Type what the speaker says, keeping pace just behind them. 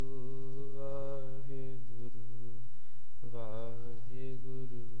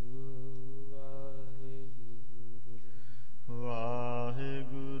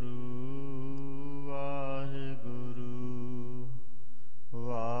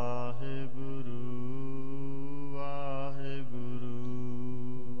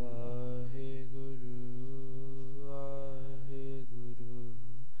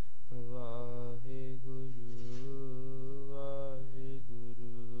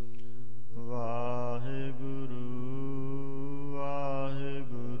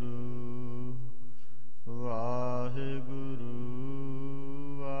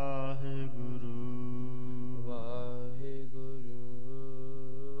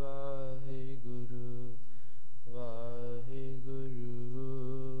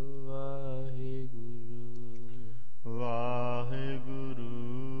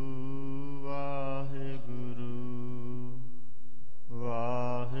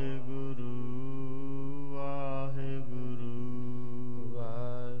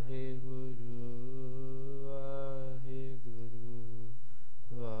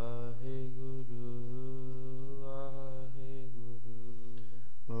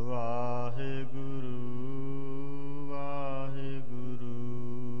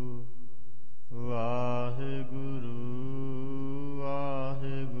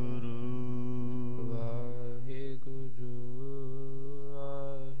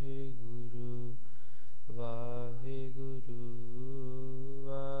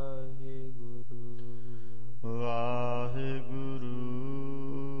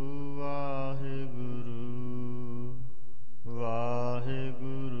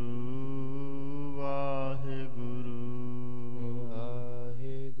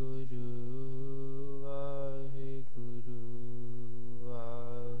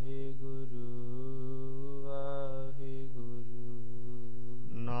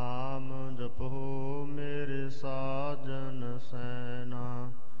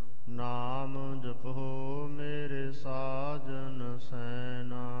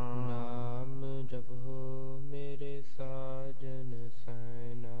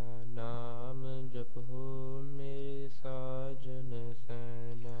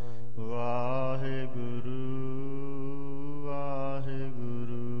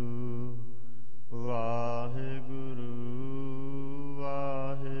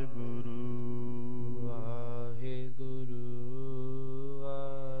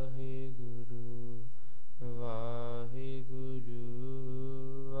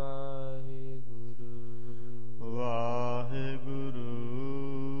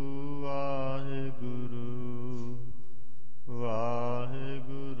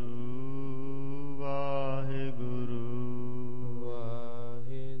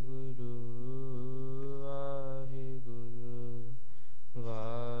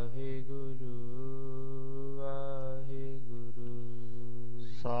ਵਾਹਿਗੁਰੂ ਵਾਹਿਗੁਰੂ।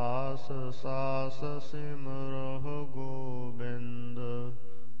 ਸਾਸ ਸਾਸ ਸਿਮਰਹੁ ਗੋਬਿੰਦ,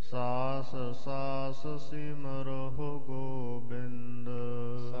 ਸਾਸ ਸਾਸ ਸਿਮਰਹੁ ਗੋਬਿੰਦ।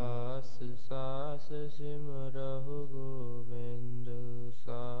 ਸਾਸ ਸਾਸ ਸਿਮਰਹੁ ਗੋਬਿੰਦ,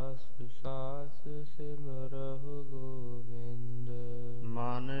 ਸਾਸ ਸਾਸ ਸਿਮਰਹੁ ਗੋਬਿੰਦ।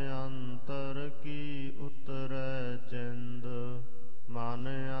 ਮਨ ਅੰਤਰ ਕੀ ਉਤਰੈ ਚਿੰਦ, ਮਨ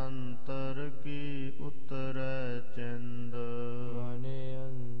ਅੰਤਰ ਕੀ ਉਤਰੈ ਚਿੰਦ। ਮਨ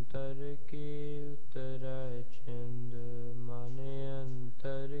ਅੰਤਰ ਕੀ ਉਤਰੈ ਚਿੰਦ, ਮਨ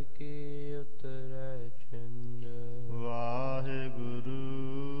ਅੰਤਰ ਕੀ ਉਤਰੈ ਚਿੰਦ। ਵਾਹਿਗੁਰੂ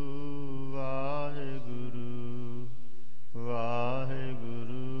ਵਾਹਿਗੁਰੂ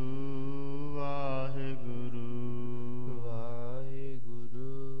ਵਾਹਿਗੁਰੂ ਵਾਹਿਗੁਰੂ।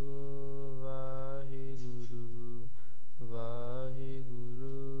 ਵਾਹਿਗੁਰੂ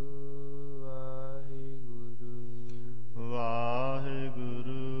ਵਾਹਿਗੁਰੂ ਵਾਹਿਗੁਰੂ ਵਾਹਿਗੁਰੂ।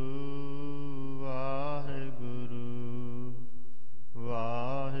 ਵਾਹਿਗੁਰੂ ਵਾਹਿਗੁਰੂ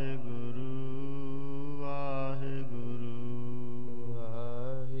ਵਾਹਿਗੁਰੂ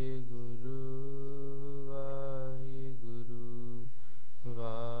ਵਾਹਿਗੁਰੂ। ਵਾਹਿਗੁਰੂ ਵਾਹਿਗੁਰੂ ਵਾਹਿਗੁਰੂ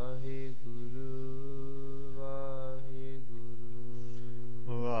ਵਾਹਿਗੁਰੂ। ਵਾਹਿਗੁਰੂ ਵਾਹਿਗੁਰੂ ਵਾਹਿਗੁਰੂ ਵਾਹਿਗੁਰੂ। ਵਾਹਿਗੁਰੂ ਵਾਹਿਗੁਰੂ ਵਾਹਿਗੁਰੂ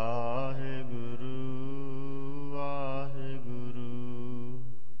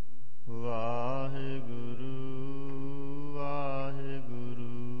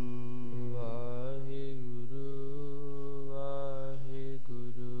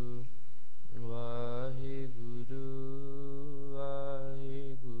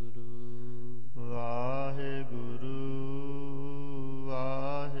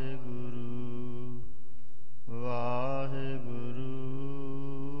ਵਾਹਿਗੁਰੂ ਵਾਹਿਗੁਰੂ ਵਾਹਿਗੁਰੂ ਵਾਹਿਗੁਰੂ। ਵਾਹਿਗੁਰੂ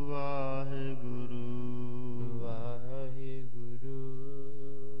ਵਾਹਿਗੁਰੂ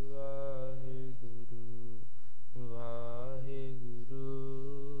ਵਾਹਿਗੁਰੂ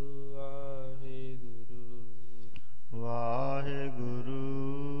ਵਾਹਿਗੁਰੂ। ਵਾਹਿਗੁਰੂ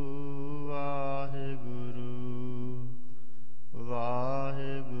ਵਾਹਿਗੁਰੂ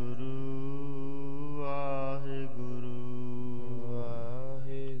ਵਾਹਿਗੁਰੂ ਵਾਹਿਗੁਰੂ।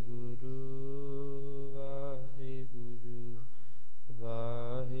 ਵਾਹਿਗੁਰੂ ਵਾਹਿਗੁਰੂ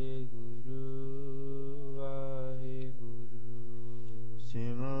ਵਾਹਿਗੁਰੂ ਵਾਹਿਗੁਰੂ।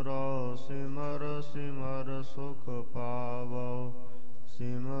 ਸਿਮਰੋ ਸਿਮਰ ਸਿਮਰ ਸੁਖ ਪਾਵੋ,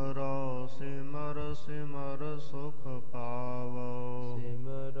 ਸਿਮਰੋ ਸਿਮਰ ਸਿਮਰ ਸੁਖ ਪਾਵੋ।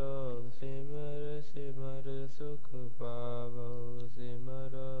 ਸਿਮਰੋ ਸਿਮਰ ਸਿਮਰ ਸੁਖ ਪਾਵੋ,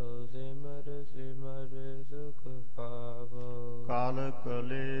 ਸਿਮਰੋ ਸਿਮਰ ਸਿਮਰ ਸੁਖ ਪਾਵੋ। ਕਾਲ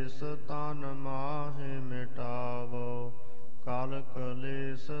ਕਲੇਸ਼ ਤਨ ਮਾਹਿ ਮਿਟਾਵੋ, ਕਾਲ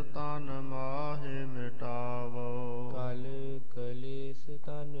ਕਲੇਸ਼ ਤਨ ਮਾਹਿ ਮਿਟਾਵੋ। ਕਲ ਕਲੇਸ਼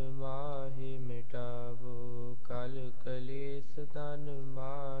ਤਨ ਮਾਹਿ ਮਿਟਾਵੋ, ਕਲ ਕਲੇਸ਼ ਤਨ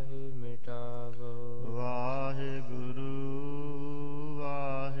ਮਾਹਿ ਮਿਟਾਵੋ। ਵਾਹਿਗੁਰੂ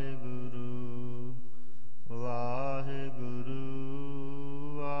ਵਾਹਿਗੁਰੂ ਵਾਹਿਗੁਰੂ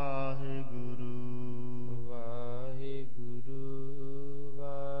ਵਾਹਿਗੁਰੂ। ਵਾਹਿਗੁਰੂ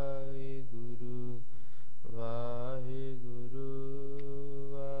ਵਾਹਿਗੁਰੂ ਵਾਹਿਗੁਰੂ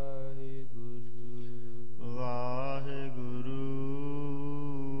ਵਾਹਿਗੁਰੂ। ਵਾਹਿਗੁਰੂ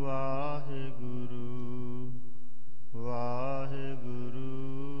ਵਾਹਿਗੁਰੂ ਵਾਹਿਗੁਰੂ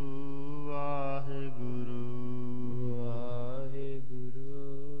ਵਾਹਿਗੁਰੂ। ਵਾਹਿਗੁਰੂ ਵਾਹਿਗੁਰੂ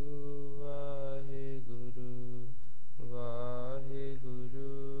ਵਾਹਿਗੁਰੂ ਵਾਹਿਗੁਰੂ। ਵਾਹਿਗੁਰੂ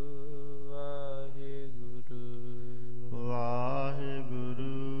ਵਾਹਿਗੁਰੂ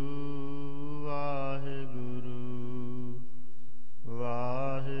ਵਾਹਿਗੁਰੂ ਵਾਹਿਗੁਰੂ।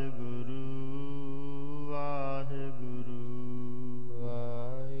 ਵਾਹਿਗੁਰੂ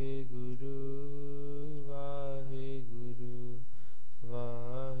ਵਾਹਿਗੁਰੂ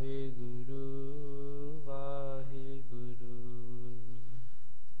ਵਾਹਿਗੁਰੂ ਵਾਹਿਗੁਰੂ।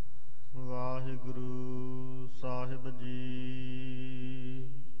 ਵਾਹਿਗੁਰੂ ਸਾਹਿਬ ਜੀ।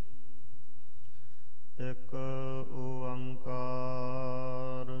 ਇੱਕ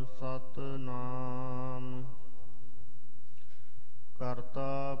ਓੰਕਾਰ ਸਤਿਨਾਮ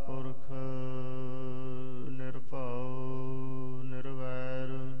ਕਰਤਾ ਪੁਰਖ ਨਿਰਭਉ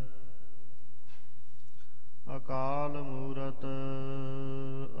ਨਿਰਵੈਰ ਅਕਾਲ ਮੂਰਤ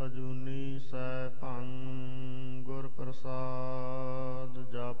ਅਜੂਨੀ ਸੈਭੰ ਗੁਰ ਪ੍ਰਸਾਦ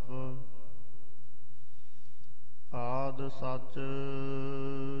ਜਪ। ਆਦ ਸੱਚ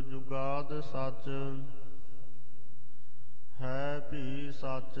ਜੁਗਾਦ ਸੱਚ ਹੈ ਭੀ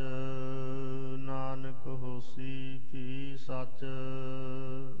ਸੱਚ, ਨਾਨਕ ਹੋਸੀ ਭੀ ਸੱਚ।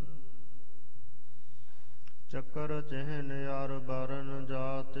 ਚੱਕਰ ਚਿਹਨ ਅਰ ਬਰਨ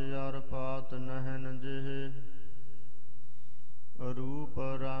ਜਾਤ ਅਰ ਬਾਤ ਨਹਿਨ ਜਿਹ। ਰੂਪ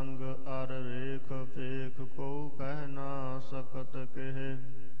ਰੰਗ ਅਰ ਰੇਖ ਪੇਖ ਕੋ ਕਹਿ ਨਾ ਸਕਤ ਕਿਹ।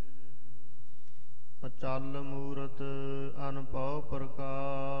 ਅਚਲ ਮੂਰਤ ਅਨਭਉ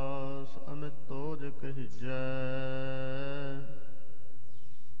ਪ੍ਰਕਾਸ਼ ਅਮਿਤੋਜ ਕਹੀਜੈ।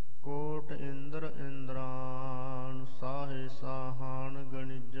 ਕੋਟ ਇੰਦਰ ਇੰਦਰਾਨ ਸਾਹੇ ਸਾਹਾਨ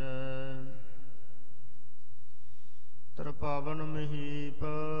ਗਣਿਜੈ। ਤ੍ਰਿਪਾਵਨ ਮਹੀਪ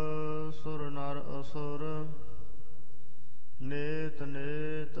ਸੁਰ ਨਰ ਅਸੁਰ। ਨੇਤ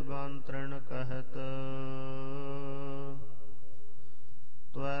ਨੇਤ ਬੰਤ੍ਰਿਣ ਕਹਿਤ।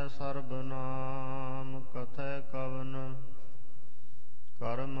 ਤਵੈ ਸਰਬ ਨਾਮ ਕਥੈ ਕਵਨ।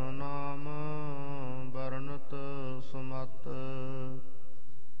 ਕਰਮ ਨਾਮ ਵਰਨਤ ਸੁਮਤ।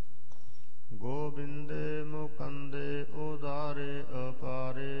 ਗੋਬਿੰਦੇ ਮੁਕੰਦੇ ਉਦਾਰੇ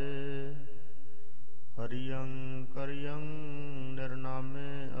ਅਪਾਰੇ। ਹਰਿਯੰ ਕਰਿਯੰ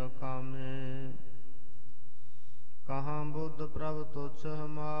ਨਿਰਨਾਮੇ ਅਕਾਮੇ। ਕਹਾਂ ਬੁੱਧ ਪ੍ਰਭ ਤੁਛ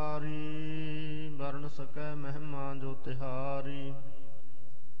ਹਮਾਰੀ। ਵਰਨ ਸਕੈ ਮਹਿਮਾ ਜੋ ਤਿਹਾਰੀ।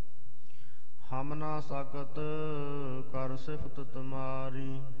 ਹਮ ਨਾ ਸਕਤ ਕਰ ਸਿਫਤ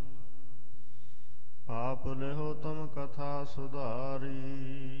ਤੁਮਾਰੀ। ਆਪ ਲਿਹੋ ਤੁਮ ਕਥਾ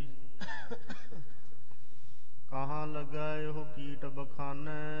ਸੁਧਾਰੀ। ਕਹਾਂ ਲੱਗੈ ਉਹ ਕੀਟ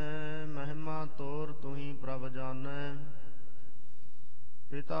ਬਖਾਨੈ। ਮਹਿਮਾ ਤੋਰ ਤੁਹੀ ਪ੍ਰਭ ਜਾਨੈ।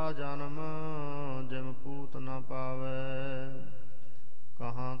 ਪਿਤਾ ਜਨਮ ਜਿਮ ਪੂਤ ਨ ਪਾਵੈ।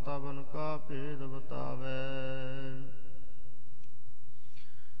 ਕਹਾਂ ਤਬਨ ਕਾ ਭੇਦ ਬਤਾਵੈ।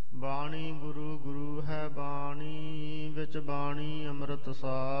 ਬਾਣੀ ਗੁਰੂ ਗੁਰੂ ਹੈ ਬਾਣੀ। ਵਿੱਚ ਬਾਣੀ ਅੰਮ੍ਰਿਤ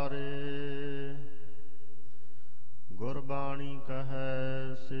ਸਾਰੇ। ਗੁਰਬਾਣੀ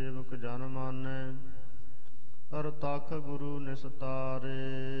ਕਹੈ ਸੇਵਕ ਜਨ ਮਾਨੈ। ਅਰਤਖ ਗੁਰੂ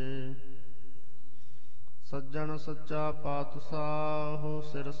ਨਿਸਤਾਰੇ। ਸੱਜਣ ਸੱਚਾ ਪਾਤਸ਼ਾਹ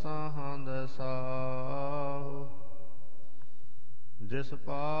ਸਿਰ ਸਾਹਾਂਦੈ ਸਾਹੁ। ਜਿਸ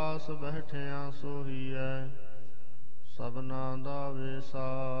ਪਾਸ ਬੈਠਿਆ ਸੋਹੀਐ ਸਭਨਾ ਦਾ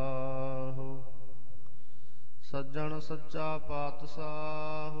ਵਿਸਾਹੁ। ਸੱਜਣ ਸੱਚਾ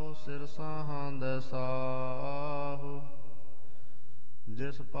ਪਾਤਸ਼ਾਹ ਸਿਰ ਸਾਹਾਂਦੈ ਸਾਹੁ।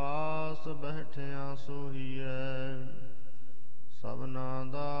 ਜਿਸ ਪਾਸ ਬੈਠਿਆ ਸੋਹੀਐ ਸਭਨਾ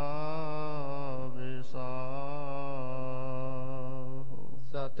ਦਾ ਵਿਸਾਹੁ।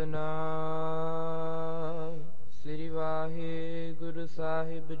 ਸਤਿਨਾਮ ਸ੍ਰੀ ਵਾਹਿਗੁਰੂ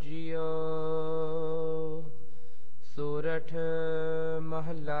ਸਾਹਿਬ ਜੀਓ। ਸੋਰਠ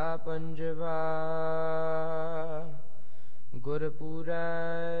ਮਹੱਲਾ ਪੰਜਵਾ।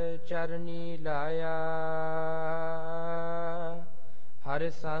 ਗੁਰਪੂਰੈ ਚਰਨੀ ਲਾਇਆ। ਹਰ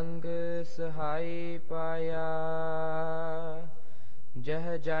ਸੰਗ ਸਹਾਈ ਪਾਇਆ।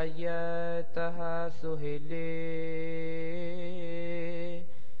 ਜਹ ਜਾਈਐ ਤਹ ਸੁਹੇਲੇ।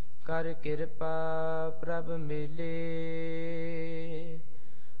 ਕਰ ਕਿਰਪਾ ਪ੍ਰਭ ਮਿਲੇ।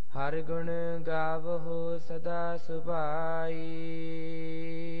 ਹਰ ਗੁਣ ਗਾਵਹੁ ਸਦਾ ਸੁਭਾਈ।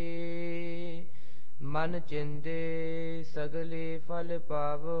 ਮਨ ਚਿੰਦੇ ਸਗਲੇ ਫਲ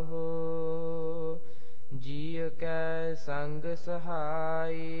ਪਾਵਹੁ। ਜੀਅ ਕੈ ਸੰਗ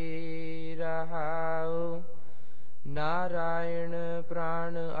ਸਹਾਈ ਰਹਾਉ। ਨਾਰਾਇਣ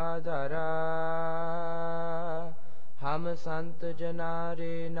ਪ੍ਰਾਣ ਆਧਾਰਾ। ਹਮ ਸੰਤ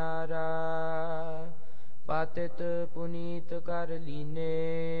ਜਨਾਰੇ ਨਾਰਾ। ਪਾਤਿਤ ਪੁਨੀਤ ਕਰ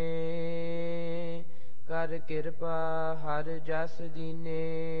ਲੀਨੇ। ਕਰ ਕਿਰਪਾ ਹਰ ਜਸ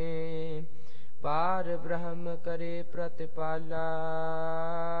ਦੀਨੇ। ਪਾਰ ਬ੍ਰਹਮ ਕਰੇ ਪ੍ਰਤਿਪਾਲਾ।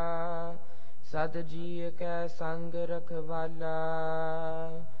 ਸਦ ਜੀਅ ਕੈ ਸੰਗ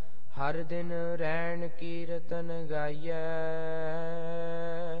ਰਖਵਾਲਾ। ਹਰ ਦਿਨ ਰੈਣ ਕੀਰਤਨ ਗਾਈਐ।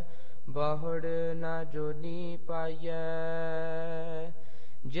 ਬਹੁੜ ਨਾ ਜੋਨੀ ਪਾਈਐ।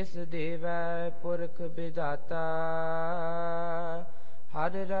 ਜਿਸ ਦੇਵੈ ਪੁਰਖ ਵਿਧਾਤਾ।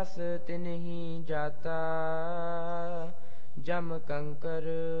 ਹਰ ਰਸ ਤਿਨਹੀ ਜਾਤਾ। ਜਮ ਕੰਕਰ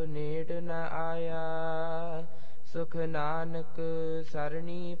ਨੇੜ ਨ ਆਇਆ। ਸੁਖ ਨਾਨਕ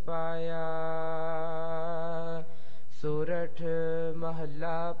ਸਰਣੀ ਪਾਇਆ। ਸੋਰਠ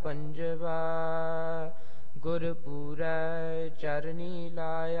ਮਹੱਲਾ ਪੰਜਵਾ। ਗੁਰਪੂਰੈ ਚਰਨੀ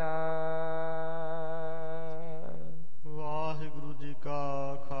ਲਾਇਆ। ਵਾਹਿਗੁਰੂ ਜੀ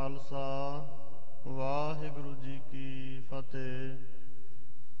ਕਾ ਖਾਲਸਾ ਵਾਹਿਗੁਰੂ ਜੀ ਕੀ ਫਤਿਹ।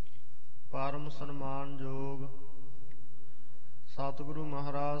 ਪਰਮ ਸਨਮਾਨਯੋਗ ਸਤਿਗੁਰੂ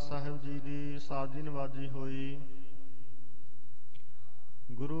ਮਹਾਰਾਜ ਸਾਹਿਬ ਜੀ ਦੀ ਸਾਜੀ ਨਵਾਜੀ ਹੋਈ।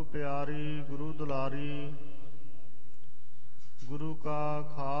 ਗੁਰੂ ਪਿਆਰੀ ਗੁਰੂ ਦੁਲਾਰੀ ਗੁਰੂ ਕਾ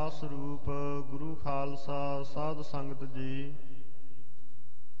ਖਾਸ ਰੂਪ ਗੁਰੂ ਖਾਲਸਾ ਸਾਧ ਸੰਗਤ ਜੀ,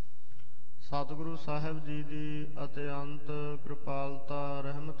 ਸਤਿਗੁਰੂ ਸਾਹਿਬ ਜੀ ਦੀ ਅਤਿਅੰਤ ਕਿਰਪਾਲਤਾ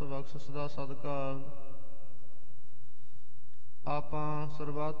ਰਹਿਮਤ ਬਖਸ਼ਿਸ਼ ਦਾ ਸਦਕਾ ਆਪਾਂ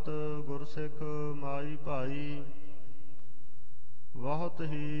ਸਰਬੱਤ ਗੁਰਸਿੱਖ ਮਾਈ ਭਾਈ ਬਹੁਤ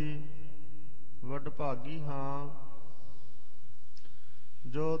ਹੀ ਵਡਭਾਗੀ ਹਾਂ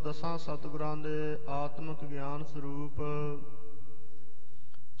ਜੋ ਦਸਾਂ ਸਤਿਗੁਰਾਂ ਦੇ ਆਤਮਿਕ ਗਿਆਨ ਸਰੂਪ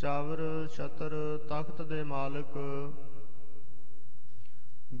ਚਾਵਰ ਛਤਰ ਤਖਤ ਦੇ ਮਾਲਕ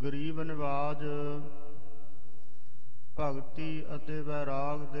ਗਰੀਬ ਨਿਵਾਜ ਭਗਤੀ ਅਤੇ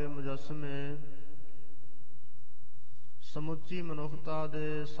ਵੈਰਾਗ ਦੇ ਮੁਜੱਸਮੇ ਸਮੁੱਚੀ ਮਨੁੱਖਤਾ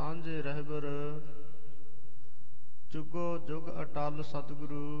ਦੇ ਸਾਂਝੇ ਰਹਿਬਰ ਜੁਗੋ ਜੁਗ ਅਟਲ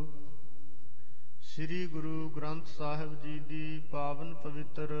ਸਤਿਗੁਰੂ ਸ੍ਰੀ ਗੁਰੂ ਗ੍ਰੰਥ ਸਾਹਿਬ ਜੀ ਦੀ ਪਾਵਨ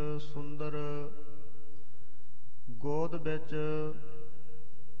ਪਵਿੱਤਰ ਸੁੰਦਰ ਗੋਦ ਵਿੱਚ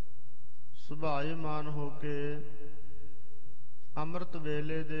ਸੁਭਾਏਮਾਨ ਹੋ ਕੇ ਅੰਮ੍ਰਿਤ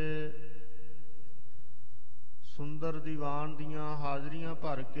ਵੇਲੇ ਦੇ ਸੁੰਦਰ ਦੀਵਾਨ ਦੀਆਂ ਹਾਜ਼ਰੀਆਂ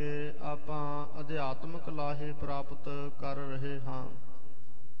ਭਰ ਕੇ ਆਪਾਂ ਅਧਿਆਤਮਕ ਲਾਹੇ ਪ੍ਰਾਪਤ ਕਰ ਰਹੇ ਹਾਂ।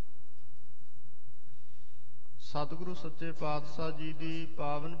 ਸਤਿਗੁਰੂ ਸੱਚੇ ਪਾਤਸ਼ਾਹ ਜੀ ਦੀ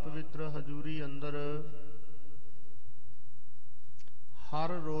ਪਾਵਨ ਪਵਿੱਤਰ ਹਜ਼ੂਰੀ ਅੰਦਰ ਹਰ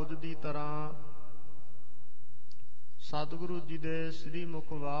ਰੋਜ਼ ਦੀ ਤਰ੍ਹਾਂ ਸਤਿਗੁਰੂ ਜੀ ਦੇ ਸ੍ਰੀ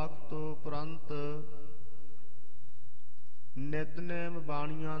ਮੁਖ ਵਾਕ ਤੋਂ ਉਪਰੰਤ ਨਿਤਨੇਮ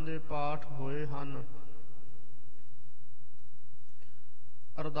ਬਾਣੀਆਂ ਦੇ ਪਾਠ ਹੋਏ ਹਨ।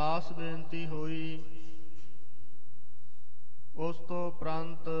 ਅਰਦਾਸ ਬੇਨਤੀ ਹੋਈ, ਉਸ ਤੋਂ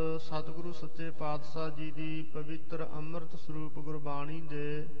ਉਪਰੰਤ ਸਤਿਗੁਰੂ ਸੱਚੇ ਪਾਤਸ਼ਾਹ ਜੀ ਦੀ ਪਵਿੱਤਰ ਅੰਮ੍ਰਿਤ ਸਰੂਪ ਗੁਰਬਾਣੀ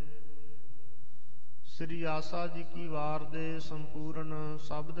ਦੇ ਸ੍ਰੀ ਆਸਾ ਜੀ ਕੀ ਵਾਰ ਦੇ ਸੰਪੂਰਨ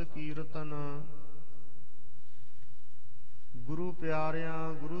ਸ਼ਬਦ ਕੀਰਤਨ ਗੁਰੂ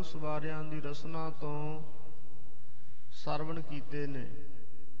ਪਿਆਰਿਆਂ ਗੁਰੂ ਸਵਾਰਿਆਂ ਦੀ ਰਸਨਾ ਤੋਂ ਸਰਵਣ ਕੀਤੇ ਨੇ।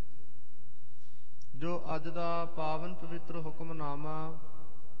 ਜੋ ਅੱਜ ਦਾ ਪਾਵਨ ਪਵਿੱਤਰ ਹੁਕਮਨਾਮਾ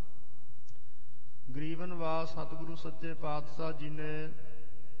ਗਰੀਬਨਵਾਸ ਸਤਿਗੁਰੂ ਸੱਚੇ ਪਾਤਸ਼ਾਹ ਜੀ ਨੇ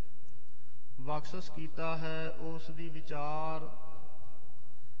ਬਖਸ਼ਿਸ਼ ਕੀਤਾ ਹੈ, ਉਸ ਦੀ ਵਿਚਾਰ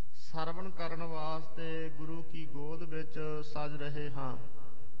ਸਰਵਣ ਕਰਨ ਵਾਸਤੇ ਗੁਰੂ ਕੀ ਗੋਦ ਵਿੱਚ ਸਜ ਰਹੇ ਹਾਂ।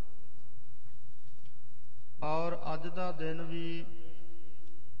 ਔਰ ਅੱਜ ਦਾ ਦਿਨ ਵੀ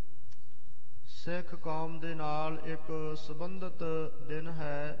ਸਿੱਖ ਕੌਮ ਦੇ ਨਾਲ ਇੱਕ ਸੰਬੰਧਿਤ ਦਿਨ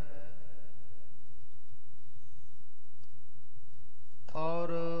ਹੈ ਔਰ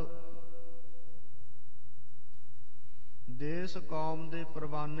ਦੇਸ਼ ਕੌਮ ਦੇ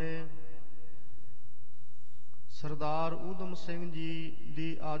ਪ੍ਰਵਾਨੇ ਸਰਦਾਰ ਊਧਮ ਸਿੰਘ ਜੀ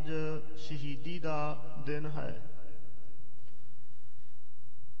ਦੀ ਅੱਜ ਸ਼ਹੀਦੀ ਦਾ ਦਿਨ ਹੈ।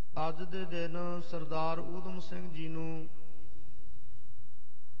 ਅੱਜ ਦੇ ਦਿਨ ਸਰਦਾਰ ਊਧਮ ਸਿੰਘ ਜੀ ਨੂੰ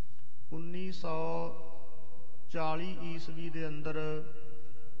 1940 ਈਸਵੀ ਦੇ ਅੰਦਰ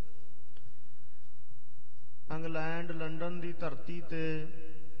ਇੰਗਲੈਂਡ ਲੰਡਨ ਦੀ ਧਰਤੀ ਤੇ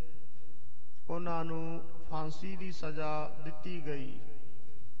ਉਹਨਾਂ ਨੂੰ ਫਾਂਸੀ ਦੀ ਸਜ਼ਾ ਦਿੱਤੀ ਗਈ।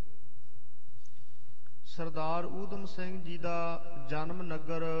 ਸਰਦਾਰ ਊਧਮ ਸਿੰਘ ਜੀ ਦਾ ਜਨਮ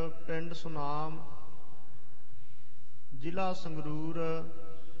ਨਗਰ ਪਿੰਡ ਸੁਨਾਮ, ਜ਼ਿਲ੍ਹਾ ਸੰਗਰੂਰ,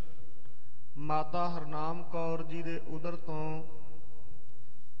 ਮਾਤਾ ਹਰਨਾਮ ਕੌਰ ਜੀ ਦੇ ਉਦਰ ਤੋਂ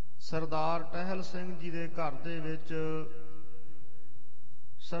ਸਰਦਾਰ ਟਹਿਲ ਸਿੰਘ ਜੀ ਦੇ ਘਰ ਦੇ ਵਿੱਚ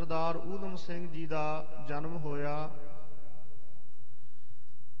ਸਰਦਾਰ ਊਧਮ ਸਿੰਘ ਜੀ ਦਾ ਜਨਮ ਹੋਇਆ।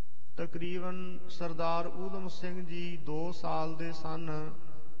 ਤਕਰੀਬਨ ਸਰਦਾਰ ਊਧਮ ਸਿੰਘ ਜੀ 2 ਸਾਲ ਦੇ ਸਨ।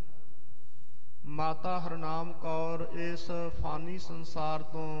 ਮਾਤਾ ਹਰਨਾਮ ਕੌਰ ਇਸ ਫਾਨੀ ਸੰਸਾਰ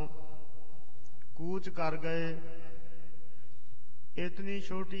ਤੋਂ ਕੂਚ ਕਰ ਗਏ। ਇਤਨੀ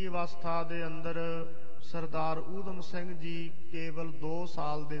ਛੋਟੀ ਅਵਸਥਾ ਦੇ ਅੰਦਰ ਸਰਦਾਰ ਊਧਮ ਸਿੰਘ ਜੀ ਕੇਵਲ 2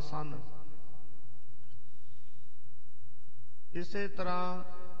 ਸਾਲ ਦੇ ਸਨ। ਇਸੇ ਤਰ੍ਹਾਂ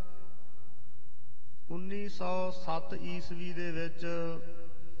 1907 ਈਸਵੀ ਦੇ ਵਿੱਚ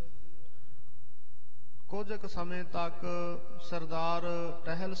ਕੁਝ ਕੁ ਸਮੇਂ ਤੱਕ ਸਰਦਾਰ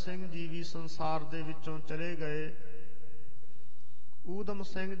ਟਹਿਲ ਸਿੰਘ ਜੀ ਵੀ ਸੰਸਾਰ ਦੇ ਵਿੱਚੋਂ ਚਲੇ ਗਏ। ਊਧਮ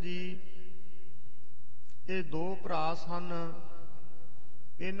ਸਿੰਘ ਜੀ ਇਹ 2 ਭਰਾ ਸਨ।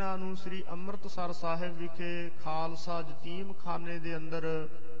 ਇਹਨਾਂ ਨੂੰ ਸ੍ਰੀ ਅੰਮ੍ਰਿਤਸਰ ਸਾਹਿਬ ਵਿਖੇ ਖਾਲਸਾ ਯਤੀਮਖਾਨੇ ਦੇ ਅੰਦਰ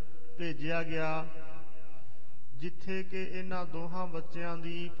ਭੇਜਿਆ ਗਿਆ, ਜਿੱਥੇ ਕਿ ਇਹਨਾਂ ਦੋਹਾਂ ਬੱਚਿਆਂ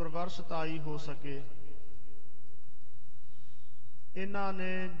ਦੀ ਪਰਵਰਿਸ਼ਤਾਈ ਹੋ ਸਕੇ। ਇਹਨਾਂ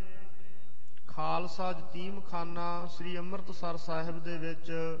ਨੇ ਖਾਲਸਾ ਯਤੀਮਖਾਨਾ ਸ੍ਰੀ ਅੰਮ੍ਰਿਤਸਰ ਸਾਹਿਬ ਦੇ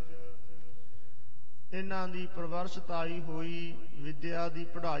ਵਿੱਚ ਇਹਨਾਂ ਦੀ ਪਰਵਰਿਸ਼ਤਾਈ ਹੋਈ, ਵਿਦਿਆ ਦੀ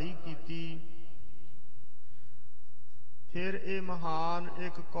ਪੜ੍ਹਾਈ ਕੀਤੀ। ਫਿਰ ਇਹ ਮਹਾਨ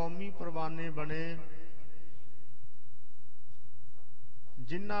ਇੱਕ ਕੌਮੀ ਪ੍ਰਵਾਨੇ ਬਣੇ,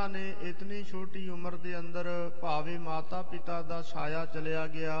 ਜਿਨ੍ਹਾਂ ਨੇ ਇਤਨੀ ਛੋਟੀ ਉਮਰ ਦੇ ਅੰਦਰ ਭਾਵੇਂ ਮਾਤਾ ਪਿਤਾ ਦਾ ਛਾਇਆ ਚਲਿਆ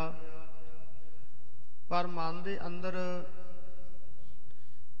ਗਿਆ, ਪਰ ਮਨ ਦੇ ਅੰਦਰ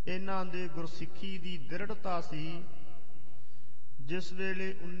ਇਹਨਾਂ ਦੇ ਗੁਰਸਿੱਖੀ ਦੀ ਦ੍ਰਿੜਤਾ ਸੀ। ਜਿਸ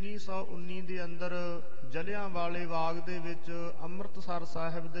ਵੇਲੇ 1919 ਦੇ ਅੰਦਰ ਜਲਿਆਂਵਾਲੇ ਬਾਗ ਦੇ ਵਿੱਚ ਅੰਮ੍ਰਿਤਸਰ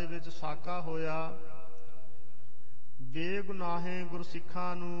ਸਾਹਿਬ ਦੇ ਵਿੱਚ ਸਾਕਾ ਹੋਇਆ, ਬੇਗੁਨਾਹੇ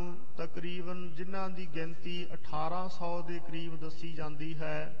ਗੁਰਸਿੱਖਾਂ ਨੂੰ ਤਕਰੀਬਨ ਜਿਨ੍ਹਾਂ ਦੀ ਗਿਣਤੀ 1800 ਦੇ ਕਰੀਬ ਦੱਸੀ ਜਾਂਦੀ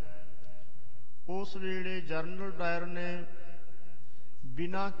ਹੈ, ਉਸ ਵੇਲੇ ਜਨਰਲ ਡਾਇਰ ਨੇ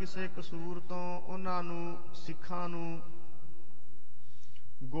ਬਿਨਾਂ ਕਿਸੇ ਕਸੂਰ ਤੋਂ ਉਹਨਾਂ ਨੂੰ, ਸਿੱਖਾਂ ਨੂੰ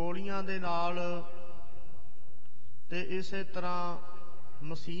ਗੋਲੀਆਂ ਦੇ ਨਾਲ ਤੇ ਇਸੇ ਤਰ੍ਹਾਂ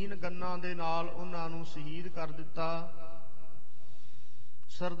ਮਸ਼ੀਨ ਗੰਨਾਂ ਦੇ ਨਾਲ ਉਹਨਾਂ ਨੂੰ ਸ਼ਹੀਦ ਕਰ ਦਿੱਤਾ।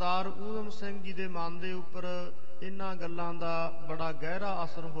 ਸਰਦਾਰ ਊਧਮ ਸਿੰਘ ਜੀ ਦੇ ਮਨ ਦੇ ਉੱਪਰ ਇਹਨਾਂ ਗੱਲਾਂ ਦਾ ਬੜਾ ਗਹਿਰਾ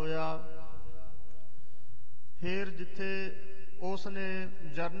ਅਸਰ ਹੋਇਆ। ਫਿਰ ਜਿੱਥੇ ਉਸ ਨੇ,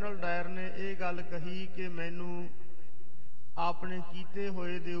 ਜਨਰਲ ਡਾਇਰ ਨੇ ਇਹ ਗੱਲ ਕਹੀ ਕਿ ਮੈਨੂੰ ਆਪਣੇ ਕੀਤੇ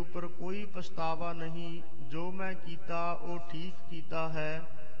ਹੋਏ ਦੇ ਉੱਪਰ ਕੋਈ ਪਛਤਾਵਾ ਨਹੀਂ, ਜੋ ਮੈਂ ਕੀਤਾ ਉਹ ਠੀਕ ਕੀਤਾ ਹੈ।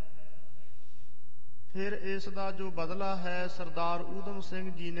 ਫਿਰ ਇਸ ਦਾ ਜੋ ਬਦਲਾ ਹੈ, ਸਰਦਾਰ ਊਧਮ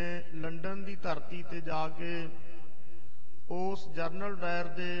ਸਿੰਘ ਜੀ ਨੇ ਲੰਡਨ ਦੀ ਧਰਤੀ ਤੇ ਜਾ ਕੇ ਉਸ ਜਨਰਲ ਡਾਇਰ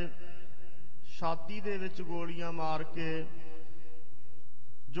ਦੇ ਛਾਤੀ ਦੇ ਵਿੱਚ ਗੋਲੀਆਂ ਮਾਰ ਕੇ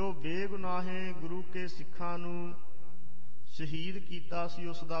ਜੋ ਬੇਗੁਨਾਹੇ ਗੁਰੂ ਕੇ ਸਿੱਖਾਂ ਨੂੰ ਸ਼ਹੀਦ ਕੀਤਾ ਸੀ,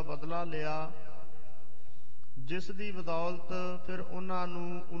 ਉਸ ਦਾ ਬਦਲਾ ਲਿਆ, ਜਿਸ ਦੀ ਬਦੌਲਤ ਫਿਰ ਉਹਨਾਂ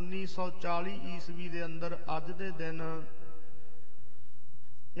ਨੂੰ 1940 ਈਸਵੀ ਦੇ ਅੰਦਰ ਅੱਜ ਦੇ ਦਿਨ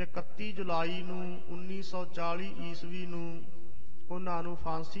 31 ਜੁਲਾਈ ਨੂੰ 1940 ਈਸਵੀ ਨੂੰ ਉਹਨਾਂ ਨੂੰ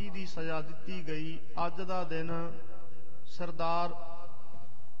ਫਾਂਸੀ ਦੀ ਸਜ਼ਾ ਦਿੱਤੀ ਗਈ। ਅੱਜ ਦਾ ਦਿਨ ਸਰਦਾਰ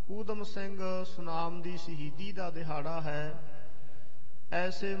ਊਧਮ ਸਿੰਘ ਸੁਨਾਮ ਦੀ ਸ਼ਹੀਦੀ ਦਾ ਦਿਹਾੜਾ ਹੈ।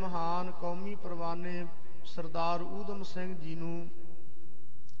 ਐਸੇ ਮਹਾਨ ਕੌਮੀ ਪਰਵਾਨੇ ਸਰਦਾਰ ਊਧਮ ਸਿੰਘ ਜੀ ਨੂੰ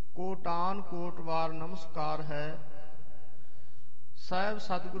ਕੋਟਾਨ ਕੋਟਵਾਰ ਨਮਸਕਾਰ ਹੈ। ਸਾਹਿਬ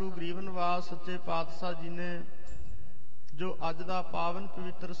ਸਤਿਗੁਰੂ ਗਰੀਬ ਨਿਵਾਸ ਸੱਚੇ ਪਾਤਸ਼ਾਹ ਜੀ ਨੇ ਜੋ ਅੱਜ ਦਾ ਪਾਵਨ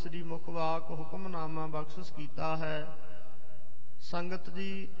ਪਵਿੱਤਰ ਸ੍ਰੀ ਮੁਖਵਾਕ ਹੁਕਮਨਾਮਾ ਬਖਸ਼ਿਸ਼ ਕੀਤਾ ਹੈ, ਸੰਗਤ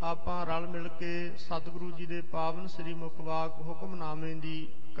ਜੀ ਆਪਾਂ ਰਲ ਮਿਲ ਕੇ ਸਤਿਗੁਰੂ ਜੀ ਦੇ ਪਾਵਨ ਸ੍ਰੀ ਮੁਖਵਾਕ ਹੁਕਮਨਾਮੇ ਦੀ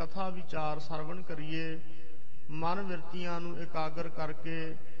ਕਥਾ ਵਿਚਾਰ ਸਰਵਣ ਕਰੀਏ। ਮਨ ਵਿਰਤੀਆਂ ਨੂੰ ਇਕਾਗਰ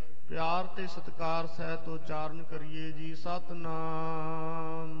ਕਰਕੇ ਪਿਆਰ ਤੇ ਸਤਿਕਾਰ ਸਹਿਤ ਉਚਾਰਨ ਕਰੀਏ ਜੀ।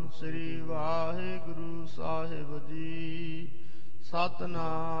 ਸਤਨਾਮ ਸ੍ਰੀ ਵਾਹਿਗੁਰੂ ਸਾਹਿਬ ਜੀ,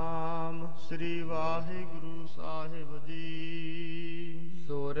 ਸਤਨਾਮ ਸ੍ਰੀ ਵਾਹਿਗੁਰੂ ਸਾਹਿਬ ਜੀ।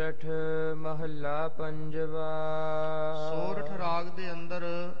 ਸੋਰਠ ਮਹੱਲਾ ਪੰਜਵਾ। ਸੋਰਠ ਰਾਗ ਦੇ ਅੰਦਰ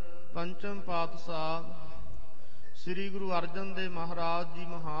ਪੰਚਮ ਪਾਤਸ਼ਾਹ ਸ੍ਰੀ ਗੁਰੂ ਅਰਜਨ ਦੇਵ ਮਹਾਰਾਜ ਜੀ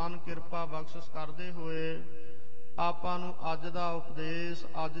ਮਹਾਨ ਕਿਰਪਾ ਬਖਸ਼ਿਸ਼ ਕਰਦੇ ਹੋਏ ਆਪਾਂ ਨੂੰ ਅੱਜ ਦਾ ਉਪਦੇਸ਼,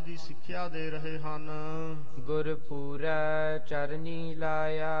 ਅੱਜ ਦੀ ਸਿੱਖਿਆ ਦੇ ਰਹੇ ਹਨ। ਗੁਰਪੂਰੈ ਚਰਨੀ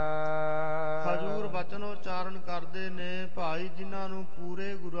ਲਾਇਆ। ਹਜੂਰ ਬਚਨ ਉਚਾਰਨ ਕਰਦੇ ਨੇ ਭਾਈ ਜਿਨ੍ਹਾਂ ਨੂੰ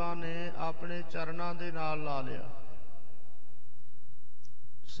ਪੂਰੇ ਗੁਰਾਂ ਨੇ ਆਪਣੇ ਚਰਨਾਂ ਦੇ ਨਾਲ ਲਾ ਲਿਆ।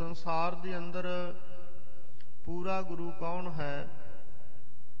 ਸੰਸਾਰ ਦੇ ਅੰਦਰ ਪੂਰਾ ਗੁਰੂ ਕੌਣ ਹੈ?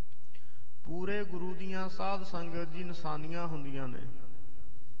 ਪੂਰੇ ਗੁਰੂ ਦੀਆਂ ਸਾਧ ਸੰਗਤ ਦੀ ਨਿਸ਼ਾਨੀਆਂ ਹੁੰਦੀਆਂ ਨੇ।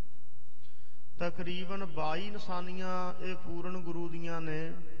 ਤਕਰੀਬਨ 22 ਨਿਸ਼ਾਨੀਆਂ ਇਹ ਪੂਰਨ ਗੁਰੂ ਦੀਆਂ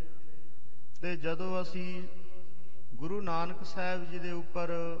ਨੇ। ਤੇ ਜਦੋਂ ਅਸੀਂ ਗੁਰੂ ਨਾਨਕ ਸਾਹਿਬ ਜੀ ਦੇ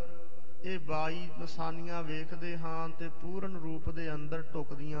ਉੱਪਰ ਇਹ 22 ਨਿਸ਼ਾਨੀਆਂ ਵੇਖਦੇ ਹਾਂ ਤੇ ਪੂਰਨ ਰੂਪ ਦੇ ਅੰਦਰ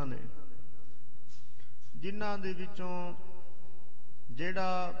ਟੁਕਦੀਆਂ ਨੇ, ਜਿਨ੍ਹਾਂ ਦੇ ਵਿੱਚੋਂ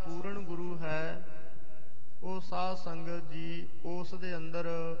ਜਿਹੜਾ ਪੂਰਨ ਗੁਰੂ ਹੈ ਉਹ ਸਾਧ ਸੰਗਤ ਜੀ, ਉਸ ਦੇ ਅੰਦਰ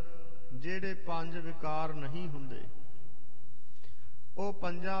ਜਿਹੜੇ 5 ਵਿਕਾਰ ਨਹੀਂ ਹੁੰਦੇ, ਉਹ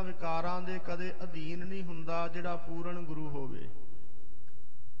 5 ਵਿਕਾਰਾਂ ਦੇ ਕਦੇ ਅਧੀਨ ਨਹੀਂ ਹੁੰਦਾ ਜਿਹੜਾ ਪੂਰਨ ਗੁਰੂ ਹੋਵੇ।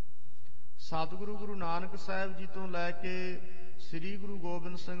 ਸਤਿਗੁਰੂ ਗੁਰੂ ਨਾਨਕ ਸਾਹਿਬ ਜੀ ਤੋਂ ਲੈ ਕੇ ਸ੍ਰੀ ਗੁਰੂ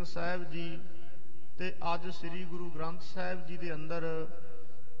ਗੋਬਿੰਦ ਸਿੰਘ ਸਾਹਿਬ ਜੀ ਤੇ ਅੱਜ ਸ੍ਰੀ ਗੁਰੂ ਗ੍ਰੰਥ ਸਾਹਿਬ ਜੀ ਦੇ ਅੰਦਰ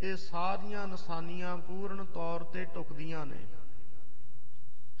ਇਹ ਸਾਰੀਆਂ ਨਿਸ਼ਾਨੀਆਂ ਪੂਰਨ ਤੌਰ ਤੇ ਟੁਕਦੀਆਂ ਨੇ।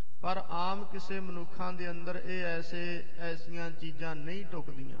 ਪਰ ਆਮ ਕਿਸੇ ਮਨੁੱਖਾਂ ਦੇ ਅੰਦਰ ਇਹ ਐਸੀਆਂ ਚੀਜ਼ਾਂ ਨਹੀਂ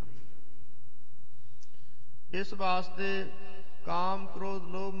ਟੁਕਦੀਆਂ। ਇਸ ਵਾਸਤੇ ਕਾਮ, ਕ੍ਰੋਧ,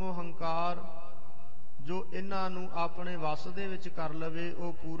 ਲੋਭ, ਮੋਹ, ਹੰਕਾਰ ਜੋ ਇਹਨਾਂ ਨੂੰ ਆਪਣੇ ਵੱਸ ਦੇ ਵਿੱਚ ਕਰ ਲਵੇ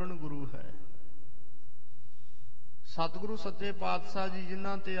ਉਹ ਪੂਰਨ ਗੁਰੂ ਹੈ। ਸਤਿਗੁਰੂ ਸੱਚੇ ਪਾਤਸ਼ਾਹ ਜੀ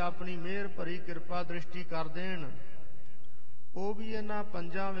ਜਿਨ੍ਹਾਂ ਤੇ ਆਪਣੀ ਮਿਹਰ ਭਰੀ ਕਿਰਪਾ ਦ੍ਰਿਸ਼ਟੀ ਕਰ ਦੇਣ, ਉਹ ਵੀ ਇਹਨਾਂ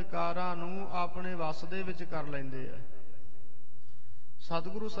 5 ਵਿਕਾਰਾਂ ਨੂੰ ਆਪਣੇ ਵੱਸ ਦੇ ਵਿੱਚ ਕਰ ਲੈਂਦੇ ਆ।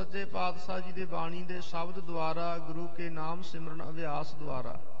 ਸਤਿਗੁਰੂ ਸੱਚੇ ਪਾਤਸ਼ਾਹ ਜੀ ਦੇ ਬਾਣੀ ਦੇ ਸ਼ਬਦ ਦੁਆਰਾ, ਗੁਰੂ ਕੇ ਨਾਮ ਸਿਮਰਨ ਅਭਿਆਸ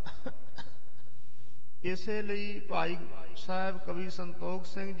ਦੁਆਰਾ। ਇਸੇ ਲਈ ਭਾਈ ਸਾਹਿਬ ਕਵੀ ਸੰਤੋਖ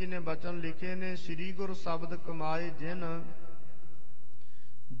ਸਿੰਘ ਜੀ ਨੇ ਬਚਨ ਲਿਖੇ ਨੇ, ਸ੍ਰੀ ਗੁਰ ਸ਼ਬਦ ਕਮਾਏ ਜਿਨ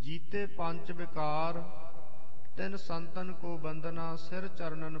ਜੀਤੇ 5 ਵਿਕਾਰ, ਤਿਨ ਸੰਤਨ ਕੋ ਬੰਦਨਾ ਸਿਰ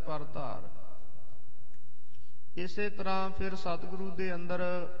ਚਰਨਨ ਪਰ ਧਾਰ। ਇਸੇ ਤਰ੍ਹਾਂ ਫਿਰ ਸਤਿਗੁਰੂ ਦੇ ਅੰਦਰ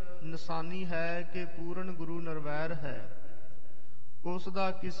ਨਿਸ਼ਾਨੀ ਹੈ ਕਿ ਪੂਰਨ ਗੁਰੂ ਨਿਰਵੈਰ ਹੈ। ਉਸ ਦਾ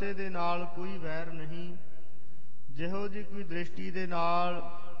ਕਿਸੇ ਦੇ ਨਾਲ ਕੋਈ ਵੈਰ ਨਹੀਂ। ਜਿਹੋ ਜਿਹੀ ਕੋਈ ਦ੍ਰਿਸ਼ਟੀ ਦੇ ਨਾਲ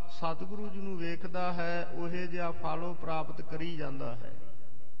ਸਤਿਗੁਰੂ ਜੀ ਨੂੰ ਵੇਖਦਾ ਹੈ, ਉਹੇ ਜਿਹਾ ਫਲ ਪ੍ਰਾਪਤ ਕਰੀ ਜਾਂਦਾ ਹੈ।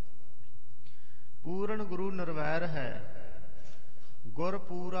 ਪੂਰਨ ਗੁਰੂ ਨਿਰਵੈਰ ਹੈ, ਗੁਰ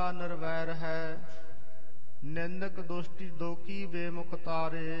ਪੂਰਾ ਨਿਰਵੈਰ ਹੈ। ਨਿੰਦਕ ਦੁਸ਼ਟੀ ਦੋਖੀ ਬੇਮੁਖ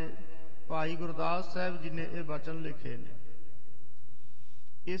ਤਾਰੇ। ਭਾਈ ਗੁਰਦਾਸ ਸਾਹਿਬ ਜੀ ਨੇ ਇਹ ਬਚਨ ਲਿਖੇ ਨੇ।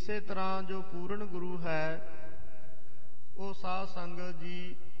 ਇਸੇ ਤਰ੍ਹਾਂ ਜੋ ਪੂਰਨ ਗੁਰੂ ਹੈ, ਉਹ ਸਾਧ ਸੰਗਤ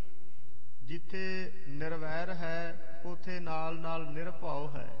ਜੀ ਜਿੱਥੇ ਨਿਰਵੈਰ ਹੈ, ਉਥੇ ਨਾਲ ਨਾਲ ਨਿਰਭਉ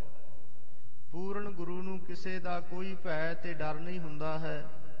ਹੈ। ਪੂਰਨ ਗੁਰੂ ਨੂੰ ਕਿਸੇ ਦਾ ਕੋਈ ਭੈ ਤੇ ਡਰ ਨਹੀਂ ਹੁੰਦਾ ਹੈ।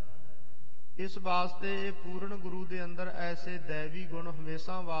 ਇਸ ਵਾਸਤੇ ਇਹ ਪੂਰਨ ਗੁਰੂ ਦੇ ਅੰਦਰ ਐਸੇ ਦੈਵੀ ਗੁਣ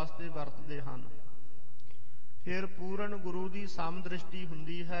ਹਮੇਸ਼ਾ ਵਾਸਤੇ ਵਰਤਦੇ ਹਨ। ਫਿਰ ਪੂਰਨ ਗੁਰੂ ਦੀ ਸਮਦ੍ਰਿਸ਼ਟੀ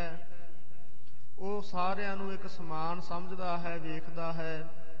ਹੁੰਦੀ ਹੈ। ਉਹ ਸਾਰਿਆਂ ਨੂੰ ਇੱਕ ਸਮਾਨ ਸਮਝਦਾ ਹੈ, ਵੇਖਦਾ ਹੈ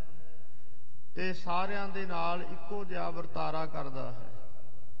ਤੇ ਸਾਰਿਆਂ ਦੇ ਨਾਲ ਇੱਕੋ ਜਿਹਾ ਵਰਤਾਰਾ ਕਰਦਾ ਹੈ।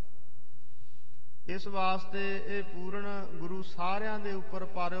 ਇਸ ਵਾਸਤੇ ਇਹ ਪੂਰਨ ਗੁਰੂ ਸਾਰਿਆਂ ਦੇ ਉੱਪਰ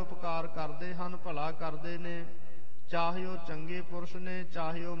ਪਰਉਪਕਾਰ ਕਰਦੇ ਹਨ, ਭਲਾ ਕਰਦੇ ਨੇ, ਚਾਹੇ ਉਹ ਚੰਗੇ ਪੁਰਸ਼ ਨੇ,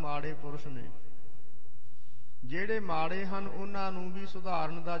 ਚਾਹੇ ਉਹ ਮਾੜੇ ਪੁਰਸ਼ ਨੇ। ਜਿਹੜੇ ਮਾੜੇ ਹਨ ਉਹਨਾਂ ਨੂੰ ਵੀ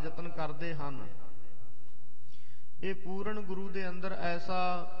ਸੁਧਾਰਨ ਦਾ ਯਤਨ ਕਰਦੇ ਹਨ। ਇਹ ਪੂਰਨ ਗੁਰੂ ਦੇ ਅੰਦਰ ਐਸਾ,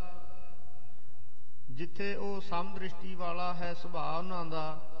 ਜਿੱਥੇ ਉਹ ਸਮਦ੍ਰਿਸ਼ਟੀ ਵਾਲਾ ਹੈ ਸੁਭਾਅ ਉਹਨਾਂ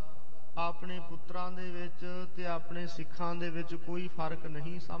ਦਾ, ਆਪਣੇ ਪੁੱਤਰਾਂ ਦੇ ਵਿੱਚ ਤੇ ਆਪਣੇ ਸਿੱਖਾਂ ਦੇ ਵਿੱਚ ਕੋਈ ਫਰਕ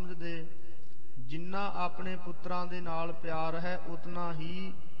ਨਹੀਂ ਸਮਝਦੇ। ਜਿੰਨਾ ਆਪਣੇ ਪੁੱਤਰਾਂ ਦੇ ਨਾਲ ਪਿਆਰ ਹੈ, ਉਤਨਾ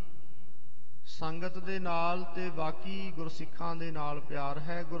ਹੀ ਸੰਗਤ ਦੇ ਨਾਲ ਤੇ ਬਾਕੀ ਗੁਰਸਿੱਖਾਂ ਦੇ ਨਾਲ ਪਿਆਰ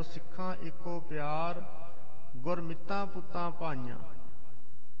ਹੈ। ਗੁਰਸਿੱਖਾਂ ਇੱਕੋ ਪਿਆਰ, ਗੁਰਮਿੱਤਾਂ ਪੁੱਤਾਂ ਭਾਈਆਂ।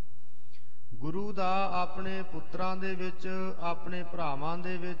 ਗੁਰੂ ਦਾ ਆਪਣੇ ਪੁੱਤਰਾਂ ਦੇ ਵਿੱਚ, ਆਪਣੇ ਭਰਾਵਾਂ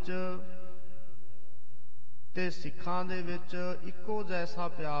ਦੇ ਵਿੱਚ ਤੇ ਸਿੱਖਾਂ ਦੇ ਵਿੱਚ ਇੱਕੋ ਜੈਸਾ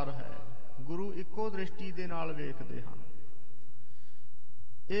ਪਿਆਰ ਹੈ। ਗੁਰੂ ਇੱਕੋ ਦ੍ਰਿਸ਼ਟੀ ਦੇ ਨਾਲ ਵੇਖਦੇ ਹਨ।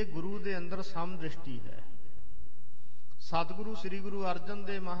 ਇਹ ਗੁਰੂ ਦੇ ਅੰਦਰ ਸਮਦ੍ਰਿਸ਼ਟੀ ਹੈ। ਸਤਿਗੁਰੂ ਸ੍ਰੀ ਗੁਰੂ ਅਰਜਨ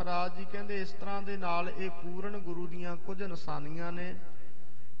ਦੇਵ ਮਹਾਰਾਜ ਜੀ ਕਹਿੰਦੇ ਇਸ ਤਰ੍ਹਾਂ ਦੇ ਨਾਲ ਇਹ ਪੂਰਨ ਗੁਰੂ ਦੀਆਂ ਕੁਝ ਨਿਸ਼ਾਨੀਆਂ ਨੇ।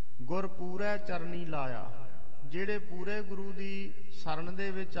 ਗੁਰ ਪੂਰੈ ਚਰਨੀ ਲਾਇਆ। ਜਿਹੜੇ ਪੂਰੇ ਗੁਰੂ ਦੀ ਸ਼ਰਨ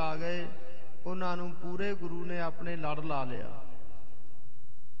ਦੇ ਵਿੱਚ ਆ ਗਏ, ਉਹਨਾਂ ਨੂੰ ਪੂਰੇ ਗੁਰੂ ਨੇ ਆਪਣੇ ਲੜ ਲਾ ਲਿਆ।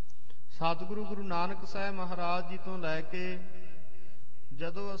 ਸਤਿਗੁਰੂ ਗੁਰੂ ਨਾਨਕ ਸਾਹਿਬ ਮਹਾਰਾਜ ਜੀ ਤੋਂ ਲੈ ਕੇ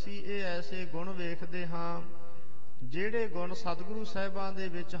ਜਦੋਂ ਅਸੀਂ ਇਹ ਐਸੇ ਗੁਣ ਵੇਖਦੇ ਹਾਂ, ਜਿਹੜੇ ਗੁਣ ਸਤਿਗੁਰੂ ਸਾਹਿਬਾਂ ਦੇ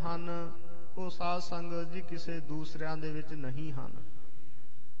ਵਿੱਚ ਹਨ, ਉਹ ਸਾਧ ਸੰਗਤ ਜੀ ਕਿਸੇ ਦੂਸਰਿਆਂ ਦੇ ਵਿੱਚ ਨਹੀਂ ਹਨ।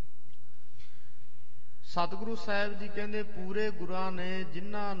 ਸਤਿਗੁਰੂ ਸਾਹਿਬ ਜੀ ਕਹਿੰਦੇ ਪੂਰੇ ਗੁਰਾਂ ਨੇ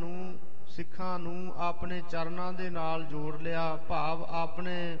ਜਿਨ੍ਹਾਂ ਨੂੰ, ਸਿੱਖਾਂ ਨੂੰ ਆਪਣੇ ਚਰਨਾਂ ਦੇ ਨਾਲ ਜੋੜ ਲਿਆ, ਭਾਵ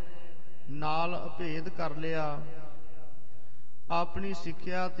ਆਪਣੇ ਨਾਲ ਅਭੇਦ ਕਰ ਲਿਆ, ਆਪਣੀ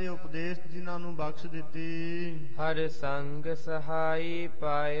ਸਿੱਖਿਆ ਤੇ ਉਪਦੇਸ਼ ਜਿਨ੍ਹਾਂ ਨੂੰ ਬਖਸ਼ ਦਿੱਤੀ। ਹਰਿ ਸੰਗ ਸਹਾਈ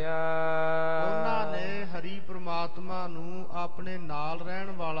ਪਾਇਆ। ਉਹਨਾਂ ਨੇ ਹਰੀ ਪ੍ਰਮਾਤਮਾ ਨੂੰ ਆਪਣੇ ਨਾਲ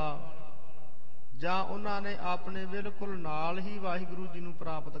ਰਹਿਣ ਵਾਲਾ, ਜਾਂ ਉਹਨਾਂ ਨੇ ਆਪਣੇ ਬਿਲਕੁਲ ਨਾਲ ਹੀ ਵਾਹਿਗੁਰੂ ਜੀ ਨੂੰ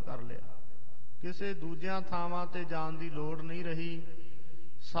ਪ੍ਰਾਪਤ ਕਰ ਲਿਆ। ਕਿਸੇ ਦੂਜਿਆਂ ਥਾਵਾਂ ਤੇ ਜਾਣ ਦੀ ਲੋੜ ਨਹੀਂ ਰਹੀ।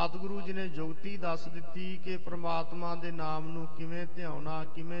 ਸਤਿਗੁਰੂ ਜੀ ਨੇ ਜੁਗਤੀ ਦੱਸ ਦਿੱਤੀ ਕਿ ਪ੍ਰਮਾਤਮਾ ਦੇ ਨਾਮ ਨੂੰ ਕਿਵੇਂ ਧਿਆਉਣਾ,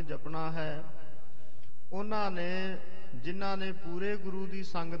 ਕਿਵੇਂ ਜਪਣਾ ਹੈ। ਉਹਨਾਂ ਨੇ, ਜਿਨ੍ਹਾਂ ਨੇ ਪੂਰੇ ਗੁਰੂ ਦੀ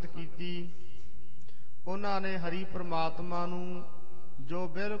ਸੰਗਤ ਕੀਤੀ, ਉਹਨਾਂ ਨੇ ਹਰੀ ਪ੍ਰਮਾਤਮਾ ਨੂੰ, ਜੋ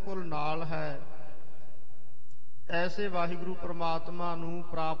ਬਿਲਕੁਲ ਨਾਲ ਹੈ, ਐਸੇ ਵਾਹਿਗੁਰੂ ਪ੍ਰਮਾਤਮਾ ਨੂੰ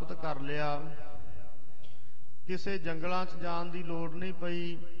ਪ੍ਰਾਪਤ ਕਰ ਲਿਆ। ਕਿਸੇ ਜੰਗਲਾਂ 'ਚ ਜਾਣ ਦੀ ਲੋੜ ਨਹੀਂ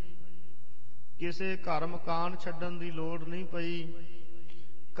ਪਈ, ਕਿਸੇ ਘਰ ਮਕਾਨ ਛੱਡਣ ਦੀ ਲੋੜ ਨਹੀਂ ਪਈ।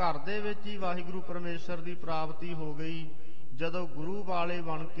 ਘਰ ਦੇ ਵਿੱਚ ਹੀ ਵਾਹਿਗੁਰੂ ਪਰਮੇਸ਼ਰ ਦੀ ਪ੍ਰਾਪਤੀ ਹੋ ਗਈ, ਜਦੋਂ ਗੁਰੂ ਵਾਲੇ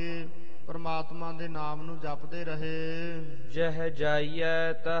ਬਣ ਕੇ ਪਰਮਾਤਮਾ ਦੇ ਨਾਮ ਨੂੰ ਜਪਦੇ ਰਹੇ। ਜਹ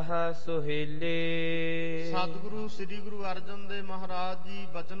ਜਾਈਐ ਤਹ ਸੁਹੇਲੇ। ਸਤਿਗੁਰੂ ਸ੍ਰੀ ਗੁਰੂ ਅਰਜਨ ਦੇਵ ਮਹਾਰਾਜ ਜੀ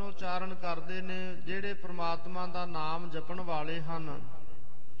ਬਚਨ ਉਚਾਰਨ ਕਰਦੇ ਨੇ, ਜਿਹੜੇ ਪਰਮਾਤਮਾ ਦਾ ਨਾਮ ਜਪਣ ਵਾਲੇ ਹਨ,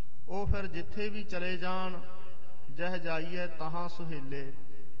 ਉਹ ਫਿਰ ਜਿੱਥੇ ਵੀ ਚਲੇ ਜਾਣ, ਜਹ ਜਾਈਐ ਤਹਾਂ ਸੁਹੇਲੇ,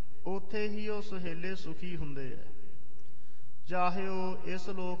 ਉੱਥੇ ਹੀ ਉਹ ਸੁਹੇਲੇ ਸੁਖੀ ਹੁੰਦੇ ਹੈ। ਚਾਹੇ ਉਹ ਇਸ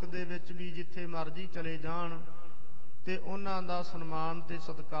ਲੋਕ ਦੇ ਵਿੱਚ ਵੀ ਜਿੱਥੇ ਮਰਜ਼ੀ ਚਲੇ ਜਾਣ, ਤੇ ਉਹਨਾਂ ਦਾ ਸਨਮਾਨ ਤੇ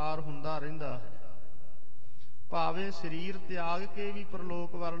ਸਤਿਕਾਰ ਹੁੰਦਾ ਰਹਿੰਦਾ ਹੈ। ਭਾਵੇਂ ਸਰੀਰ ਤਿਆਗ ਕੇ ਵੀ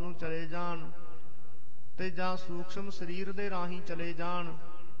ਪ੍ਰਲੋਕ ਵੱਲ ਨੂੰ ਚਲੇ ਜਾਣ, ਤੇ ਜਾਂ ਸੂਖਸ਼ਮ ਸਰੀਰ ਦੇ ਰਾਹੀਂ ਚਲੇ ਜਾਣ,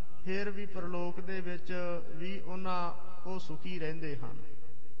 ਫਿਰ ਵੀ ਪ੍ਰਲੋਕ ਦੇ ਵਿੱਚ ਵੀ ਉਹ ਸੁਖੀ ਰਹਿੰਦੇ ਹਨ।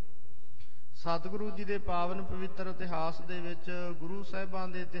 ਸਤਿਗੁਰੂ ਜੀ ਦੇ ਪਾਵਨ ਪਵਿੱਤਰ ਇਤਿਹਾਸ ਦੇ ਵਿੱਚ, ਗੁਰੂ ਸਾਹਿਬਾਂ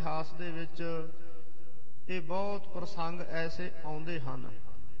ਦੇ ਇਤਿਹਾਸ ਦੇ ਵਿੱਚ ਇਹ ਬਹੁਤ ਪ੍ਰਸੰਗ ਐਸੇ ਆਉਂਦੇ ਹਨ।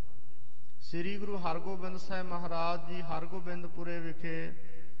 ਸ੍ਰੀ ਗੁਰੂ ਹਰਗੋਬਿੰਦ ਸਾਹਿਬ ਮਹਾਰਾਜ ਜੀ ਹਰਗੋਬਿੰਦਪੁਰੇ ਵਿਖੇ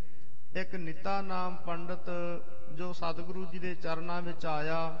ਇੱਕ ਨਿੱਤਾ ਨਾਮ ਪੰਡਤ, ਜੋ ਸਤਿਗੁਰੂ ਜੀ ਦੇ ਚਰਨਾਂ ਵਿੱਚ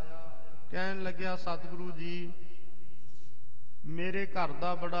ਆਇਆ, ਕਹਿਣ ਲੱਗਿਆ, ਸਤਿਗੁਰੂ ਜੀ, ਮੇਰੇ ਘਰ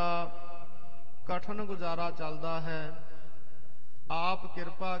ਦਾ ਬੜਾ ਕਠਿਨ ਗੁਜ਼ਾਰਾ ਚੱਲਦਾ ਹੈ। ਆਪ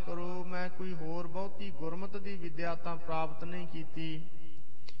ਕਿਰਪਾ ਕਰੋ। ਮੈਂ ਕੋਈ ਹੋਰ ਬਹੁਤੀ ਗੁਰਮਤਿ ਦੀ ਵਿਦਿਆ ਤਾਂ ਪ੍ਰਾਪਤ ਨਹੀਂ ਕੀਤੀ।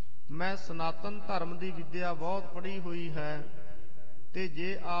 ਮੈਂ ਸਨਾਤਨ ਧਰਮ ਦੀ ਵਿਦਿਆ ਬਹੁਤ ਪੜ੍ਹੀ ਹੋਈ ਹੈ, ਤੇ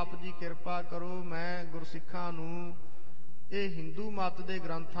ਜੇ ਆਪ ਜੀ ਕਿਰਪਾ ਕਰੋ ਮੈਂ ਗੁਰਸਿੱਖਾਂ ਨੂੰ ਇਹ ਹਿੰਦੂ ਮਤ ਦੇ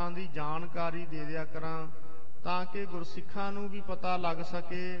ਗ੍ਰੰਥਾਂ ਦੀ ਜਾਣਕਾਰੀ ਦੇ ਦਿਆ ਕਰਾਂ, ਤਾਂ ਕਿ ਗੁਰਸਿੱਖਾਂ ਨੂੰ ਵੀ ਪਤਾ ਲੱਗ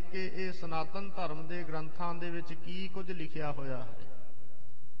ਸਕੇ ਕਿ ਇਹ ਸਨਾਤਨ ਧਰਮ ਦੇ ਗ੍ਰੰਥਾਂ ਦੇ ਵਿੱਚ ਕੀ ਕੁਝ ਲਿਖਿਆ ਹੋਇਆ ਹੈ।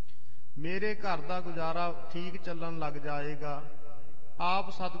 ਮੇਰੇ ਘਰ ਦਾ ਗੁਜ਼ਾਰਾ ਠੀਕ ਚੱਲਣ ਲੱਗ ਜਾਏਗਾ। ਆਪ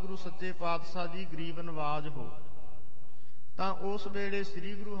ਸਤਿਗੁਰੂ ਸੱਚੇ ਪਾਤਸ਼ਾਹ ਜੀ ਗਰੀਬ ਨਵਾਜ ਹੋ। ਤਾਂ ਉਸ ਵੇਲੇ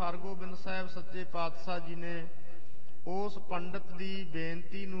ਸ੍ਰੀ ਗੁਰੂ ਹਰਗੋਬਿੰਦ ਸਾਹਿਬ ਸੱਚੇ ਪਾਤਸ਼ਾਹ ਜੀ ਨੇ ਉਸ ਪੰਡਤ ਦੀ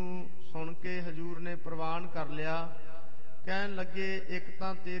ਬੇਨਤੀ ਨੂੰ ਸੁਣ ਕੇ ਹਜ਼ੂਰ ਨੇ ਪ੍ਰਵਾਨ ਕਰ ਲਿਆ। ਕਹਿਣ ਲੱਗੇ, ਇੱਕ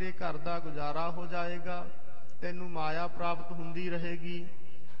ਤਾਂ ਤੇਰੇ ਘਰ ਦਾ ਗੁਜ਼ਾਰਾ ਹੋ ਜਾਏਗਾ, ਤੈਨੂੰ ਮਾਇਆ ਪ੍ਰਾਪਤ ਹੁੰਦੀ ਰਹੇਗੀ,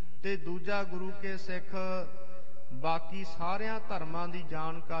 ਤੇ ਦੂਜਾ ਗੁਰੂ ਕੇ ਸਿੱਖ ਬਾਕੀ ਸਾਰਿਆਂ ਧਰਮਾਂ ਦੀ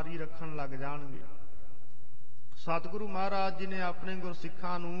ਜਾਣਕਾਰੀ ਰੱਖਣ ਲੱਗ ਜਾਣਗੇ। ਸਤਿਗੁਰੂ ਮਹਾਰਾਜ ਜੀ ਨੇ ਆਪਣੇ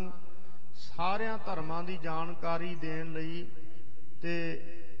ਗੁਰਸਿੱਖਾਂ ਨੂੰ ਸਾਰਿਆਂ ਧਰਮਾਂ ਦੀ ਜਾਣਕਾਰੀ ਦੇਣ ਲਈ ਤੇ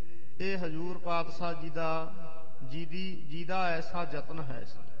ਇਹ ਹਜ਼ੂਰ ਪਾਤਸ਼ਾਹ ਜੀ ਦਾ ਐਸਾ ਯਤਨ ਹੈ।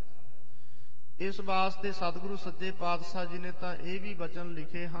 ਇਸ ਵਾਸਤੇ ਸਤਿਗੁਰੂ ਸੱਚੇ ਪਾਤਸ਼ਾਹ ਜੀ ਨੇ ਤਾਂ ਇਹ ਵੀ ਬਚਨ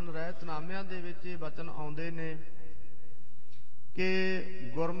ਲਿਖੇ ਹਨ, ਰਹਿਤਨਾਮਿਆਂ ਦੇ ਵਿੱਚ ਇਹ ਬਚਨ ਆਉਂਦੇ ਨੇ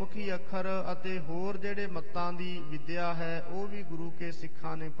ਕਿ ਗੁਰਮੁਖੀ ਅੱਖਰ ਅਤੇ ਹੋਰ ਜਿਹੜੇ ਮੱਤਾਂ ਦੀ ਵਿਦਿਆ ਹੈ ਉਹ ਵੀ ਗੁਰੂ ਕੇ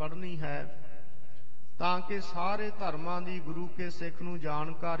ਸਿੱਖਾਂ ਨੇ ਪੜ੍ਹਨੀ ਹੈ, ਤਾਂ ਕਿ ਸਾਰੇ ਧਰਮਾਂ ਦੀ ਗੁਰੂ ਕੇ ਸਿੱਖ ਨੂੰ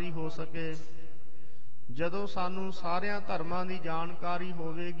ਜਾਣਕਾਰੀ ਹੋ ਸਕੇ। ਜਦੋਂ ਸਾਨੂੰ ਸਾਰਿਆਂ ਧਰਮਾਂ ਦੀ ਜਾਣਕਾਰੀ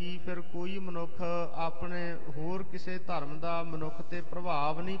ਹੋਵੇਗੀ, ਫਿਰ ਕੋਈ ਮਨੁੱਖ ਆਪਣੇ ਹੋਰ ਕਿਸੇ ਧਰਮ ਦਾ ਮਨੁੱਖ ਤੇ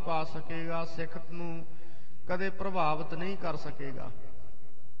ਪ੍ਰਭਾਵ ਨਹੀਂ ਪਾ ਸਕੇਗਾ, ਸਿੱਖ ਨੂੰ ਕਦੇ ਪ੍ਰਭਾਵਿਤ ਨਹੀਂ ਕਰ ਸਕੇਗਾ।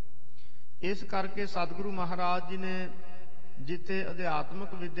 ਇਸ ਕਰਕੇ ਸਤਿਗੁਰੂ ਮਹਾਰਾਜ ਜੀ ਨੇ ਜਿੱਥੇ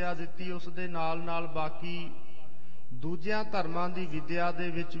ਅਧਿਆਤਮਿਕ ਵਿਦਿਆ ਦਿੱਤੀ, ਉਸ ਦੇ ਨਾਲ ਨਾਲ ਬਾਕੀ ਦੂਜਿਆਂ ਧਰਮਾਂ ਦੀ ਵਿਦਿਆ ਦੇ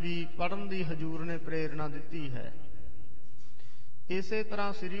ਵਿੱਚ ਵੀ ਪੜ੍ਹਨ ਦੀ ਹਜ਼ੂਰ ਨੇ ਪ੍ਰੇਰਣਾ ਦਿੱਤੀ ਹੈ। ਇਸੇ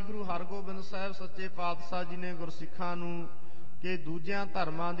ਤਰ੍ਹਾਂ ਸ੍ਰੀ ਗੁਰੂ ਹਰਗੋਬਿੰਦ ਸਾਹਿਬ ਸੱਚੇ ਪਾਤਸ਼ਾਹ ਜੀ ਨੇ ਗੁਰਸਿੱਖਾਂ ਨੂੰ ਕਿ ਦੂਜਿਆਂ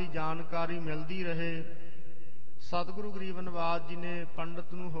ਧਰਮਾਂ ਦੀ ਜਾਣਕਾਰੀ ਮਿਲਦੀ ਰਹੇ, ਸਤਿਗੁਰੂ ਗਰੀਬ ਨਵਾਜ ਜੀ ਨੇ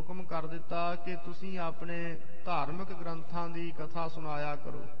ਪੰਡਤ ਨੂੰ ਹੁਕਮ ਕਰ ਦਿੱਤਾ ਕਿ ਤੁਸੀਂ ਆਪਣੇ ਧਾਰਮਿਕ ਗ੍ਰੰਥਾਂ ਦੀ ਕਥਾ ਸੁਣਾਇਆ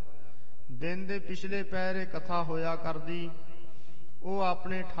ਕਰੋ। ਦਿਨ ਦੇ ਪਿਛਲੇ ਪਹਿਰੇ ਕਥਾ ਹੋਇਆ ਕਰਦੀ। ਉਹ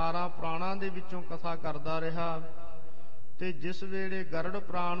ਆਪਣੇ 18 ਪੁਰਾਣਾਂ ਦੇ ਵਿੱਚੋਂ ਕਥਾ ਕਰਦਾ ਰਿਹਾ, ਤੇ ਜਿਸ ਵੇਲੇ ਗਰੜ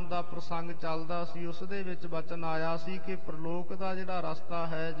ਪ੍ਰਾਣ ਦਾ ਪ੍ਰਸੰਗ ਚੱਲਦਾ ਸੀ, ਉਸ ਦੇ ਵਿੱਚ ਬਚਨ ਆਇਆ ਸੀ ਕਿ ਪ੍ਰਲੋਕ ਦਾ ਜਿਹੜਾ ਰਸਤਾ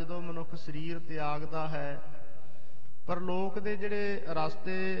ਹੈ, ਜਦੋਂ ਮਨੁੱਖ ਸਰੀਰ ਤਿਆਗਦਾ ਹੈ, ਪ੍ਰਲੋਕ ਦੇ ਜਿਹੜੇ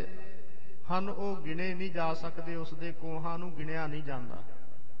ਰਸਤੇ ਹਨ ਉਹ ਗਿਣੇ ਨਹੀਂ ਜਾ ਸਕਦੇ, ਉਸ ਦੇ ਕੋਹਾਂ ਨੂੰ ਗਿਣਿਆ ਨਹੀਂ ਜਾਂਦਾ।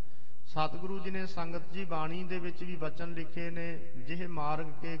 ਸਤਿਗੁਰੂ ਜੀ ਨੇ ਸੰਗਤ ਜੀ ਬਾਣੀ ਦੇ ਵਿੱਚ ਵੀ ਬਚਨ ਲਿਖੇ ਨੇ, ਜਿਹ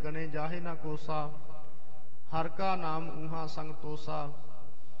ਮਾਰਗ ਕੇ ਗਣੇ ਜਾਹੇ ਨਾ ਕੋਸਾ, ਹਰ ਕਾ ਨਾਮ ਊਹਾ ਸੰਗ ਤੋਸਾ।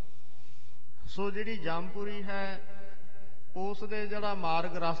 ਸੋ ਜਿਹੜੀ ਜਮਪੁਰੀ ਹੈ, ਉਸ ਦੇ ਜਿਹੜਾ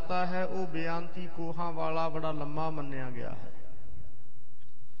ਮਾਰਗ ਰਸਤਾ ਹੈ ਉਹ ਬੇਅੰਤੀ ਕੋਹਾਂ ਵਾਲਾ ਬੜਾ ਲੰਮਾ ਮੰਨਿਆ ਗਿਆ ਹੈ।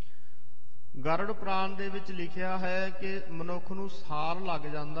 ਗਰੜ ਪ੍ਰਾਣ ਦੇ ਵਿੱਚ ਲਿਖਿਆ ਹੈ ਕਿ ਮਨੁੱਖ ਨੂੰ ਸਾਲ ਲੱਗ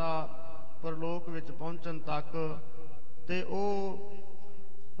ਜਾਂਦਾ ਪਰਲੋਕ ਵਿੱਚ ਪਹੁੰਚਣ ਤੱਕ, ਤੇ ਉਹ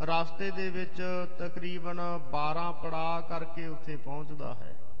ਰਸਤੇ ਦੇ ਵਿੱਚ ਤਕਰੀਬਨ 12 ਪੜਾਅ ਕਰਕੇ ਉੱਥੇ ਪਹੁੰਚਦਾ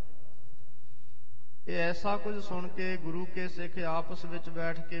ਹੈ। ਇਹ ਐਸਾ ਕੁਝ ਸੁਣ ਕੇ ਗੁਰੂ ਕੇ ਸਿੱਖ ਆਪਸ ਵਿੱਚ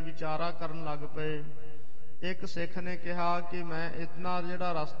ਬੈਠ ਕੇ ਵਿਚਾਰਾ ਕਰਨ ਲੱਗ ਪਏ। ਇੱਕ ਸਿੱਖ ਨੇ ਕਿਹਾ ਕਿ ਮੈਂ ਇਤਨਾ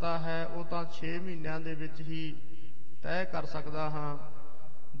ਜਿਹੜਾ ਰਸਤਾ ਹੈ ਉਹ ਤਾਂ 6 ਮਹੀਨਿਆਂ ਦੇ ਵਿੱਚ ਹੀ ਤੈਅ ਕਰ ਸਕਦਾ ਹਾਂ।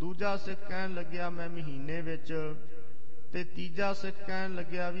 ਦੂਜਾ ਸਿੱਖ ਕਹਿਣ ਲੱਗਿਆ ਮੈਂ ਮਹੀਨੇ ਵਿੱਚ, ਤੇ ਤੀਜਾ ਸਿੱਖ ਕਹਿਣ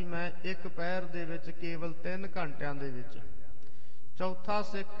ਲੱਗਿਆ ਵੀ ਮੈਂ ਇੱਕ ਪਹਿਰ ਦੇ ਵਿੱਚ ਕੇਵਲ 3 ਘੰਟਿਆਂ ਦੇ ਵਿੱਚ। ਚੌਥਾ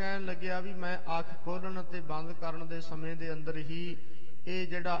ਸਿੱਖ ਕਹਿਣ ਲੱਗਿਆ ਵੀ ਮੈਂ ਅੱਖ ਖੋਲ੍ਹਣ ਅਤੇ ਬੰਦ ਕਰਨ ਦੇ ਸਮੇਂ ਦੇ ਅੰਦਰ ਹੀ ਇਹ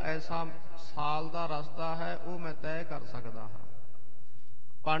ਜਿਹੜਾ ਐਸਾ ਸਾਲ ਦਾ ਰਸਤਾ ਹੈ ਉਹ ਮੈਂ ਤੈਅ ਕਰ ਸਕਦਾ ਹਾਂ।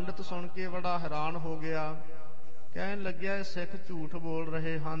 ਪੰਡਤ ਸੁਣ ਕੇ ਬੜਾ ਹੈਰਾਨ ਹੋ ਗਿਆ, ਕਹਿਣ ਲੱਗਿਆ ਇਹ ਸਿੱਖ ਝੂਠ ਬੋਲ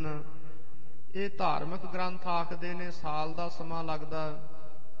ਰਹੇ ਹਨ, ਇਹ ਧਾਰਮਿਕ ਗ੍ਰੰਥ ਆਖਦੇ ਨੇ ਸਾਲ ਦਾ ਸਮਾਂ ਲੱਗਦਾ,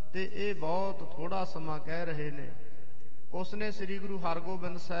 ਤੇ ਇਹ ਬਹੁਤ ਥੋੜਾ ਸਮਾਂ ਕਹਿ ਰਹੇ ਨੇ। ਉਸਨੇ ਸ੍ਰੀ ਗੁਰੂ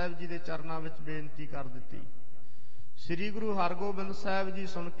ਹਰਗੋਬਿੰਦ ਸਾਹਿਬ ਜੀ ਦੇ ਚਰਨਾਂ ਵਿੱਚ ਬੇਨਤੀ ਕਰ ਦਿੱਤੀ। ਸ੍ਰੀ ਗੁਰੂ ਹਰਗੋਬਿੰਦ ਸਾਹਿਬ ਜੀ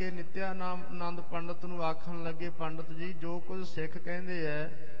ਸੁਣ ਕੇ ਨਿਤਿਆਨੰਦ ਪੰਡਤ ਨੂੰ ਆਖਣ ਲੱਗੇ, ਪੰਡਤ ਜੀ ਜੋ ਕੁਝ ਸਿੱਖ ਕਹਿੰਦੇ ਐ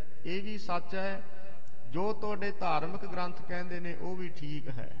ਇਹ ਵੀ ਸੱਚ ਹੈ, ਜੋ ਤੁਹਾਡੇ ਧਾਰਮਿਕ ਗ੍ਰੰਥ ਕਹਿੰਦੇ ਨੇ ਉਹ ਵੀ ਠੀਕ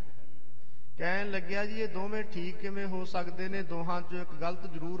ਹੈ। ਕਹਿਣ ਲੱਗਿਆ ਜੀ ਇਹ ਦੋਵੇਂ ਠੀਕ ਕਿਵੇਂ ਹੋ ਸਕਦੇ ਨੇ, ਦੋਹਾਂ ਚੋਂ ਇੱਕ ਗਲਤ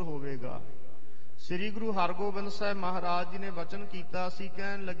ਜ਼ਰੂਰ ਹੋਵੇਗਾ। ਸ੍ਰੀ ਗੁਰੂ ਹਰਗੋਬਿੰਦ ਸਾਹਿਬ ਮਹਾਰਾਜ ਜੀ ਨੇ ਵਚਨ ਕੀਤਾ ਸੀ,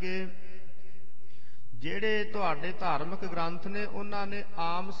 ਕਹਿਣ ਲੱਗੇ ਜਿਹੜੇ ਤੁਹਾਡੇ ਧਾਰਮਿਕ ਗ੍ਰੰਥ ਨੇ ਉਹਨਾਂ ਨੇ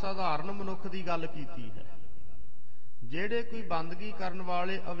ਆਮ ਸਧਾਰਨ ਮਨੁੱਖ ਦੀ ਗੱਲ ਕੀਤੀ ਹੈ, ਜਿਹੜੇ ਕੋਈ ਬੰਦਗੀ ਕਰਨ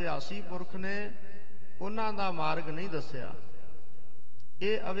ਵਾਲੇ ਅਭਿਆਸੀ ਪੁਰਖ ਨੇ ਉਹਨਾਂ ਦਾ ਮਾਰਗ ਨਹੀਂ ਦੱਸਿਆ।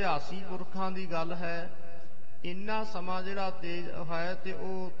 ਇਹ ਅਭਿਆਸੀ ਪੁਰਖਾਂ ਦੀ ਗੱਲ ਹੈ। ਇੰਨਾ ਸਮਾਂ ਜਿਹੜਾ ਤੇਜ ਹੈ ਤੇ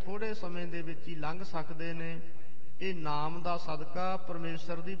ਉਹ ਥੋੜੇ ਸਮੇਂ ਦੇ ਵਿੱਚ ਹੀ ਲੰਘ ਸਕਦੇ ਨੇ। ਇਹ ਨਾਮ ਦਾ ਸਦਕਾ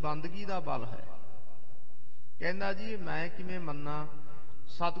ਪਰਮੇਸ਼ਰ ਦੀ ਬੰਦਗੀ ਦਾ ਬਲ ਹੈ। ਕਹਿੰਦਾ ਜੀ ਮੈਂ ਕਿਵੇਂ ਮੰਨਾਂ।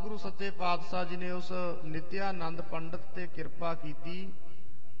 ਸਤਿਗੁਰੂ ਸੱਚੇ ਪਾਤਸ਼ਾਹ ਜੀ ਨੇ ਉਸ ਨਿਤਿਆਨੰਦ ਪੰਡਤ ਤੇ ਕਿਰਪਾ ਕੀਤੀ।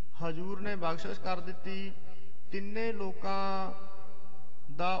 ਹਜੂਰ ਨੇ ਬਖਸ਼ਿਸ਼ ਕਰ ਦਿੱਤੀ। ਤਿੰਨੇ ਲੋਕਾਂ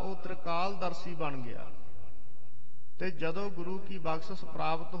ਦਾ ਉਹ ਤ੍ਰਿਕਾਲਦਰਸ਼ੀ ਬਣ ਗਿਆ। ਤੇ ਜਦੋਂ ਗੁਰੂ ਕੀ ਬਖਸ਼ਿਸ਼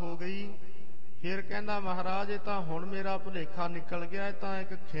ਪ੍ਰਾਪਤ ਹੋ ਗਈ, ਫਿਰ ਕਹਿੰਦਾ ਮਹਾਰਾਜ ਇਹ ਤਾਂ ਹੁਣ ਮੇਰਾ ਭੁਲੇਖਾ ਨਿਕਲ ਗਿਆ, ਇਹ ਤਾਂ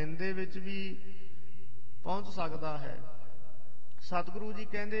ਇੱਕ ਖਿੰਦੇ ਵਿੱਚ ਵੀ ਪਹੁੰਚ ਸਕਦਾ ਹੈ। ਸਤਿਗੁਰੂ ਜੀ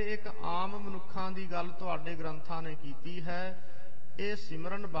ਕਹਿੰਦੇ ਇੱਕ ਆਮ ਮਨੁੱਖਾਂ ਦੀ ਗੱਲ ਤੁਹਾਡੇ ਗ੍ਰੰਥਾਂ ਨੇ ਕੀਤੀ ਹੈ, ਇਹ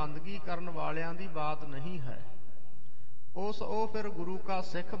ਸਿਮਰਨ ਬੰਦਗੀ ਕਰਨ ਵਾਲਿਆਂ ਦੀ ਬਾਤ ਨਹੀਂ ਹੈ। ਉਹ ਫਿਰ ਗੁਰੂ ਕਾ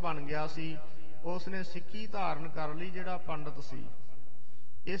ਸਿੱਖ ਬਣ ਗਿਆ ਸੀ, ਉਸ ਨੇ ਸਿੱਖੀ ਧਾਰਨ ਕਰ ਲਈ, ਜਿਹੜਾ ਪੰਡਤ ਸੀ।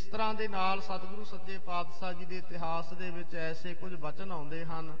 ਇਸ ਤਰ੍ਹਾਂ ਦੇ ਨਾਲ ਸਤਿਗੁਰੂ ਸੱਚੇ ਪਾਤਸ਼ਾਹ ਜੀ ਦੇ ਇਤਿਹਾਸ ਦੇ ਵਿੱਚ ਐਸੇ ਕੁਝ ਬਚਨ ਆਉਂਦੇ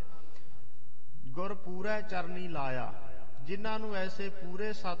ਹਨ, ਗੁਰ ਪੂਰੇ ਚਰਨੀ ਲਾਇਆ, ਜਿਨ੍ਹਾਂ ਨੂੰ ਐਸੇ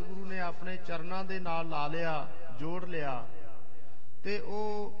ਪੂਰੇ ਸਤਿਗੁਰੂ ਨੇ ਆਪਣੇ ਚਰਨਾਂ ਦੇ ਨਾਲ ਲਾ ਲਿਆ, ਜੋੜ ਲਿਆ, ਤੇ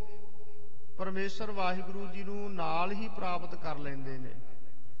ਉਹ ਪਰਮੇਸ਼ਰ ਵਾਹਿਗੁਰੂ ਜੀ ਨੂੰ ਨਾਲ ਹੀ ਪ੍ਰਾਪਤ ਕਰ ਲੈਂਦੇ ਨੇ।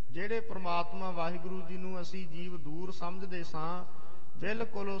 ਜਿਹੜੇ ਪ੍ਰਮਾਤਮਾ ਵਾਹਿਗੁਰੂ ਜੀ ਨੂੰ ਅਸੀਂ ਜੀਵ ਦੂਰ ਸਮਝਦੇ ਸਾਂ,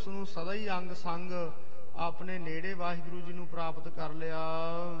 ਬਿਲਕੁਲ ਉਸ ਨੂੰ ਸਦਾ ਹੀ ਅੰਗ ਸੰਗ ਆਪਣੇ ਨੇੜੇ ਵਾਹਿਗੁਰੂ ਜੀ ਨੂੰ ਪ੍ਰਾਪਤ ਕਰ ਲਿਆ।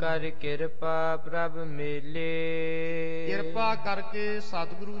 ਕਰ ਕਿਰਪਾ ਪ੍ਰਭ ਮੇਲੇ, ਕਿਰਪਾ ਕਰਕੇ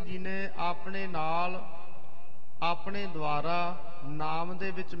ਸਤਿਗੁਰੂ ਜੀ ਨੇ ਆਪਣੇ ਨਾਲ ਆਪਣੇ ਦੁਆਰਾ ਨਾਮ ਦੇ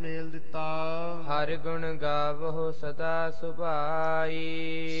ਵਿੱਚ ਮੇਲ ਦਿੱਤਾ। ਹਰਿ ਗੁਣ ਗਾਵੋ ਸਦਾ ਸੁਭਾਈ।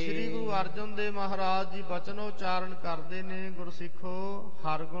 ਸ੍ਰੀ ਗੁਰੂ ਅਰਜਨ ਦੇਵ ਮਹਾਰਾਜ ਜੀ ਬਚਨ ਉਚਾਰਨ ਕਰਦੇ ਨੇ, ਗੁਰਸਿੱਖੋ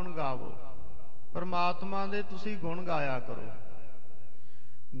ਹਰਿ ਗੁਣ ਗਾਵੋ, ਪਰਮਾਤਮਾ ਦੇ ਤੁਸੀਂ ਗੁਣ ਗਾਇਆ ਕਰੋ।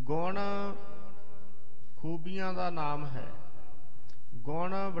 ਗੁਣ ਖੂਬੀਆਂ ਦਾ ਨਾਮ ਹੈ,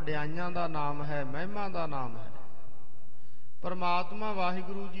 ਗੁਣ ਵਡਿਆਈਆਂ ਦਾ ਨਾਮ ਹੈ, ਮਹਿਮਾ ਦਾ ਨਾਮ ਹੈ। ਪਰਮਾਤਮਾ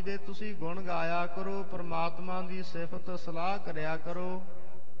ਵਾਹਿਗੁਰੂ ਜੀ ਦੇ ਤੁਸੀਂ ਗੁਣ ਗਾਇਆ ਕਰੋ, ਪਰਮਾਤਮਾ ਦੀ ਸਿਫਤ ਸਲਾਹ ਕਰਿਆ ਕਰੋ।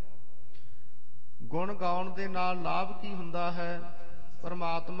 ਗੁਣ ਗਾਉਣ ਦੇ ਨਾਲ ਲਾਭ ਕੀ ਹੁੰਦਾ ਹੈ,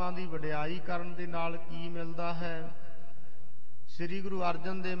 ਪਰਮਾਤਮਾ ਦੀ ਵਡਿਆਈ ਕਰਨ ਦੇ ਨਾਲ ਕੀ ਮਿਲਦਾ ਹੈ। ਸ੍ਰੀ ਗੁਰੂ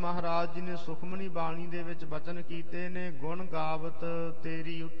ਅਰਜਨ ਦੇਵ ਮਹਾਰਾਜ ਜੀ ਨੇ ਸੁਖਮਨੀ ਬਾਣੀ ਦੇ ਵਿੱਚ ਬਚਨ ਕੀਤੇ ਨੇ, ਗੁਣ ਗਾਵਤ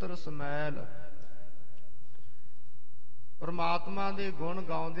ਤੇਰੀ ਉਤਰ ਸਮੈਲ। ਪਰਮਾਤਮਾ ਦੇ ਗੁਣ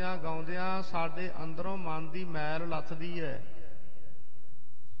ਗਾਉਂਦਿਆਂ ਗਾਉਂਦਿਆਂ ਸਾਡੇ ਅੰਦਰੋਂ ਮਨ ਦੀ ਮੈਲ ਲੱਥਦੀ ਹੈ।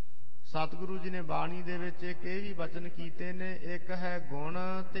 ਸਤਿਗੁਰੂ ਜੀ ਨੇ ਬਾਣੀ ਦੇ ਵਿੱਚ ਇੱਕ ਇਹ ਵੀ ਬਚਨ ਕੀਤੇ ਨੇ, ਇੱਕ ਹੈ ਗੁਣ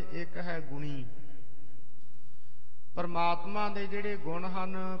ਤੇ ਇੱਕ ਹੈ ਗੁਣੀ। ਪਰਮਾਤਮਾ ਦੇ ਜਿਹੜੇ ਗੁਣ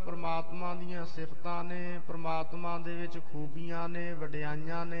ਹਨ, ਪਰਮਾਤਮਾ ਦੀਆਂ ਸਿਫਤਾਂ ਨੇ, ਪਰਮਾਤਮਾ ਦੇ ਵਿੱਚ ਖੂਬੀਆਂ ਨੇ,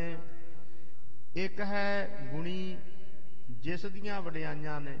 ਵਡਿਆਈਆਂ ਨੇ। ਇੱਕ ਹੈ ਗੁਣੀ, ਜਿਸ ਦੀਆਂ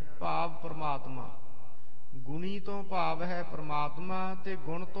ਵਡਿਆਈਆਂ ਨੇ, ਭਾਵ ਪਰਮਾਤਮਾ। ਗੁਣੀ ਤੋਂ ਭਾਵ ਹੈ ਪਰਮਾਤਮਾ, ਤੇ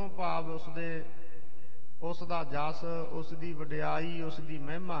ਗੁਣ ਤੋਂ ਭਾਵ ਉਸ ਦਾ ਜਸ, ਉਸ ਦੀ ਵਡਿਆਈ, ਉਸ ਦੀ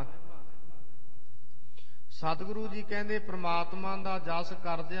ਮਹਿਮਾ। ਸਤਿਗੁਰੂ ਜੀ ਕਹਿੰਦੇ ਪ੍ਰਮਾਤਮਾ ਦਾ ਜਸ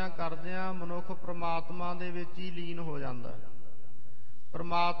ਕਰਦਿਆਂ ਕਰਦਿਆਂ ਮਨੁੱਖ ਪ੍ਰਮਾਤਮਾ ਦੇ ਵਿੱਚ ਹੀ ਲੀਨ ਹੋ ਜਾਂਦਾ।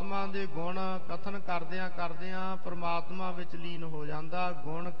 ਪ੍ਰਮਾਤਮਾ ਦੇ ਗੁਣ ਕਥਨ ਕਰਦਿਆਂ ਕਰਦਿਆਂ ਪ੍ਰਮਾਤਮਾ ਵਿੱਚ ਲੀਨ ਹੋ ਜਾਂਦਾ।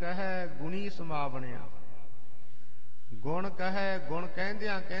 ਗੁਣ ਕਹੈ ਗੁਣੀ ਸਮਾਵਣਿਆ, ਗੁਣ ਕਹੈ ਗੁਣ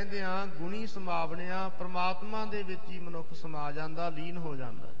ਕਹਿੰਦਿਆਂ ਕਹਿੰਦਿਆਂ ਗੁਣੀ ਸਮਾਵਣਿਆ, ਪ੍ਰਮਾਤਮਾ ਦੇ ਵਿੱਚ ਹੀ ਮਨੁੱਖ ਸਮਾ ਜਾਂਦਾ, ਲੀਨ ਹੋ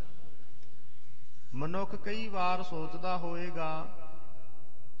ਜਾਂਦਾ। ਮਨੁੱਖ ਕਈ ਵਾਰ ਸੋਚਦਾ ਹੋਵੇਗਾ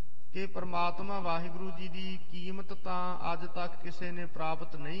ਕਿ ਪਰਮਾਤਮਾ ਵਾਹਿਗੁਰੂ ਜੀ ਦੀ ਕੀਮਤ ਤਾਂ ਅੱਜ ਤੱਕ ਕਿਸੇ ਨੇ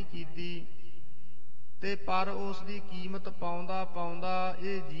ਪ੍ਰਾਪਤ ਨਹੀਂ ਕੀਤੀ, ਤੇ ਪਰ ਉਸ ਦੀ ਕੀਮਤ ਪਾਉਂਦਾ ਪਾਉਂਦਾ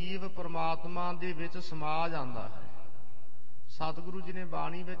ਇਹ ਜੀਵ ਪਰਮਾਤਮਾ ਦੇ ਵਿੱਚ ਸਮਾ ਜਾਂਦਾ ਹੈ। ਸਤਿਗੁਰੂ ਜੀ ਨੇ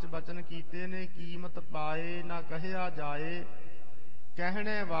ਬਾਣੀ ਵਿੱਚ ਬਚਨ ਕੀਤੇ ਨੇ, ਕੀਮਤ ਪਾਏ ਨਾ ਕਹਿਆ ਜਾਏ,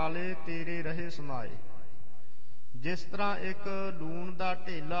 ਕਹਿਣੇ ਵਾਲੇ ਤੇਰੇ ਰਹੇ ਸਮਾਏ। ਜਿਸ ਤਰ੍ਹਾਂ ਇੱਕ ਲੂਣ ਦਾ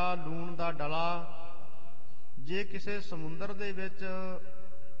ਢੇਲਾ, ਲੂਣ ਦਾ ਡਲਾ ਜੇ ਕਿਸੇ ਸਮੁੰਦਰ ਦੇ ਵਿੱਚ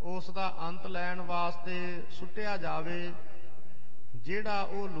ਉਸ ਦਾ ਅੰਤ ਲੈਣ ਵਾਸਤੇ ਸੁੱਟਿਆ ਜਾਵੇ, ਜਿਹੜਾ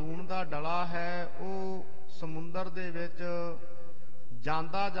ਉਹ ਲੂਣ ਦਾ ਡਲਾ ਹੈ ਉਹ ਸਮੁੰਦਰ ਦੇ ਵਿੱਚ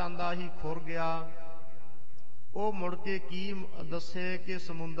ਜਾਂਦਾ ਜਾਂਦਾ ਹੀ ਖੁਰ ਗਿਆ। ਉਹ ਮੁੜ ਕੇ ਕੀ ਦੱਸੇ ਕਿ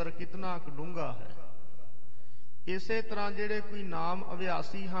ਸਮੁੰਦਰ ਕਿਤਨਾ ਕੁ ਡੂੰਘਾ ਹੈ। ਇਸੇ ਤਰ੍ਹਾਂ ਜਿਹੜੇ ਕੋਈ ਨਾਮ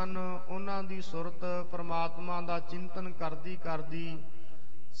ਅਭਿਆਸੀ ਹਨ, ਉਹਨਾਂ ਦੀ ਸੁਰਤ ਪਰਮਾਤਮਾ ਦਾ ਚਿੰਤਨ ਕਰਦੀ ਕਰਦੀ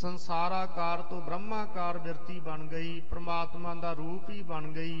ਸੰਸਾਰਾਕਾਰ ਤੋਂ ਬ੍ਰਹਮਾਕਾਰ ਬਿਰਤੀ ਬਣ ਗਈ, ਪਰਮਾਤਮਾ ਦਾ ਰੂਪ ਹੀ ਬਣ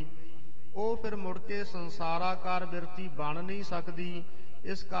ਗਈ। ਉਹ ਫਿਰ ਮੁੜ ਕੇ ਸੰਸਾਰਾਕਾਰ ਬਿਰਤੀ ਬਣ ਨਹੀਂ ਸਕਦੀ।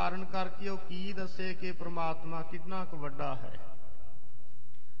 ਇਸ ਕਾਰਨ ਕਰਕੇ ਉਹ ਕੀ ਦੱਸੇ ਕਿ ਪਰਮਾਤਮਾ ਕਿੰਨਾ ਕੁ ਵੱਡਾ ਹੈ।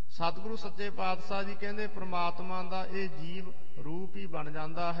 ਸਤਿਗੁਰੂ ਸੱਚੇ ਪਾਤਸ਼ਾਹ ਜੀ ਕਹਿੰਦੇ ਪਰਮਾਤਮਾ ਦਾ ਇਹ ਜੀਵ ਰੂਪ ਹੀ ਬਣ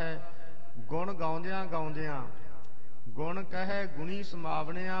ਜਾਂਦਾ ਹੈ। ਗੁਣ ਗਾਉਂਦਿਆਂ ਗਾਉਂਦਿਆਂ, ਗੁਣ ਕਹੈ ਗੁਣੀ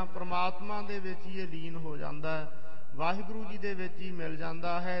ਸਮਾਵਣਿਆ, ਪਰਮਾਤਮਾ ਦੇ ਵਿੱਚ ਹੀ ਇਹ ਲੀਨ ਹੋ ਜਾਂਦਾ ਹੈ, ਵਾਹਿਗੁਰੂ ਜੀ ਦੇ ਵਿੱਚ ਹੀ ਮਿਲ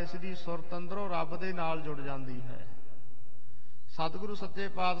ਜਾਂਦਾ ਹੈ। ਇਸ ਦੀ ਸੁਰਤ ਅੰਦਰੋਂ ਰੱਬ ਦੇ ਨਾਲ ਜੁੜ ਜਾਂਦੀ ਹੈ। ਸਤਿਗੁਰੂ ਸੱਚੇ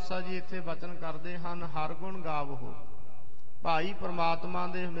ਪਾਤਸ਼ਾਹ ਜੀ ਇੱਥੇ ਬਚਨ ਕਰਦੇ ਹਨ, ਹਰ ਗੁਣ ਗਾਵੋ ਭਾਈ, ਪਰਮਾਤਮਾ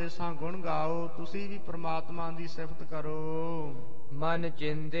ਦੇ ਹਮੇਸ਼ਾ ਗੁਣ ਗਾਓ। ਤੁਸੀਂ ਵੀ ਪਰਮਾਤਮਾ ਦੀ ਸਿਫਤ ਕਰੋ। ਮਨ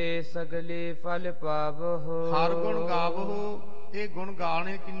ਚਿੰਦੇ ਸਗਲੇ ਫਲ ਪਾਵੋ। ਹਰ ਗੁਣ ਗਾਵੋ, ਇਹ ਗੁਣ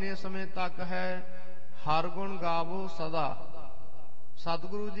ਗਾਣੇ ਕਿੰਨੇ ਸਮੇਂ ਤੱਕ ਹੈ? ਹਰ ਗੁਣ ਗਾਵੋ ਸਦਾ।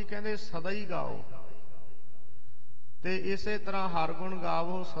 ਸਤਿਗੁਰੂ ਜੀ ਕਹਿੰਦੇ ਸਦਾ ਹੀ ਗਾਓ। ਤੇ ਇਸੇ ਤਰ੍ਹਾਂ ਹਰ ਗੁਣ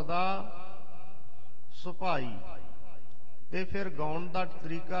ਗਾਵੋ ਸਦਾ ਸੁਭਾਈ। ਤੇ ਫਿਰ ਗਾਉਣ ਦਾ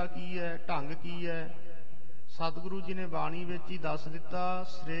ਤਰੀਕਾ ਕੀ ਹੈ, ਢੰਗ ਕੀ ਹੈ? ਸਤਿਗੁਰੂ ਜੀ ਨੇ ਬਾਣੀ ਵਿੱਚ ਹੀ ਦੱਸ ਦਿੱਤਾ,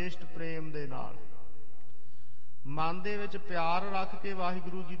 ਸ੍ਰੇਸ਼ਟ ਪ੍ਰੇਮ ਦੇ ਨਾਲ। ਮਨ ਦੇ ਵਿੱਚ ਪਿਆਰ ਰੱਖ ਕੇ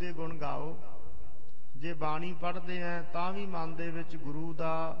ਵਾਹਿਗੁਰੂ ਜੀ ਦੇ ਗੁਣ ਗਾਓ। ਜੇ ਬਾਣੀ ਪੜ੍ਹਦੇ ਆ ਤਾਂ ਵੀ ਮਨ ਦੇ ਵਿੱਚ ਗੁਰੂ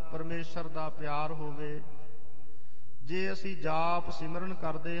ਦਾ, ਪਰਮੇਸ਼ਰ ਦਾ ਪਿਆਰ ਹੋਵੇ। ਜੇ ਅਸੀਂ ਜਾਪ ਸਿਮਰਨ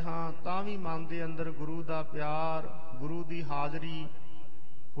ਕਰਦੇ ਹਾਂ ਤਾਂ ਵੀ ਮਨ ਦੇ ਅੰਦਰ ਗੁਰੂ ਦਾ ਪਿਆਰ, ਗੁਰੂ ਦੀ ਹਾਜ਼ਰੀ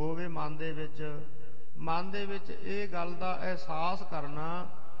ਹੋਵੇ ਮਨ ਦੇ ਵਿੱਚ। ਮਨ ਦੇ ਵਿੱਚ ਇਹ ਗੱਲ ਦਾ ਅਹਿਸਾਸ ਕਰਨਾ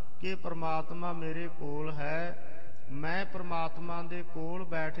ਕਿ ਪ੍ਰਮਾਤਮਾ ਮੇਰੇ ਕੋਲ ਹੈ। ਮੈਂ ਪ੍ਰਮਾਤਮਾ ਦੇ ਕੋਲ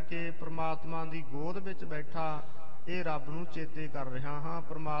ਬੈਠ ਕੇ ਪ੍ਰਮਾਤਮਾ ਦੀ ਗੋਦ ਵਿੱਚ ਬੈਠਾ ਇਹ ਰੱਬ ਨੂੰ ਚੇਤੇ ਕਰ ਰਿਹਾ ਹਾਂ,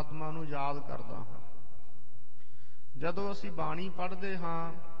 ਪ੍ਰਮਾਤਮਾ ਨੂੰ ਯਾਦ ਕਰਦਾ ਹਾਂ। ਜਦੋਂ ਅਸੀਂ ਬਾਣੀ ਪੜ੍ਹਦੇ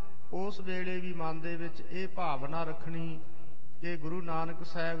ਹਾਂ ਉਸ ਵੇਲੇ ਵੀ ਮਨ ਦੇ ਵਿੱਚ ਇਹ ਭਾਵਨਾ ਰੱਖਣੀ ਕਿ ਗੁਰੂ ਨਾਨਕ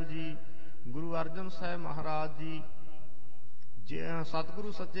ਸਾਹਿਬ ਜੀ, ਗੁਰੂ ਅਰਜਨ ਸਾਹਿਬ ਮਹਾਰਾਜ ਜੀ,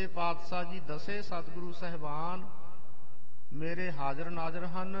 ਸਤਿਗੁਰੂ ਸੱਚੇ ਪਾਤਸ਼ਾਹ ਜੀ, ਦਸੇ ਸਤਿਗੁਰੂ ਸਾਹਿਬਾਨ ਮੇਰੇ ਹਾਜ਼ਰ ਨਾਜ਼ਰ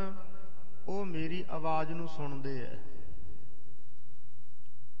ਹਨ। ਉਹ ਮੇਰੀ ਆਵਾਜ਼ ਨੂੰ ਸੁਣਦੇ ਹੈ।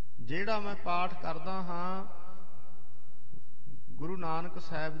 ਜਿਹੜਾ ਮੈਂ ਪਾਠ ਕਰਦਾ ਹਾਂ ਗੁਰੂ ਨਾਨਕ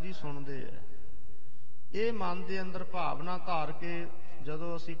ਸਾਹਿਬ ਜੀ ਸੁਣਦੇ ਹੈ। ਇਹ ਮਨ ਦੇ ਅੰਦਰ ਭਾਵਨਾ ਧਾਰ ਕੇ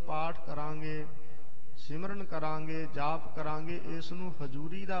ਜਦੋਂ ਅਸੀਂ ਪਾਠ ਕਰਾਂਗੇ, ਸਿਮਰਨ ਕਰਾਂਗੇ, ਜਾਪ ਕਰਾਂਗੇ, ਇਸ ਨੂੰ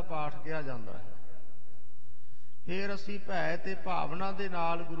ਹਜ਼ੂਰੀ ਦਾ ਪਾਠ ਕਿਹਾ ਜਾਂਦਾ ਹੈ। ਫਿਰ ਅਸੀਂ ਭੈ ਤੇ ਭਾਵਨਾ ਦੇ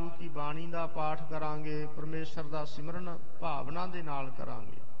ਨਾਲ ਗੁਰੂ ਕੀ ਬਾਣੀ ਦਾ ਪਾਠ ਕਰਾਂਗੇ, ਪਰਮੇਸ਼ਰ ਦਾ ਸਿਮਰਨ ਭਾਵਨਾ ਦੇ ਨਾਲ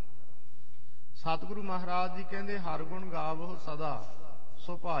ਕਰਾਂਗੇ। ਸਤਿਗੁਰੂ ਮਹਾਰਾਜ ਜੀ ਕਹਿੰਦੇ ਹਰ ਗੁਣ ਗਾਵੋ ਸਦਾ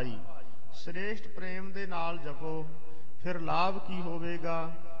ਸੁਭਾਈ। ਸ੍ਰੇਸ਼ਟ ਪ੍ਰੇਮ ਦੇ ਨਾਲ ਜਪੋ। ਫਿਰ ਲਾਭ ਕੀ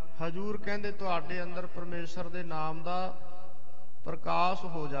ਹੋਵੇਗਾ? ਹਜੂਰ ਕਹਿੰਦੇ ਤੁਹਾਡੇ ਅੰਦਰ ਪਰਮੇਸ਼ਰ ਦੇ ਨਾਮ ਦਾ ਪ੍ਰਕਾਸ਼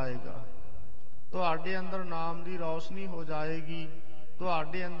ਹੋ ਜਾਏਗਾ। ਤੁਹਾਡੇ ਅੰਦਰ ਨਾਮ ਦੀ ਰੌਸ਼ਨੀ ਹੋ ਜਾਏਗੀ।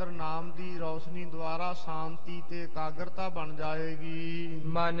 ਤੁਹਾਡੇ ਅੰਦਰ ਨਾਮ ਦੀ ਰੌਸ਼ਨੀ ਦੁਆਰਾ ਸ਼ਾਂਤੀ ਤੇ ਇਕਾਗਰਤਾ ਬਣ ਜਾਏਗੀ।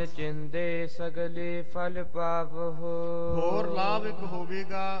 ਮਨ ਚਿੰਦੇ ਸਗਲੇ ਫਲ ਪਾਵੋ। ਹੋਰ ਲਾਭ ਇੱਕ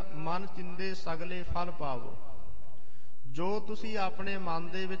ਹੋਵੇਗਾ, ਮਨ ਚਿੰਦੇ ਸਗਲੇ ਫਲ ਪਾਵੋ। ਜੋ ਤੁਸੀਂ ਆਪਣੇ ਮਨ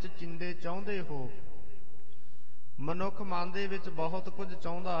ਦੇ ਵਿੱਚ ਚਿੰਦੇ ਚਾਹੁੰਦੇ ਹੋ, ਮਨੁੱਖ ਮਨ ਦੇ ਵਿੱਚ ਬਹੁਤ ਕੁਝ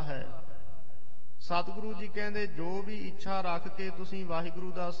ਚਾਹੁੰਦਾ ਹੈ। ਸਤਿਗੁਰੂ ਜੀ ਕਹਿੰਦੇ ਜੋ ਵੀ ਇੱਛਾ ਰੱਖ ਕੇ ਤੁਸੀਂ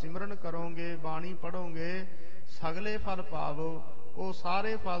ਵਾਹਿਗੁਰੂ ਦਾ ਸਿਮਰਨ ਕਰੋਗੇ, ਬਾਣੀ ਪੜ੍ਹੋਗੇ, ਸਗਲੇ ਫਲ ਪਾਵੋ। ਉਹ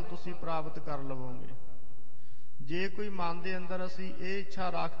ਸਾਰੇ ਫਲ ਤੁਸੀਂ ਪ੍ਰਾਪਤ ਕਰ ਲਵੋਗੇ। ਜੇ ਕੋਈ ਮਨ ਦੇ ਅੰਦਰ ਅਸੀਂ ਇਹ ਇੱਛਾ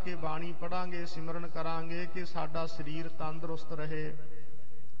ਰੱਖ ਕੇ ਬਾਣੀ ਪੜਾਂਗੇ, ਸਿਮਰਨ ਕਰਾਂਗੇ ਕਿ ਸਾਡਾ ਸਰੀਰ ਤੰਦਰੁਸਤ ਰਹੇ,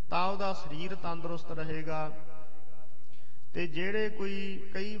 ਤਾਂ ਉਹਦਾ ਸਰੀਰ ਤੰਦਰੁਸਤ ਰਹੇਗਾ। ਤੇ ਜਿਹੜੇ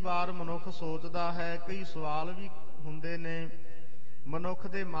ਕਈ ਵਾਰ ਮਨੁੱਖ ਸੋਚਦਾ ਹੈ, ਕਈ ਸਵਾਲ ਵੀ ਹੁੰਦੇ ਨੇ ਮਨੁੱਖ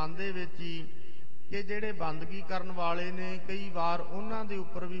ਦੇ ਮਨ ਦੇ ਵਿੱਚ ਹੀ ਕਿ ਜਿਹੜੇ ਬੰਦਗੀ ਕਰਨ ਵਾਲੇ ਨੇ, ਕਈ ਵਾਰ ਉਹਨਾਂ ਦੇ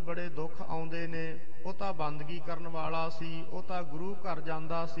ਉੱਪਰ ਵੀ ਬੜੇ ਦੁੱਖ ਆਉਂਦੇ ਨੇ। ਉਹ ਤਾਂ ਬੰਦਗੀ ਕਰਨ ਵਾਲਾ ਸੀ, ਉਹ ਤਾਂ ਗੁਰੂ ਘਰ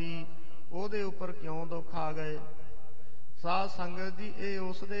ਜਾਂਦਾ ਸੀ, ਉਹਦੇ ਉੱਪਰ ਕਿਉਂ ਦੁੱਖ ਆ ਗਏ? ਸਾਧ ਸੰਗਤ ਜੀ, ਇਹ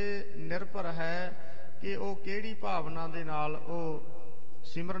ਉਸ ਦੇ ਨਿਰਭਰ ਹੈ ਕਿ ਉਹ ਕਿਹੜੀ ਭਾਵਨਾ ਦੇ ਨਾਲ ਉਹ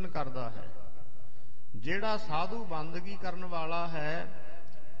ਸਿਮਰਨ ਕਰਦਾ ਹੈ। ਜਿਹੜਾ ਸਾਧੂ ਬੰਦਗੀ ਕਰਨ ਵਾਲਾ ਹੈ,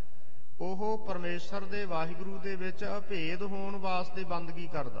 ਉਹ ਪਰਮੇਸ਼ਰ ਦੇ ਵਾਹਿਗੁਰੂ ਦੇ ਵਿੱਚ ਅਭੇਦ ਹੋਣ ਵਾਸਤੇ ਬੰਦਗੀ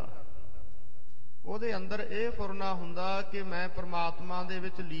ਕਰਦਾ। ਉਹਦੇ ਅੰਦਰ ਇਹ ਫੁਰਨਾ ਹੁੰਦਾ ਕਿ ਮੈਂ ਪ੍ਰਮਾਤਮਾ ਦੇ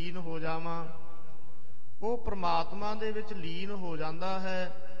ਵਿੱਚ ਲੀਨ ਹੋ ਜਾਵਾਂ। ਉਹ ਪ੍ਰਮਾਤਮਾ ਦੇ ਵਿੱਚ ਲੀਨ ਹੋ ਜਾਂਦਾ ਹੈ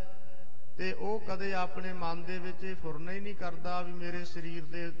ਤੇ ਉਹ ਕਦੇ ਆਪਣੇ ਮਨ ਦੇ ਵਿੱਚ ਇਹ ਫੁਰਨਾ ਹੀ ਨਹੀਂ ਕਰਦਾ ਵੀ ਮੇਰੇ ਸਰੀਰ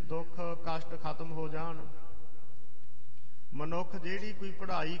ਦੇ ਦੁੱਖ ਕਸ਼ਟ ਖਤਮ ਹੋ ਜਾਣ। ਮਨੁੱਖ ਜਿਹੜੀ ਕੋਈ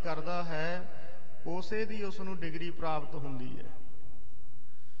ਪੜ੍ਹਾਈ ਕਰਦਾ ਹੈ, ਉਸੇ ਦੀ ਉਸ ਨੂੰ ਡਿਗਰੀ ਪ੍ਰਾਪਤ ਹੁੰਦੀ ਹੈ।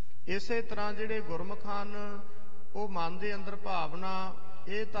 ਇਸੇ ਤਰ੍ਹਾਂ ਜਿਹੜੇ ਗੁਰਮੁਖ ਹਨ, ਉਹ ਮਨ ਦੇ ਅੰਦਰ ਭਾਵਨਾ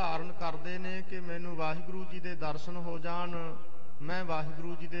ਇਹ ਧਾਰਨ ਕਰਦੇ ਨੇ ਕਿ ਮੈਨੂੰ ਵਾਹਿਗੁਰੂ ਜੀ ਦੇ ਦਰਸ਼ਨ ਹੋ ਜਾਣ, ਮੈਂ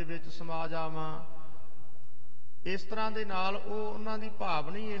ਵਾਹਿਗੁਰੂ ਜੀ ਦੇ ਵਿੱਚ ਸਮਾ ਜਾਵਾਂ। ਇਸ ਤਰ੍ਹਾਂ ਦੇ ਨਾਲ ਉਹਨਾਂ ਦੀ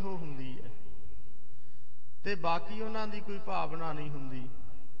ਭਾਵਨਾ ਹੀ ਇਹੋ ਹੁੰਦੀ ਹੈ ਤੇ ਬਾਕੀ ਉਹਨਾਂ ਦੀ ਕੋਈ ਭਾਵਨਾ ਨਹੀਂ ਹੁੰਦੀ।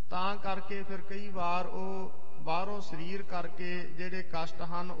 ਤਾਂ ਕਰਕੇ ਫਿਰ ਕਈ ਵਾਰ ਉਹ ਬਾਹਰੋਂ ਸਰੀਰ ਕਰਕੇ ਜਿਹੜੇ ਕਸ਼ਟ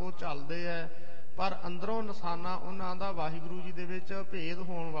ਹਨ ਉਹ ਝੱਲਦੇ ਹੈ, ਪਰ ਅੰਦਰੋਂ ਨਿਸ਼ਾਨਾ ਉਹਨਾਂ ਦਾ ਵਾਹਿਗੁਰੂ ਜੀ ਦੇ ਵਿੱਚ ਭੇਦ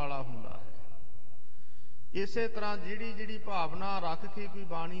ਹੋਣ ਵਾਲਾ ਹੁੰਦਾ ਹੈ। ਇਸੇ ਤਰ੍ਹਾਂ ਜਿਹੜੀ ਭਾਵਨਾ ਰੱਖ ਕੇ ਕੋਈ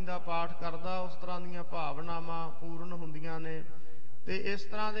ਬਾਣੀ ਦਾ ਪਾਠ ਕਰਦਾ, ਉਸ ਤਰ੍ਹਾਂ ਦੀਆਂ ਭਾਵਨਾਵਾਂ ਪੂਰਨ ਹੁੰਦੀਆਂ ਨੇ। ਤੇ ਇਸ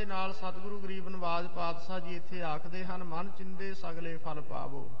ਤਰ੍ਹਾਂ ਦੇ ਨਾਲ ਸਤਿਗੁਰੂ ਗਰੀਬ ਨਿਵਾਜ ਪਾਤਸ਼ਾਹ ਜੀ ਇੱਥੇ ਆਖਦੇ ਹਨ, ਮਨ ਚਿੰਦੇ ਸਗਲੇ ਫਲ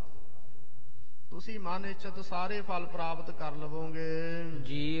ਪਾਵੋ। ਤੁਸੀਂ ਮਨ ਇੱਛਤ ਸਾਰੇ ਫਲ ਪ੍ਰਾਪਤ ਕਰ ਲਵੋਗੇ।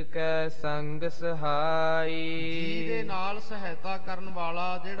 ਜੀ ਕੈ ਸੰਗ ਸਹਾਈ। ਜੀ ਦੇ ਨਾਲ ਸਹਾਇਤਾ ਕਰਨ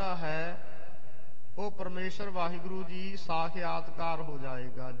ਵਾਲਾ ਜਿਹੜਾ ਹੈ ਉਹ ਪਰਮੇਸ਼ਰ ਵਾਹਿਗੁਰੂ ਜੀ ਸਾਖਿਆਤਕਾਰ ਹੋ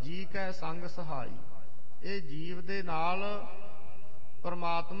ਜਾਏਗਾ। ਜੀ ਕੈ ਸੰਗ ਸਹਾਈ, ਇਹ ਜੀਵ ਦੇ ਨਾਲ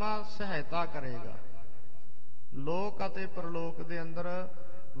ਪਰਮਾਤਮਾ ਸਹਾਇਤਾ ਕਰੇਗਾ। ਲੋਕ ਅਤੇ ਪ੍ਰਲੋਕ ਦੇ ਅੰਦਰ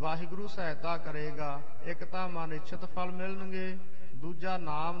ਵਾਹਿਗੁਰੂ ਸਹਾਇਤਾ ਕਰੇਗਾ। ਇੱਕ ਤਾਂ ਮਨ ਇੱਛਤ ਫਲ ਮਿਲਣਗੇ, ਦੂਜਾ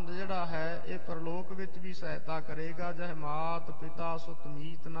ਨਾਮ ਜਿਹੜਾ ਹੈ ਇਹ ਪ੍ਰਲੋਕ ਵਿੱਚ ਵੀ ਸਹਾਇਤਾ ਕਰੇਗਾ। ਜਹ ਮਾਤ ਪਿਤਾ ਸੁਤ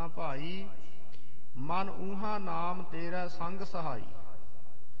ਮੀਤ ਨਾ ਭਾਈ, ਮਨ ਊਹਾ ਨਾਮ ਤੇਰਾ ਸੰਗ ਸਹਾਈ।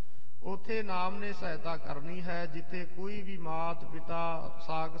 ਉਥੇ ਨਾਮ ਨੇ ਸਹਾਇਤਾ ਕਰਨੀ ਹੈ ਜਿੱਥੇ ਕੋਈ ਵੀ ਮਾਤ ਪਿਤਾ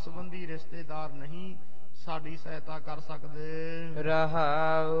ਸਾਕ ਸੰਬੰਧੀ ਰਿਸ਼ਤੇਦਾਰ ਨਹੀਂ ਸਾਡੀ ਸਹਾਇਤਾ ਕਰ ਸਕਦੇ।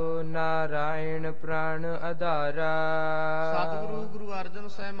 ਰਹਾਉ ਨਾਰਾਇਣ ਪ੍ਰਾਣ ਆਧਾਰਾ। ਸਤਿਗੁਰੂ ਗੁਰੂ ਅਰਜਨ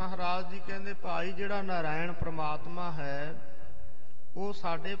ਸਾਹਿਬ ਮਹਾਰਾਜ ਜੀ ਕਹਿੰਦੇ ਭਾਈ ਜਿਹੜਾ ਨਾਰਾਇਣ ਪ੍ਰਮਾਤਮਾ ਹੈ ਉਹ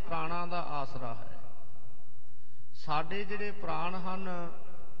ਸਾਡੇ ਪ੍ਰਾਣਾਂ ਦਾ ਆਸਰਾ ਹੈ। ਸਾਡੇ ਜਿਹੜੇ ਪ੍ਰਾਣ ਹਨ,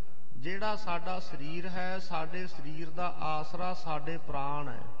 ਜਿਹੜਾ ਸਾਡਾ ਸਰੀਰ ਹੈ, ਸਾਡੇ ਸਰੀਰ ਦਾ ਆਸਰਾ ਸਾਡੇ ਪ੍ਰਾਣ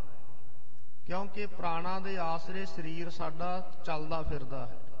ਹੈ। ਕਿਉਂਕਿ ਪ੍ਰਾਣਾਂ ਦੇ ਆਸਰੇ ਸਰੀਰ ਸਾਡਾ ਚੱਲਦਾ ਫਿਰਦਾ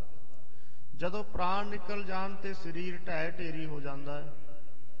ਹੈ। ਜਦੋਂ ਪ੍ਰਾਣ ਨਿਕਲ ਜਾਣ ਤੇ ਸਰੀਰ ਢਹਿ ਢੇਰੀ ਹੋ ਜਾਂਦਾ ਹੈ।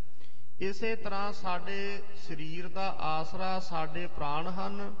 ਇਸੇ ਤਰ੍ਹਾਂ ਸਾਡੇ ਸਰੀਰ ਦਾ ਆਸਰਾ ਸਾਡੇ ਪ੍ਰਾਣ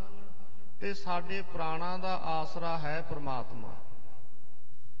ਹਨ ਤੇ ਸਾਡੇ ਪ੍ਰਾਣਾਂ ਦਾ ਆਸਰਾ ਹੈ ਪ੍ਰਮਾਤਮਾ।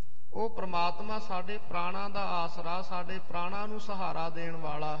 ਉਹ ਪ੍ਰਮਾਤਮਾ ਸਾਡੇ ਪ੍ਰਾਣਾਂ ਦਾ ਆਸਰਾ, ਸਾਡੇ ਪ੍ਰਾਣਾਂ ਨੂੰ ਸਹਾਰਾ ਦੇਣ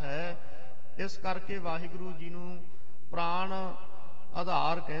ਵਾਲਾ ਹੈ। ਇਸ ਕਰਕੇ ਵਾਹਿਗੁਰੂ ਜੀ ਨੂੰ ਪ੍ਰਾਣ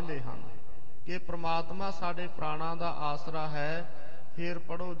ਆਧਾਰ ਕਹਿੰਦੇ ਹਨ ਕਿ ਪ੍ਰਮਾਤਮਾ ਸਾਡੇ ਪ੍ਰਾਣਾਂ ਦਾ ਆਸਰਾ ਹੈ। ਫੇਰ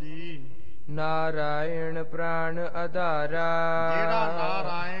ਪੜੋ ਜੀ। ਨਾਰਾਇਣ ਪ੍ਰਾਣ ਆਧਾਰਾ। ਜਿਹੜਾ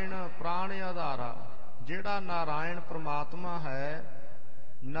ਨਾਰਾਇਣ ਪ੍ਰਾਣ ਆਧਾਰਾ, ਜਿਹੜਾ ਨਾਰਾਇਣ ਪ੍ਰਮਾਤਮਾ ਹੈ।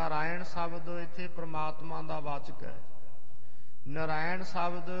 ਨਾਰਾਇਣ ਸ਼ਬਦ ਇੱਥੇ ਪ੍ਰਮਾਤਮਾ ਦਾ ਵਾਚਕ ਹੈ। ਨਾਰਾਇਣ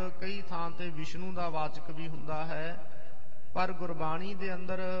ਸ਼ਬਦ ਕਈ ਥਾਂ ਤੇ ਵਿਸ਼ਨੂੰ ਦਾ ਵਾਚਕ ਵੀ ਹੁੰਦਾ ਹੈ, ਪਰ ਗੁਰਬਾਣੀ ਦੇ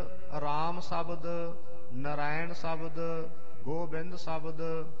ਅੰਦਰ ਰਾਮ ਸ਼ਬਦ, ਨਾਰਾਇਣ ਸ਼ਬਦ, ਗੋਬਿੰਦ ਸ਼ਬਦ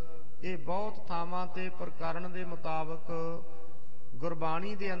ਇਹ ਬਹੁਤ ਥਾਵਾਂ ਤੇ ਪ੍ਰਕਰਨ ਦੇ ਮੁਤਾਬਕ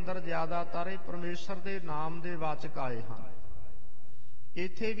ਗੁਰਬਾਣੀ ਦੇ ਅੰਦਰ ਜ਼ਿਆਦਾਤਰ ਇਹ ਪਰਮੇਸ਼ਰ ਦੇ ਨਾਮ ਦੇ ਵਾਚਕ ਆਏ ਹਨ।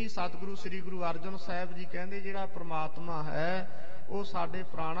 ਇੱਥੇ ਵੀ ਸਤਿਗੁਰੂ ਸ੍ਰੀ ਗੁਰੂ ਅਰਜਨ ਸਾਹਿਬ ਜੀ ਕਹਿੰਦੇ ਜਿਹੜਾ ਪ੍ਰਮਾਤਮਾ ਹੈ ਉਹ ਸਾਡੇ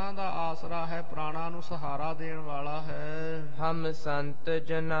ਪ੍ਰਾਣਾਂ ਦਾ ਆਸਰਾ ਹੈ, ਪ੍ਰਾਣਾਂ ਨੂੰ ਸਹਾਰਾ ਦੇਣ ਵਾਲਾ ਹੈ। ਹਮ ਸੰਤ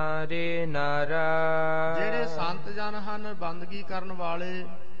ਜਨਾਂ ਰੇ ਨਾਰਾ। ਜਿਹੜੇ ਸੰਤ ਜਨ ਹਨ, ਬੰਦਗੀ ਕਰਨ ਵਾਲੇ,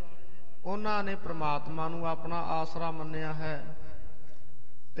 ਉਹਨਾਂ ਨੇ ਪ੍ਰਮਾਤਮਾ ਨੂੰ ਆਪਣਾ ਆਸਰਾ ਮੰਨਿਆ ਹੈ।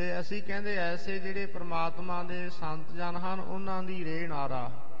 ਤੇ ਅਸੀਂ ਕਹਿੰਦੇ ਐਸੇ ਜਿਹੜੇ ਪ੍ਰਮਾਤਮਾ ਦੇ ਸੰਤ ਜਨ ਹਨ ਉਹਨਾਂ ਦੀ ਰੇ ਨਾਰਾ,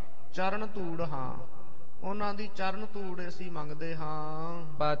 ਚਰਨ ਧੂੜ ਹਾਂ, ਉਹਨਾਂ ਦੀ ਚਰਨ ਧੂੜ ਅਸੀਂ ਮੰਗਦੇ ਹਾਂ।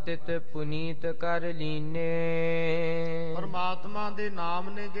 ਪਤਿਤ ਪੁਨੀਤ ਕਰ ਲੀਨੇ। ਪਰਮਾਤਮਾ ਦੇ ਨਾਮ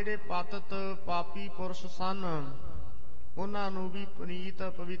ਨੇ ਜਿਹੜੇ ਪਤਿਤ ਪਾਪੀ ਪੁਰਸ਼ ਸਨ ਉਹਨਾਂ ਨੂੰ ਵੀ ਪੁਨੀਤ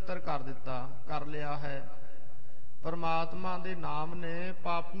ਪਵਿੱਤਰ ਕਰ ਦਿੱਤਾ, ਕਰ ਲਿਆ ਹੈ। ਪਰਮਾਤਮਾ ਦੇ ਨਾਮ ਨੇ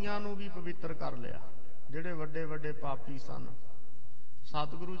ਪਾਪੀਆਂ ਨੂੰ ਵੀ ਪਵਿੱਤਰ ਕਰ ਲਿਆ, ਜਿਹੜੇ ਵੱਡੇ ਵੱਡੇ ਪਾਪੀ ਸਨ।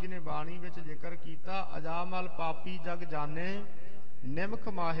 ਸਤਿਗੁਰੂ ਜੀ ਨੇ ਬਾਣੀ ਵਿੱਚ ਜ਼ਿਕਰ ਕੀਤਾ, ਅਜਾਮਲ ਪਾਪੀ ਜਗ ਜਾਣੇ ਨਿਮਖ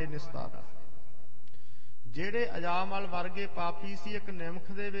ਮਾਹੇ ਨਿਸਤਾਰਾ। ਜਿਹੜੇ ਅਜਾਮਲ ਵਰਗੇ ਪਾਪੀ ਸੀ, ਇੱਕ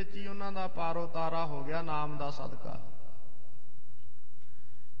ਨਿਮਖ ਦੇ ਵਿੱਚ ਹੀ ਉਹਨਾਂ ਦਾ ਪਾਰੋ ਤਾਰਾ ਹੋ ਗਿਆ ਨਾਮ ਦਾ ਸਦਕਾ।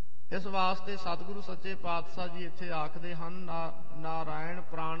 ਇਸ ਵਾਸਤੇ ਸਤਿਗੁਰੂ ਸੱਚੇ ਪਾਤਸ਼ਾਹ ਜੀ ਇੱਥੇ ਆਖਦੇ ਹਨ, ਨਾਰਾਇਣ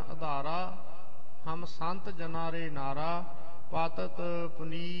ਪ੍ਰਾਣ ਆਧਾਰਾ, ਹਮ ਸੰਤ ਜਨਾਂ ਰੇ ਨਾਰਾ, ਪਤਿਤ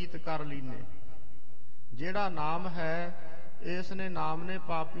ਪੁਨੀਤ ਕਰ ਲੀਨੇ। ਜਿਹੜਾ ਨਾਮ ਹੈ ਇਸ ਨੇ ਨਾਮ ਨੇ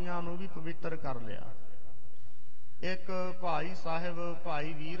ਪਾਪੀਆਂ ਨੂੰ ਵੀ ਪਵਿੱਤਰ ਕਰ ਲਿਆ। ਇੱਕ ਭਾਈ ਸਾਹਿਬ,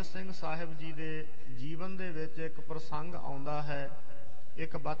 ਭਾਈ ਵੀਰ ਸਿੰਘ ਸਾਹਿਬ ਜੀ ਦੇ ਜੀਵਨ ਦੇ ਵਿੱਚ ਇੱਕ ਪ੍ਰਸੰਗ ਆਉਂਦਾ ਹੈ,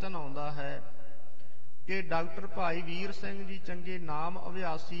 ਇੱਕ ਬਚਨ ਆਉਂਦਾ ਹੈ ਕਿ ਡਾਕਟਰ ਭਾਈ ਵੀਰ ਸਿੰਘ ਜੀ ਚੰਗੇ ਨਾਮ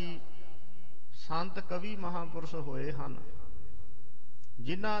ਅਭਿਆਸੀ ਸੰਤ ਕਵੀ ਮਹਾਂਪੁਰਸ਼ ਹੋਏ ਹਨ,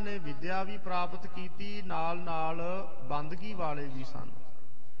 ਜਿਨ੍ਹਾਂ ਨੇ ਵਿਦਿਆ ਵੀ ਪ੍ਰਾਪਤ ਕੀਤੀ, ਨਾਲ ਨਾਲ ਬੰਦਗੀ ਵਾਲੇ ਵੀ ਸਨ।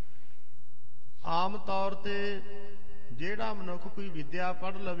 ਆਮ ਤੌਰ ਤੇ ਜਿਹੜਾ ਮਨੁੱਖ ਕੋਈ ਵਿਦਿਆ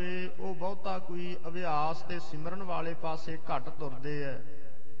ਪੜ੍ਹ ਲਵੇ ਉਹ ਬਹੁਤਾ ਕੋਈ ਅਭਿਆਸ ਤੇ ਸਿਮਰਨ ਵਾਲੇ ਪਾਸੇ ਘੱਟ ਤੁਰਦੇ ਹੈ,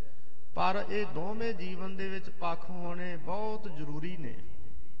 ਪਰ ਇਹ ਦੋਵੇਂ ਜੀਵਨ ਦੇ ਵਿੱਚ ਪੱਖ ਹੋਣੇ ਬਹੁਤ ਜ਼ਰੂਰੀ ਨੇ।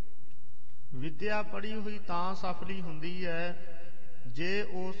 ਵਿਦਿਆ ਪੜ੍ਹੀ ਹੋਈ ਤਾਂ ਸਫਲੀ ਹੁੰਦੀ ਹੈ ਜੇ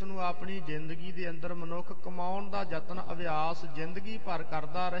ਉਸ ਨੂੰ ਆਪਣੀ ਜ਼ਿੰਦਗੀ ਦੇ ਅੰਦਰ ਮਨੁੱਖ ਕਮਾਉਣ ਦਾ ਯਤਨ ਅਭਿਆਸ ਜ਼ਿੰਦਗੀ ਭਰ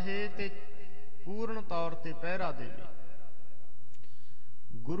ਕਰਦਾ ਰਹੇ ਤੇ ਪੂਰਨ ਤੌਰ ਤੇ ਪਹਿਰਾ ਦੇਵੇ।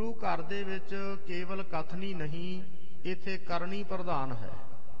 ਗੁਰੂ ਘਰ ਦੇ ਵਿੱਚ ਕੇਵਲ ਕਥਨੀ ਨਹੀਂ, ਇੱਥੇ ਕਰਨੀ ਪ੍ਰਧਾਨ ਹੈ।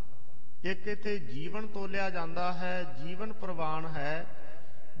 ਇੱਕ ਇੱਥੇ ਜੀਵਨ ਤੋਲਿਆ ਜਾਂਦਾ ਹੈ, ਜੀਵਨ ਪ੍ਰਵਾਨ ਹੈ।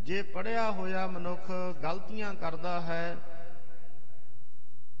 ਜੇ ਪੜ੍ਹਿਆ ਹੋਇਆ ਮਨੁੱਖ ਗਲਤੀਆਂ ਕਰਦਾ ਹੈ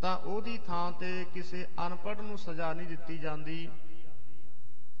ਤਾਂ ਉਹਦੀ ਥਾਂ ਤੇ ਕਿਸੇ ਅਨਪੜ੍ਹ ਨੂੰ ਸਜ਼ਾ ਨਹੀਂ ਦਿੱਤੀ ਜਾਂਦੀ।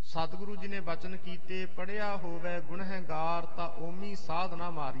 ਸਤਿਗੁਰੂ ਜੀ ਨੇ ਬਚਨ ਕੀਤੇ, ਪੜ੍ਹਿਆ ਹੋਵੇ ਗੁਨਹਗਾਰ ਤਾਂ ਓਮੀ ਸਾਧ ਨਾ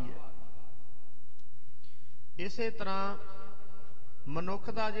ਮਾਰੀਏ। ਇਸੇ ਤਰ੍ਹਾਂ ਮਨੁੱਖ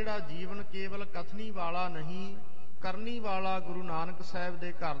ਦਾ ਜਿਹੜਾ ਜੀਵਨ ਕੇਵਲ ਕਥਨੀ ਵਾਲਾ ਨਹੀਂ, ਕਰਨੀ ਵਾਲਾ ਗੁਰੂ ਨਾਨਕ ਸਾਹਿਬ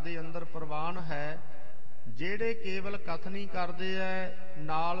ਦੇ ਘਰ ਦੇ ਅੰਦਰ ਪ੍ਰਵਾਨ ਹੈ। ਜਿਹੜੇ ਕੇਵਲ ਕਥਨੀ ਕਰਦੇ ਐ,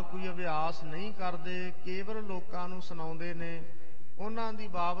 ਨਾਲ ਕੋਈ ਅਭਿਆਸ ਨਹੀਂ ਕਰਦੇ, ਕੇਵਲ ਲੋਕਾਂ ਨੂੰ ਸੁਣਾਉਂਦੇ ਨੇ, ਉਹਨਾਂ ਦੀ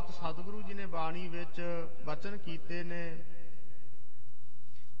ਬਾਬਤ ਸਤਿਗੁਰੂ ਜੀ ਨੇ ਬਾਣੀ ਵਿੱਚ ਬਚਨ ਕੀਤੇ ਨੇ।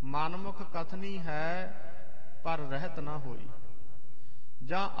 ਮਨਮੁਖ ਕਥਨੀ ਹੈ ਪਰ ਰਹਿਤ ਨਾ ਹੋਈ,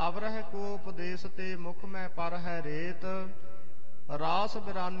 ਜਾਂ ਅਵਰਹਿ ਕੋ ਉਪਦੇਸ਼ ਤੇ ਮੁਖ ਮੈਂ ਪਰ ਹੈ ਰੇਤ, ਰਾਸ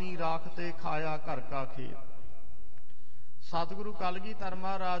ਬਿਰਾਨੀ ਰਾਖ ਤੇ ਖਾਇਆ ਘਰ ਕਾ ਖੇਤ। ਸਤਿਗੁਰੂ ਕਲਗੀਧਰ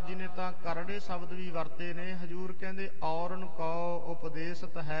ਮਹਾਰਾਜ ਜੀ ਨੇ ਤਾਂ ਕਰੜੇ ਸ਼ਬਦ ਵੀ ਵਰਤੇ ਨੇ। ਹਜੂਰ ਕਹਿੰਦੇ ਔਰਨ ਕੋ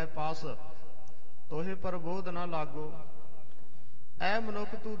ਉਪਦੇਸ਼ਤ ਹੈ ਪਸ, ਤੋਹੇ ਪ੍ਰਬੋਧ ਨਾ ਲਾਗੋ। ਐ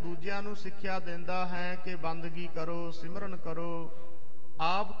ਮਨੁੱਖ ਤੂੰ ਦੂਜਿਆਂ ਨੂੰ ਸਿੱਖਿਆ ਦਿੰਦਾ ਹੈ ਕਿ ਬੰਦਗੀ ਕਰੋ, ਸਿਮਰਨ ਕਰੋ,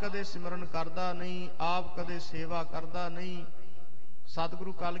 ਆਪ ਕਦੇ ਸਿਮਰਨ ਕਰਦਾ ਨਹੀਂ, ਆਪ ਕਦੇ ਸੇਵਾ ਕਰਦਾ ਨਹੀਂ।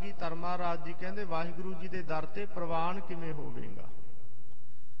 ਸਤਿਗੁਰੂ ਕਲਗੀਧਰ ਮਹਾਰਾਜ ਜੀ ਕਹਿੰਦੇ ਵਾਹਿਗੁਰੂ ਜੀ ਦੇ ਦਰ ਤੇ ਪ੍ਰਵਾਨ ਕਿਵੇਂ ਹੋਵੇਗਾ।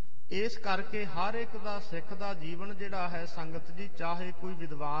 ਇਸ ਕਰਕੇ ਹਰ ਇੱਕ ਦਾ ਸਿੱਖ ਦਾ ਜੀਵਨ ਜਿਹੜਾ ਹੈ ਸੰਗਤ ਜੀ, ਚਾਹੇ ਕੋਈ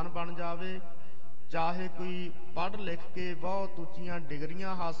ਵਿਦਵਾਨ ਬਣ ਜਾਵੇ, ਚਾਹੇ ਕੋਈ ਪੜ੍ਹ ਲਿਖ ਕੇ ਬਹੁਤ ਉੱਚੀਆਂ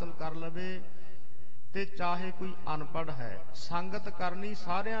ਡਿਗਰੀਆਂ ਹਾਸਲ ਕਰ ਲਵੇ, ਤੇ ਚਾਹੇ ਕੋਈ ਅਨਪੜ੍ਹ ਹੈ, ਸੰਗਤ ਕਰਨੀ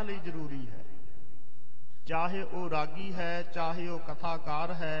ਸਾਰਿਆਂ ਲਈ ਜ਼ਰੂਰੀ ਹੈ। ਚਾਹੇ ਉਹ ਰਾਗੀ ਹੈ, ਚਾਹੇ ਉਹ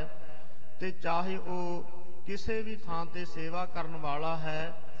ਕਥਾਕਾਰ ਹੈ, ਤੇ ਚਾਹੇ ਉਹ ਕਿਸੇ ਵੀ ਥਾਂ ਤੇ ਸੇਵਾ ਕਰਨ ਵਾਲਾ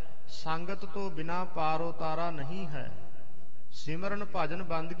ਹੈ। ਸੰਗਤ ਤੋਂ ਬਿਨਾਂ ਪਾਰ ਉਤਾਰਾ ਨਹੀਂ ਹੈ, ਸਿਮਰਨ ਭਜਨ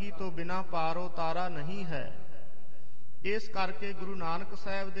ਬੰਦਗੀ ਤੋਂ ਬਿਨਾਂ ਪਾਰ ਉਤਾਰਾ ਨਹੀਂ ਹੈ। ਇਸ ਕਰਕੇ ਗੁਰੂ ਨਾਨਕ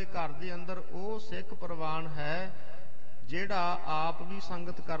ਸਾਹਿਬ ਦੇ ਘਰ ਦੇ ਅੰਦਰ ਉਹ ਸਿੱਖ ਪ੍ਰਵਾਨ ਹੈ ਜਿਹੜਾ ਆਪ ਵੀ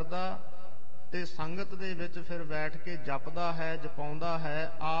ਸੰਗਤ ਕਰਦਾ ਤੇ ਸੰਗਤ ਦੇ ਵਿੱਚ ਫਿਰ ਬੈਠ ਕੇ ਜਪਦਾ ਹੈ, ਜਪਾਉਂਦਾ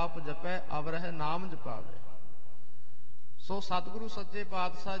ਹੈ। ਆਪ ਜਪੈ ਅਵਰਹਿ ਨਾਮ ਜਪਾਵੇ। ਸੋ ਸਤਿਗੁਰੂ ਸੱਚੇ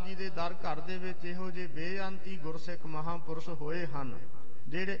ਪਾਤਸ਼ਾਹ ਜੀ ਦੇ ਦਰ ਘਰ ਦੇ ਵਿੱਚ ਇਹੋ ਜਿਹੇ ਬੇਅੰਤੀ ਗੁਰਸਿੱਖ ਮਹਾਂਪੁਰਸ਼ ਹੋਏ ਹਨ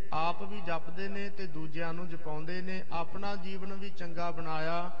ਜਿਹੜੇ ਆਪ ਵੀ ਜਪਦੇ ਨੇ ਤੇ ਦੂਜਿਆਂ ਨੂੰ ਜਪਾਉਂਦੇ ਨੇ। ਆਪਣਾ ਜੀਵਨ ਵੀ ਚੰਗਾ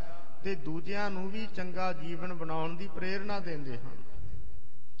ਬਣਾਇਆ ਤੇ ਦੂਜਿਆਂ ਨੂੰ ਵੀ ਚੰਗਾ ਜੀਵਨ ਬਣਾਉਣ ਦੀ ਪ੍ਰੇਰਨਾ ਦਿੰਦੇ ਹਨ।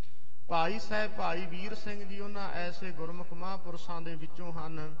 ਭਾਈ ਸਾਹਿਬ ਭਾਈ ਵੀਰ ਸਿੰਘ ਜੀ ਉਹਨਾਂ ਐਸੇ ਗੁਰਮੁਖ ਮਹਾਂਪੁਰਸ਼ਾਂ ਦੇ ਵਿੱਚੋਂ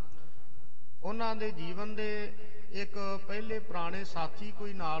ਹਨ। ਉਹਨਾਂ ਦੇ ਜੀਵਨ ਦੇ ਇੱਕ ਪਹਿਲੇ ਪੁਰਾਣੇ ਸਾਥੀ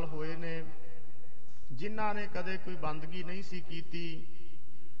ਕੋਈ ਨਾਲ ਹੋਏ ਨੇ ਜਿਨ੍ਹਾਂ ਨੇ ਕਦੇ ਕੋਈ ਬੰਦਗੀ ਨਹੀਂ ਸੀ ਕੀਤੀ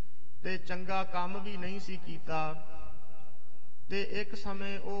ਤੇ ਚੰਗਾ ਕੰਮ ਵੀ ਨਹੀਂ ਸੀ ਕੀਤਾ, ਤੇ ਇੱਕ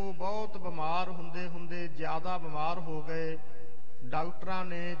ਸਮੇਂ ਉਹ ਬਹੁਤ ਬਿਮਾਰ ਹੁੰਦੇ ਹੁੰਦੇ ਜ਼ਿਆਦਾ ਬਿਮਾਰ ਹੋ ਗਏ। ਡਾਕਟਰਾਂ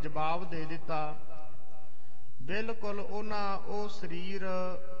ਨੇ ਜਵਾਬ ਦੇ ਦਿੱਤਾ, ਬਿਲਕੁਲ ਉਹਨਾਂ ਉਹ ਸਰੀਰ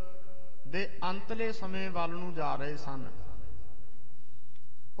ਦੇ ਅੰਤਲੇ ਸਮੇਂ ਵੱਲ ਨੂੰ ਜਾ ਰਹੇ ਸਨ।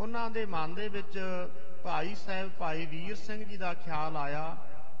 ਉਹਨਾਂ ਦੇ ਮਨ ਦੇ ਵਿੱਚ ਭਾਈ ਸਾਹਿਬ ਭਾਈ ਵੀਰ ਸਿੰਘ ਜੀ ਦਾ ਖਿਆਲ ਆਇਆ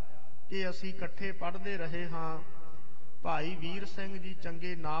ਕਿ ਅਸੀਂ ਇਕੱਠੇ ਪੜ੍ਹਦੇ ਰਹੇ ਹਾਂ। ਭਾਈ ਵੀਰ ਸਿੰਘ ਜੀ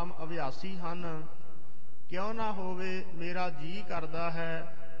ਚੰਗੇ ਨਾਮ ਅਭਿਆਸੀ ਹਨ, ਕਿਉਂ ਨਾ ਹੋਵੇ ਮੇਰਾ ਜੀ ਕਰਦਾ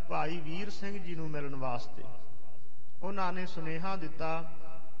ਹੈ ਭਾਈ ਵੀਰ ਸਿੰਘ ਜੀ ਨੂੰ ਮਿਲਣ ਵਾਸਤੇ। ਉਹਨਾਂ ਨੇ ਸੁਨੇਹਾ ਦਿੱਤਾ।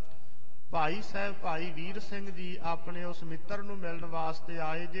 ਭਾਈ ਸਾਹਿਬ ਭਾਈ ਵੀਰ ਸਿੰਘ ਜੀ ਆਪਣੇ ਉਸ ਮਿੱਤਰ ਨੂੰ ਮਿਲਣ ਵਾਸਤੇ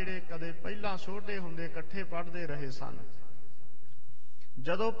ਆਏ ਜਿਹੜੇ ਕਦੇ ਪਹਿਲਾਂ ਛੋਟੇ ਹੁੰਦੇ ਇਕੱਠੇ ਪੜ੍ਹਦੇ ਰਹੇ ਸਨ।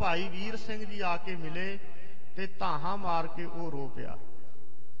 ਜਦੋਂ ਭਾਈ ਵੀਰ ਸਿੰਘ ਜੀ ਆ ਕੇ ਮਿਲੇ ਤੇ ਧਾਹਾਂ ਮਾਰ ਕੇ ਉਹ ਰੋ ਪਿਆ।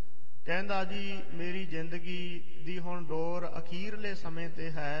 ਕਹਿੰਦਾ ਜੀ ਮੇਰੀ ਜ਼ਿੰਦਗੀ ਦੀ ਹੁਣ ਡੋਰ ਅਖੀਰਲੇ ਸਮੇਂ ਤੇ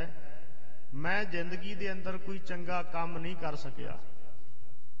ਹੈ, ਮੈਂ ਜ਼ਿੰਦਗੀ ਦੇ ਅੰਦਰ ਕੋਈ ਚੰਗਾ ਕੰਮ ਨਹੀਂ ਕਰ ਸਕਿਆ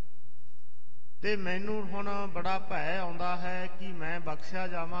ਤੇ ਮੈਨੂੰ ਹੁਣ ਬੜਾ ਭੈ ਆਉਂਦਾ ਹੈ ਕਿ ਮੈਂ ਬਖਸ਼ਿਆ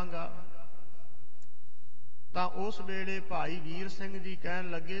ਜਾਵਾਂਗਾ। ਤਾਂ ਉਸ ਵੇਲੇ ਭਾਈ ਵੀਰ ਸਿੰਘ ਜੀ ਕਹਿਣ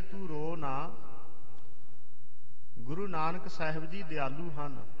ਲੱਗੇ ਤੂੰ ਰੋ ਨਾ, ਗੁਰੂ ਨਾਨਕ ਸਾਹਿਬ ਜੀ ਦਿਆਲੂ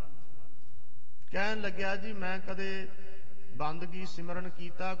ਹਨ। ਕਹਿਣ ਲੱਗਿਆ ਜੀ ਮੈਂ ਕਦੇ ਬੰਦਗੀ ਸਿਮਰਨ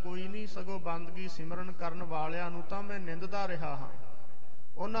ਕੀਤਾ ਕੋਈ ਨਹੀਂ, ਸਗੋਂ ਬੰਦਗੀ ਸਿਮਰਨ ਕਰਨ ਵਾਲਿਆਂ ਨੂੰ ਤਾਂ ਮੈਂ ਨਿੰਦਦਾ ਰਿਹਾ ਹਾਂ,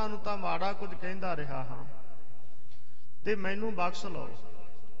 ਉਹਨਾਂ ਨੂੰ ਤਾਂ ਮਾੜਾ ਕੁਝ ਕਹਿੰਦਾ ਰਿਹਾ ਹਾਂ, ਤੇ ਮੈਨੂੰ ਬਖਸ਼ ਲਓ।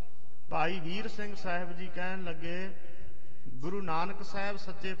 ਭਾਈ ਵੀਰ ਸਿੰਘ ਸਾਹਿਬ ਜੀ ਕਹਿਣ ਲੱਗੇ ਗੁਰੂ ਨਾਨਕ ਸਾਹਿਬ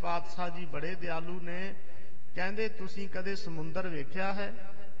ਸੱਚੇ ਪਾਤਸ਼ਾਹ ਜੀ ਬੜੇ ਦਿਆਲੂ ਨੇ, ਕਹਿੰਦੇ ਤੁਸੀਂ ਕਦੇ ਸਮੁੰਦਰ ਵੇਖਿਆ ਹੈ?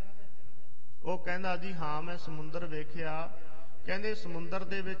 ਉਹ ਕਹਿੰਦਾ ਜੀ ਹਾਂ ਮੈਂ ਸਮੁੰਦਰ ਵੇਖਿਆ। ਕਹਿੰਦੇ ਸਮੁੰਦਰ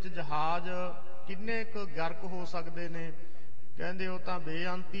ਦੇ ਵਿੱਚ ਜਹਾਜ਼ ਕਿੰਨੇ ਕੁ ਗਰਕ ਹੋ ਸਕਦੇ ਨੇ? ਕਹਿੰਦੇ ਉਹ ਤਾਂ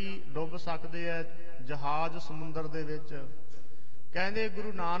ਬੇਅੰਤੀ ਡੁੱਬ ਸਕਦੇ ਐ ਜਹਾਜ਼ ਸਮੁੰਦਰ ਦੇ ਵਿੱਚ। ਕਹਿੰਦੇ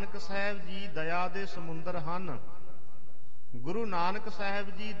ਗੁਰੂ ਨਾਨਕ ਸਾਹਿਬ ਜੀ ਦਇਆ ਦੇ ਸਮੁੰਦਰ ਹਨ। ਗੁਰੂ ਨਾਨਕ ਸਾਹਿਬ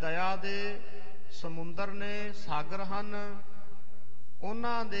ਜੀ ਦਇਆ ਦੇ ਸਮੁੰਦਰ ਨੇ, ਸਾਗਰ ਹਨ।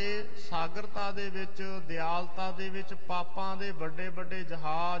 ਉਹਨਾਂ ਦੇ ਸਾਗਰਤਾ ਦੇ ਵਿੱਚ, ਦਿਆਲਤਾ ਦੇ ਵਿੱਚ ਪਾਪਾਂ ਦੇ ਵੱਡੇ ਵੱਡੇ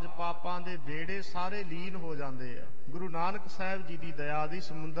ਜਹਾਜ਼, ਪਾਪਾਂ ਦੇ ਬੇੜੇ ਸਾਰੇ ਲੀਨ ਹੋ ਜਾਂਦੇ ਆ ਗੁਰੂ ਨਾਨਕ ਸਾਹਿਬ ਜੀ ਦੀ ਦਇਆ ਦੀ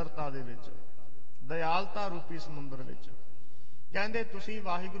ਸਮੁੰਦਰਤਾ ਦੇ ਵਿੱਚ, ਦਿਆਲਤਾ ਰੂਪੀ ਸਮੁੰਦਰ ਵਿੱਚ। ਕਹਿੰਦੇ ਤੁਸੀਂ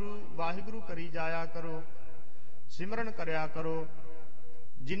ਵਾਹਿਗੁਰੂ ਵਾਹਿਗੁਰੂ ਕਰੀ ਜਾਇਆ ਕਰੋ, ਸਿਮਰਨ ਕਰਿਆ ਕਰੋ।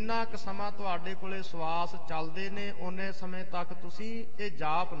 ਜਿੰਨਾ ਕੁ ਸਮਾਂ ਤੁਹਾਡੇ ਕੋਲੇ ਸਵਾਸ ਚੱਲਦੇ ਨੇ ਓਨੇ ਸਮੇਂ ਤੱਕ ਤੁਸੀਂ ਇਹ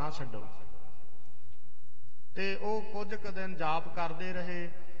ਜਾਪ ਨਾ ਛੱਡੋ। ਤੇ ਉਹ ਕੁਝ ਕੁ ਦਿਨ ਜਾਪ ਕਰਦੇ ਰਹੇ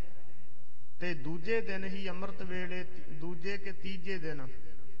ਤੇ ਦੂਜੇ ਦਿਨ ਹੀ ਅੰਮ੍ਰਿਤ ਵੇਲੇ, ਦੂਜੇ ਕਿ ਤੀਜੇ ਦਿਨ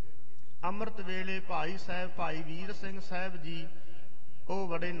ਅੰਮ੍ਰਿਤ ਵੇਲੇ ਭਾਈ ਸਾਹਿਬ ਭਾਈ ਵੀਰ ਸਿੰਘ ਸਾਹਿਬ ਜੀ ਉਹ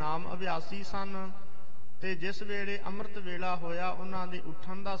ਬੜੇ ਨਾਮ ਅਭਿਆਸੀ ਸਨ ਤੇ ਜਿਸ ਵੇਲੇ ਅੰਮ੍ਰਿਤ ਵੇਲਾ ਹੋਇਆ, ਉਹਨਾਂ ਦੇ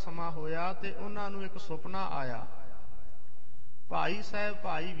ਉੱਠਣ ਦਾ ਸਮਾਂ ਹੋਇਆ ਤੇ ਉਹਨਾਂ ਨੂੰ ਇੱਕ ਸੁਪਨਾ ਆਇਆ। ਭਾਈ ਸਾਹਿਬ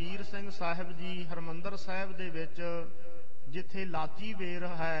ਭਾਈ ਵੀਰ ਸਿੰਘ ਸਾਹਿਬ ਜੀ ਹਰਿਮੰਦਰ ਸਾਹਿਬ ਦੇ ਵਿੱਚ, ਜਿੱਥੇ ਲਾਚੀ ਵੇਰ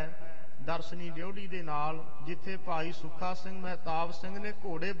ਹੈ ਦਰਸ਼ਨੀ ਡਿਉਢੀ ਦੇ ਨਾਲ, ਜਿੱਥੇ ਭਾਈ ਸੁੱਖਾ ਸਿੰਘ ਮਹਿਤਾਬ ਸਿੰਘ ਨੇ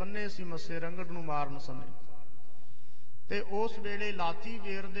ਘੋੜੇ ਬੰਨੇ ਸੀ ਮੱਸੇ ਰੰਗੜ ਨੂੰ ਮਾਰਨ ਸਮੇਂ, ਤੇ ਉਸ ਵੇਲੇ ਲਾਚੀ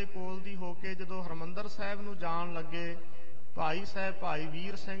ਵੇਰ ਦੇ ਕੋਲ ਦੀ ਹੋ ਕੇ ਜਦੋਂ ਹਰਿਮੰਦਰ ਸਾਹਿਬ ਨੂੰ ਜਾਣ ਲੱਗੇ ਭਾਈ ਸਾਹਿਬ ਭਾਈ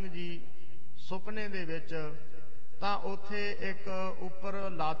ਵੀਰ ਸਿੰਘ ਜੀ ਸੁਪਨੇ ਦੇ ਵਿੱਚ, ਤਾਂ ਉੱਥੇ ਇੱਕ ਉੱਪਰ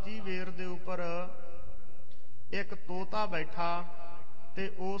ਲਾਚੀ ਵੇਰ ਦੇ ਉੱਪਰ ਇੱਕ ਤੋਤਾ ਬੈਠਾ, ਤੇ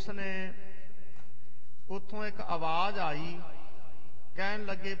ਉਸ ਨੇ ਉੱਥੋਂ ਇੱਕ ਆਵਾਜ਼ ਆਈ, ਕਹਿਣ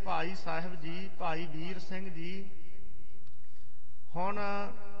ਲੱਗੇ ਭਾਈ ਸਾਹਿਬ ਜੀ ਭਾਈ ਵੀਰ ਸਿੰਘ ਜੀ, ਹੁਣ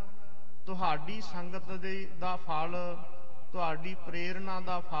ਤੁਹਾਡੀ ਸੰਗਤ ਦਾ ਫਲ, ਤੁਹਾਡੀ ਪ੍ਰੇਰਨਾ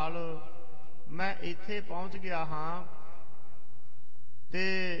ਦਾ ਫਲ, ਮੈਂ ਇੱਥੇ ਪਹੁੰਚ ਗਿਆ ਹਾਂ ਤੇ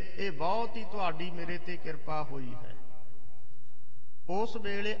ਇਹ ਬਹੁਤ ਹੀ ਤੁਹਾਡੀ ਮੇਰੇ ਤੇ ਕਿਰਪਾ ਹੋਈ ਹੈ। ਉਸ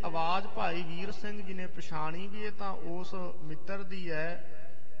ਵੇਲੇ ਆਵਾਜ਼ ਭਾਈ ਵੀਰ ਸਿੰਘ ਜੀ ਨੇ ਪਛਾਣੀ ਵੀ ਇਹ ਤਾਂ ਉਸ ਮਿੱਤਰ ਦੀ ਹੈ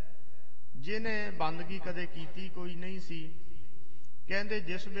ਜਿਹਨੇ ਬੰਦਗੀ ਕਦੇ ਕੀਤੀ ਕੋਈ ਨਹੀਂ ਸੀ। ਕਹਿੰਦੇ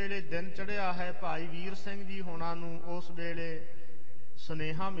ਜਿਸ ਵੇਲੇ ਦਿਨ ਚੜ੍ਹਿਆ ਹੈ ਭਾਈ ਵੀਰ ਸਿੰਘ ਜੀ ਹੋਣਾ ਨੂੰ ਉਸ ਵੇਲੇ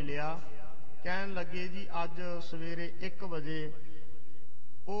ਸੁਨੇਹਾ ਮਿਲਿਆ, ਕਹਿਣ ਲੱਗੇ ਜੀ ਅੱਜ ਸਵੇਰੇ 1 ਵਜੇ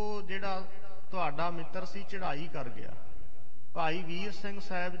ਉਹ ਜਿਹੜਾ ਤੁਹਾਡਾ ਮਿੱਤਰ ਸੀ ਚੜ੍ਹਾਈ ਕਰ ਗਿਆ। ਭਾਈ ਵੀਰ ਸਿੰਘ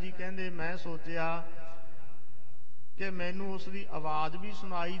ਸਾਹਿਬ ਜੀ ਕਹਿੰਦੇ ਮੈਂ ਸੋਚਿਆ ਕਿ ਮੈਨੂੰ ਉਸ ਦੀ ਆਵਾਜ਼ ਵੀ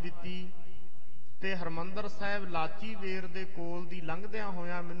ਸੁਣਾਈ ਦਿੱਤੀ, ਤੇ ਹਰਿਮੰਦਰ ਸਾਹਿਬ ਲਾਚੀ ਵੇਰ ਦੇ ਕੋਲ ਦੀ ਲੰਘਦਿਆਂ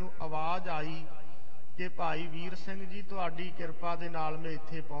ਹੋਇਆਂ ਮੈਨੂੰ ਆਵਾਜ਼ ਆਈ ਕਿ ਭਾਈ ਵੀਰ ਸਿੰਘ ਜੀ ਤੁਹਾਡੀ ਕਿਰਪਾ ਦੇ ਨਾਲ ਮੈਂ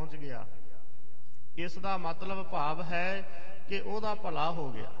ਇੱਥੇ ਪਹੁੰਚ ਗਿਆ। ਇਸ ਦਾ ਮਤਲਬ ਭਾਵ ਹੈ ਕਿ ਉਹਦਾ ਭਲਾ ਹੋ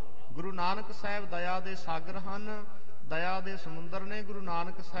ਗਿਆ। ਗੁਰੂ ਨਾਨਕ ਸਾਹਿਬ ਦਇਆ ਦੇ ਸਾਗਰ ਹਨ, ਦਇਆ ਦੇ ਸਮੁੰਦਰ ਨੇ ਗੁਰੂ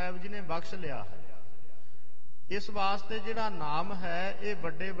ਨਾਨਕ ਸਾਹਿਬ ਜੀ ਨੇ ਬਖਸ਼ ਲਿਆ ਹੈ। ਇਸ ਵਾਸਤੇ ਜਿਹੜਾ ਨਾਮ ਹੈ ਇਹ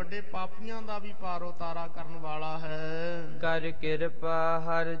ਵੱਡੇ ਵੱਡੇ ਪਾਪੀਆਂ ਦਾ ਵੀ ਪਾਰ ਉਤਾਰਾ ਕਰਨ ਵਾਲਾ ਹੈ। ਕਰ ਕਿਰਪਾ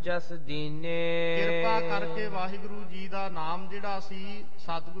ਹਰ ਜਸ ਦੀਨੇ, ਕਿਰਪਾ ਕਰਕੇ ਵਾਹਿਗੁਰੂ ਜੀ ਦਾ ਨਾਮ ਜਿਹੜਾ ਸੀ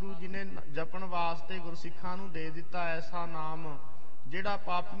ਸਤਿਗੁਰੂ ਜੀ ਨੇ ਜਪਣ ਵਾਸਤੇ ਗੁਰਸਿੱਖਾਂ ਨੂੰ ਦੇ ਦਿੱਤਾ, ਐਸਾ ਨਾਮ ਜਿਹੜਾ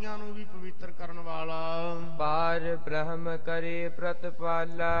ਪਾਪੀਆਂ ਨੂੰ ਵੀ ਪਵਿੱਤਰ ਕਰਨ ਵਾਲਾ। ਪਾਰ ਬ੍ਰਹਮ ਕਰੇ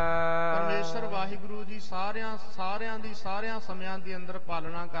ਪ੍ਰਤਪਾਲਾ, ਪਰਮੇਸ਼ਰ ਵਾਹਿਗੁਰੂ ਜੀ ਸਾਰਿਆਂ ਦੀ ਸਾਰਿਆਂ ਸਮਿਆਂ ਦੇ ਅੰਦਰ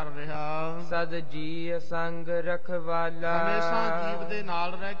ਪਾਲਣਾ ਕਰ ਰਿਹਾ। ਸਦ ਜੀ ਸੰਗ ਰਖਵਾਲਾ, ਹਮੇਸ਼ਾ ਜੀਵ ਦੇ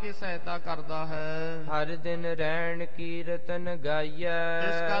ਨਾਲ ਰਹਿ ਕੇ ਸਹਾਇਤਾ ਕਰਦਾ ਹੈ। ਹਰ ਦਿਨ ਰਹਿਣ ਕੀਰਤਨ ਗਾਈਐ,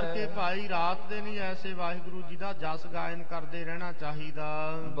 ਇਸ ਕਰਕੇ ਭਾਈ ਰਾਤ ਦਿਨ ਹੀ ਐਸੇ ਵਾਹਿਗੁਰੂ ਜੀ ਦਾ ਜਸ ਗਾਇਨ ਕਰਦੇ ਰਹਿਣਾ ਚਾਹੀਦਾ।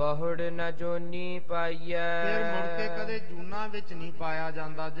 ਬਹੁੜ ਨ ਜੋਨੀ ਪਾਈਐ, ਫਿਰ ਮੁੜ ਕੇ ਕਦੇ ਜੂਨਾ ਵਿੱਚ ਨਹੀਂ ਪਾਇਆ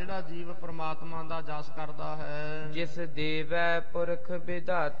ਜਾਂਦਾ ਜਿਹੜਾ ਜੀਵ ਪ੍ਰਮਾਤਮਾ ਦਾ ਜਸ ਕਰਦਾ ਹੈ। ਜਿਸ ਦੇਵੈ ਪੁਰਖ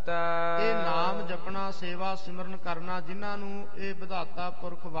ਵਿਧਾਤਾ, ਇਹ ਨਾਮ ਜਪਣਾ ਸੇਵਾ ਸਿਮਰਨ ਕਰਨਾ ਜਿਨ੍ਹਾਂ ਨੂੰ ਇਹ ਵਿਧਾਤਾ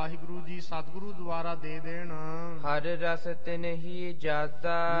ਪੁਰਖ ਵਾਹਿਗੁਰੂ ਜੀ ਸਤਿਗੁਰੂ ਦੁਆਰਾ ਦੇ ਦੇਣ। ਹਰ ਰਸ ਤਿਨ ਹੀ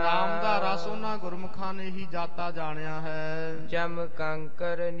ਜਾਤਾ, ਨਾਮ ਦਾ ਰਸ ਉਹਨਾਂ ਗੁਰਮੁਖਾਂ ਨੇ ਹੀ ਜਾਤਾ ਜਾਣਿਆ ਹੈ। ਜਮ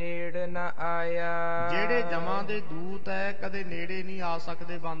ਕੰਕਰ ਨੇੜ ਨ ਆਇਆ, ਜਿਹੜੇ ਜਮਾਂ ਦੇ ਦੂਤ ਹੈ ਕਦੇ ਨੇੜੇ ਨਹੀਂ ਆ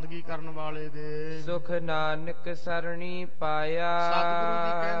ਸਕਦੇ ਬੰਦਗੀ ਕਰਨ ਵਾਲੇ ਦੇ। ਸੁਖ ਨਾਨਕ ਸਰਣੀ ਪਾਇਆ, ਸਤਿਗੁਰੂ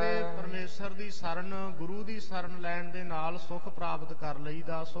ਜੀ ਕਹਿੰਦੇ ਪਰਮੇਸ਼ਰ ਦੀ ਸ਼ਰਨ ਗੁਰੂ ਦੀ ਸ਼ਰਨ ਲੈਣ ਦੇ ਨਾਲ ਸੁਖ ਪ੍ਰਾਪਤ ਕਰ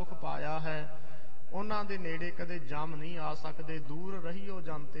ਲਈਦਾ, ਸੁਖ ਪਾਇਆ ਹੈ। ਉਹਨਾਂ ਦੇ ਨੇੜੇ ਕਦੇ ਜਮ ਨਹੀਂ ਆ ਸਕਦੇ। ਦੂਰ ਰਹੀਓ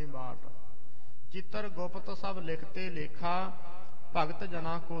ਜਨਤੇ ਬਾਟ, ਚਿੱਤਰ ਗੁਪਤ ਸਭ ਲਿਖਤੇ ਲੇਖਾ, ਭਗਤ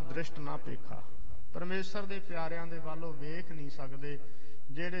ਜਨਾਂ ਕੋ ਦ੍ਰਿਸ਼ਟ ਨਾ ਪੇਖਾ। ਪਰਮੇਸ਼ਰ ਦੇ ਪਿਆਰਿਆਂ ਦੇ ਵੱਲੋਂ ਵੇਖ ਨਹੀਂ ਸਕਦੇ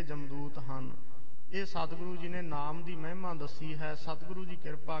ਜਿਹੜੇ ਜਮਦੂਤ ਹਨ। ਇਹ ਸਤਿਗੁਰੂ ਜੀ ਨੇ ਨਾਮ ਦੀ ਮਹਿਮਾ ਦੱਸੀ ਹੈ। ਸਤਿਗੁਰੂ ਜੀ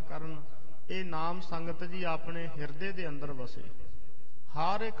ਕਿਰਪਾ ਕਰਨ ਇਹ ਨਾਮ ਸੰਗਤ ਜੀ ਆਪਣੇ ਹਿਰਦੇ ਦੇ ਅੰਦਰ ਵਸੇ।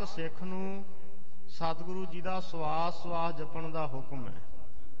 ਹਰ ਇੱਕ ਸਿੱਖ ਨੂੰ ਸਤਿਗੁਰੂ ਜੀ ਦਾ ਸਵਾਸ ਸਵਾਸ ਜਪਣ ਦਾ ਹੁਕਮ ਹੈ।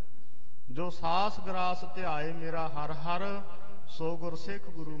 ਜੋ ਸਾਸ ਗਰਾਸ ਧਿਆਏ ਮੇਰਾ ਹਰ ਹਰ, ਸੋ ਗੁਰਸਿੱਖ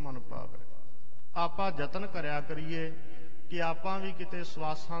ਗੁਰੂ ਮਨ ਪਾਵੇ। ਆਪਾਂ ਯਤਨ ਕਰਿਆ ਕਰੀਏ ਕਿ ਆਪਾਂ ਵੀ ਕਿਤੇ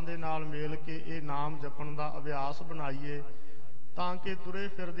ਸਵਾਸਾਂ ਦੇ ਨਾਲ ਮੇਲ ਕੇ ਇਹ ਨਾਮ ਜਪਣ ਦਾ ਅਭਿਆਸ ਬਣਾਈਏ, ਤਾਂ ਕਿ ਤੁਰੇ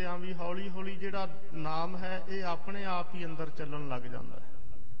ਫਿਰਦਿਆਂ ਵੀ ਹੌਲੀ ਹੌਲੀ ਜਿਹੜਾ ਨਾਮ ਹੈ ਇਹ ਆਪਣੇ ਆਪ ਹੀ ਅੰਦਰ ਚੱਲਣ ਲੱਗ ਜਾਂਦਾ ਹੈ।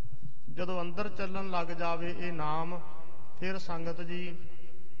 ਜਦੋਂ ਅੰਦਰ ਚੱਲਣ ਲੱਗ ਜਾਵੇ ਇਹ ਨਾਮ, ਫਿਰ ਸੰਗਤ ਜੀ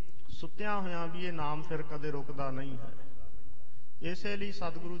ਸੁੱਤਿਆਂ ਹੋਇਆਂ ਵੀ ਇਹ ਨਾਮ ਫਿਰ ਕਦੇ ਰੁਕਦਾ ਨਹੀਂ ਹੈ। ਇਸੇ ਲਈ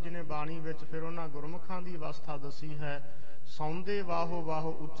ਸਤਿਗੁਰੂ ਜੀ ਨੇ ਬਾਣੀ ਵਿੱਚ ਫਿਰ ਉਹਨਾਂ ਗੁਰਮੁਖਾਂ ਦੀ ਅਵਸਥਾ ਦੱਸੀ ਹੈ। ਸੌਂਦੇ ਵਾਹੋ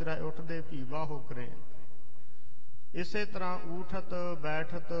ਵਾਹੋ ਉਚਰੈ, ਉੱਠਦੇ ਭੀ ਵਾਹੋ ਕਰੇ। ਇਸੇ ਤਰ੍ਹਾਂ ਊਠਤ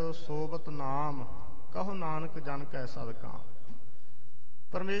ਬੈਠਤ ਸੋਵਤ ਨਾਮ, ਕਹੋ ਨਾਨਕ ਜਨ ਕੈ ਸਦਕਾ।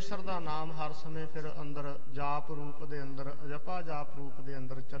 ਪਰਮੇਸ਼ਰ ਦਾ ਨਾਮ ਹਰ ਸਮੇਂ ਫਿਰ ਅੰਦਰ ਜਾਪ ਰੂਪ ਦੇ ਅੰਦਰ, ਜਪਾ ਜਾਪ ਰੂਪ ਦੇ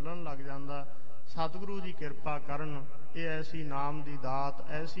ਅੰਦਰ ਚੱਲਣ ਲੱਗ ਜਾਂਦਾ। ਸਤਿਗੁਰੂ ਜੀ ਕਿਰਪਾ ਕਰਨ ਇਹ ਐਸੀ ਨਾਮ ਦੀ ਦਾਤ,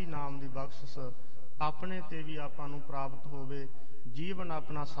 ਐਸੀ ਨਾਮ ਦੀ ਬਖਸ਼ਿਸ਼ ਆਪਣੇ ਤੇ ਵੀ ਆਪਾਂ ਨੂੰ ਪ੍ਰਾਪਤ ਹੋਵੇ। ਜੀਵਨ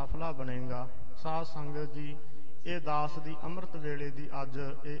ਆਪਣਾ ਸਫਲਾ ਬਣੇਗਾ। ਸਾਧ ਸੰਗਤ ਜੀ, ਇਹ ਦਾਸ ਦੀ ਅੰਮ੍ਰਿਤ ਵੇਲੇ ਦੀ ਅੱਜ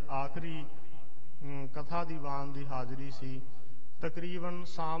ਇਹ ਆਖਰੀ ਕਥਾ ਦੀਵਾਨ ਦੀ ਹਾਜ਼ਰੀ ਸੀ। ਤਕਰੀਬਨ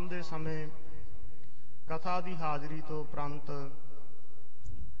ਸ਼ਾਮ ਦੇ ਸਮੇਂ ਕਥਾ ਦੀ ਹਾਜ਼ਰੀ ਤੋਂ ਉਪਰੰਤ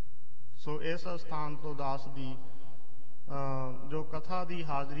ਸੋ ਇਸ ਸਥਾਨ ਤੋਂ ਦਾਸ ਦੀ ਜੋ ਕਥਾ ਦੀ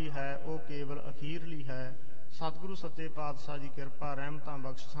ਹਾਜ਼ਰੀ ਹੈ ਉਹ ਕੇਵਲ ਅਖੀਰਲੀ ਹੈ। ਸਤਿਗੁਰੂ ਸੱਚੇ ਪਾਤਸ਼ਾਹ ਜੀ ਕਿਰਪਾ ਰਹਿਮਤਾਂ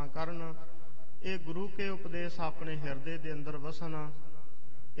ਬਖਸ਼ਿਸ਼ਾਂ ਕਰਨ। ਇਹ ਗੁਰੂ ਕੇ ਉਪਦੇਸ਼ ਆਪਣੇ ਹਿਰਦੇ ਦੇ ਅੰਦਰ ਵਸਣ।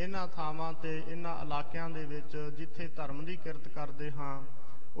 ਇਹਨਾਂ ਥਾਵਾਂ ਤੇ ਇਹਨਾਂ ਇਲਾਕਿਆਂ ਦੇ ਵਿੱਚ ਜਿੱਥੇ ਧਰਮ ਦੀ ਕਿਰਤ ਕਰਦੇ ਹਾਂ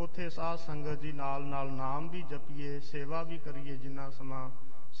ਉੱਥੇ ਸਾਧ ਸੰਗਤ ਜੀ ਨਾਲ ਨਾਲ ਨਾਮ ਵੀ ਜਪੀਏ, ਸੇਵਾ ਵੀ ਕਰੀਏ ਜਿੰਨਾ ਸਮਾਂ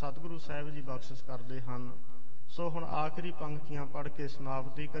ਸਤਿਗੁਰੂ ਸਾਹਿਬ ਜੀ ਬਖਸ਼ਿਸ਼ ਕਰਦੇ ਹਨ। ਸੋ ਹੁਣ ਆਖਰੀ ਪੰਕਤੀਆਂ ਪੜ੍ਹ ਕੇ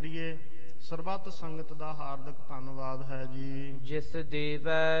ਸਮਾਪਤੀ ਕਰੀਏ। ਸਰਬੱਤ ਸੰਗਤ ਦਾ ਹਾਰਦਿਕ ਧੰਨਵਾਦ ਹੈ ਜੀ। ਜਿਸ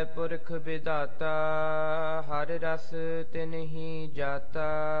ਦੇਵੈ ਪੁਰਖ ਵਿਧਾਤਾ, ਹਰ ਰਸ ਤਿਨਹੀ ਜਾਤਾ।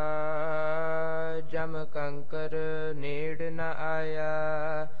 ਜਮ ਕੰਕਰ ਨੇੜ ਨ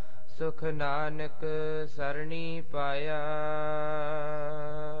ਆਇਆ, ਸੁਖ ਨਾਨਕ ਸਰਣੀ ਪਾਇਆ।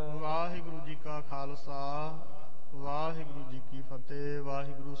 ਵਾਹਿਗੁਰੂ ਜੀ ਕਾ ਖਾਲਸਾ, ਵਾਹਿਗੁਰੂ ਜੀ ਕੀ ਫਤਿਹ।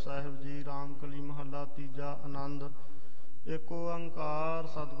 ਵਾਹਿਗੁਰੂ ਸਾਹਿਬ ਜੀ। ਰਾਮ ਕਲੀ ਮਹੱਲਾ ਤੀਜਾ। ਆਨੰਦ। ਏਕ ਓੰਕਾਰ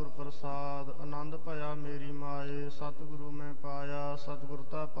ਸਤਿਗੁਰ ਪ੍ਰਸਾਦ। ਆਨੰਦ ਭਇਆ ਮੇਰੀ ਮਾਏ, ਸਤਿਗੁਰੂ ਮੈਂ ਪਾਇਆ।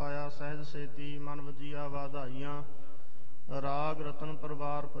 ਸਤਿਗੁਰਤਾ ਪਾਇਆ ਸਹਿਜ ਸੇਤੀ, ਮਨ ਵਜੀਆ ਵਾਧਾਈਆਂ। ਰਾਗ ਰਤਨ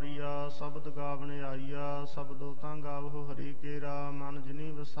ਪਰਵਾਰ ਪ੍ਰਿਆ, ਸ਼ਬਦ ਗਾਵਣ ਆਈਆ। ਸ਼ਬਦੋ ਤਾਂ ਗਾਵੋ ਹਰੀ ਕੇਰਾ, ਮਨ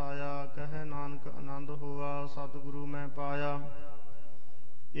ਜਿਨੀ ਵਸਾਇਆ। ਕਹੈ ਨਾਨਕ ਆਨੰਦ ਹੋਆ, ਸਤਿਗੁਰੂ ਮੈਂ ਪਾਇਆ।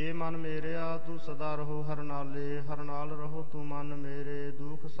 ਏ ਮਨ ਮੇਰਿਆ ਤੂੰ ਸਦਾ ਰਹੋ ਹਰ ਨਾਲੇ, ਹਰ ਨਾਲ ਰਹੋ ਤੂੰ ਮਨ ਮੇਰੇ।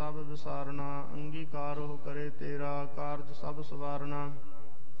 ਦੁਖ ਸਭ ਵਿਸਾਰਨਾ, ਅੰਗੀਕਾਰ ਹੋ ਕਰੇ ਤੇਰਾ। ਕਾਰਜ ਸਭ ਸਵਾਰਨਾ,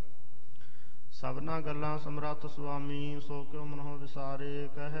 ਸਭਨਾ ਗੱਲਾਂ ਸਮਰੱਥ ਸੁਆਮੀ। ਸੋ ਕਿਉ ਮਨਹੁ ਵਿਸਾਰੇ,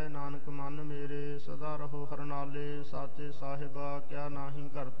 ਕਹੈ ਨਾਨਕ ਮਨ ਮੇਰੇ। ਸਦਾ ਰਹੋ ਹਰ ਨਾਲੇ, ਸਾਚੇ ਸਾਹਿਬਾ ਕਿਆ ਨਾਹੀ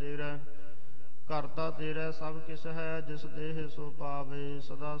ਘਰ ਤੇਰਾ। ਘਰ ਤਾਂ ਤੇਰਾ ਸਭ ਕਿਸ ਹੈ, ਜਿਸ ਦੇਹ ਸੋ ਪਾਵੇ।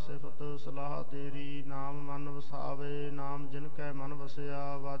 ਸਦਾ ਸਿਫਤ ਸਲਾਹ ਤੇਰੀ, ਨਾਮ ਮਨ ਵਸਾਵੇ। ਨਾਮ ਜਿਨ ਕੈ ਮਨ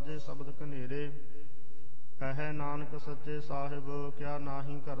ਵਸਿਆ, ਵਾਜੇ ਸ਼ਬਦ ਕਨੇਰੇ। ਕਹੈ ਨਾਨਕ ਸੱਚੇ ਸਾਹਿਬ ਕਿਆ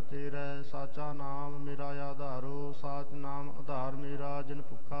ਨਾਹੀ ਘਰ ਤੇਰਾ। ਸਾਚਾ ਨਾਮ ਮੇਰਾ ਆਧਾਰੋ, ਸਾਚ ਨਾਮ ਆਧਾਰ ਮੇਰਾ। ਜਿਨ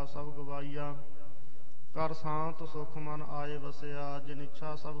ਭੁੱਖਾ ਸਭ ਗਵਾਈਆ, ਕਰ ਸ਼ਾਂਤ ਸੁਖ ਮਨ ਆਏ ਵਸਿਆ। ਜਿਨ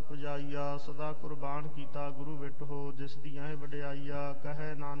ਇੱਛਾ ਸਭ ਪੁਜਾਈਆ, ਸਦਾ ਕੁਰਬਾਨ ਕੀਤਾ ਗੁਰੂ ਵਿਟ ਹੋ। ਜਿਸ ਦੀਆਂ ਇਹ ਵਡਿਆਈਆ,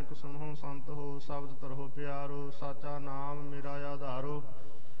 ਕਹੈ ਨਾਨਕ ਸੁਣੋ ਸੰਤ ਹੋ। ਸ਼ਬਦ ਤਰਹੁ ਪਿਆਰੋ, ਸਾਚਾ ਨਾਮ ਮੇਰਾ ਆਧਾਰੋ।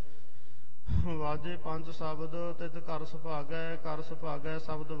 ਵਾਜੇ ਪੰਜ ਸ਼ਬਦ ਤਿਤ ਘਰ ਸੁਭਾਗੈ, ਕਰ ਸੁਭਾਗੈ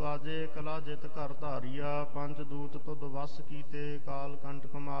ਸ਼ਬਦ ਵਾਜੇ। ਕਲਾ ਜਿਤ ਘਰ ਧਾਰੀਆ, ਪੰਜ ਦੂਤ ਤੁਧ ਵਸ ਕੀਤੇ। ਕਾਲ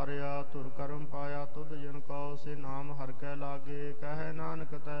ਕੰਟਕ ਮਾਰਿਆ, ਧੁਰ ਕਰਮ ਪਾਇਆ ਤੁਧ ਜਿਨ ਕਉ। ਸੇ ਨਾਮ ਹਰਿ ਕੈ ਲਾਗੇ, ਕਹੈ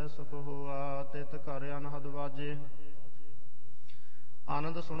ਨਾਨਕ ਤੈ ਸੁਖ ਹੋਆ। ਤਿਤ ਘਰ ਅਨਹਦ ਵਾਜੇ,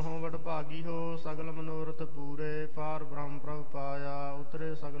 ਆਨੰਦ ਸੁਣੋ ਵਡ ਭਾਗੀ ਹੋ। ਸਗਲ ਮਨੋਰਥ ਪੂਰੇ, ਪਾਰ ਬ੍ਰਹਮ ਪ੍ਰਭ ਪਾਇਆ।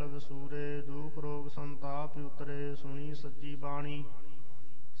 ਉਤਰੇ ਸਗਲ ਵਿਸੂਰੇ, ਦੁਖ ਰੋਗ ਸੰਤਾਪ ਉਤਰੇ। ਸੁਣੀ ਸੱਚੀ ਬਾਣੀ,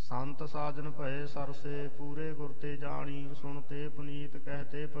 ਸੰਤ ਸਾਜਨ ਭਏ ਸਰਸੇ। ਪੂਰੇ ਗੁਰ ਤੇ ਜਾਣੀ, ਸੁਣਤੇ ਪੁਨੀਤ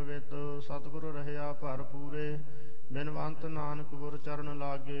ਕਹਿਤੇ ਪਵਿੱਤ। ਸਤਿਗੁਰ ਰਹਿਆ ਭਰ ਪੂਰੇ, ਬਿਨਵੰਤ ਨਾਨਕ ਗੁਰ ਚਰਨ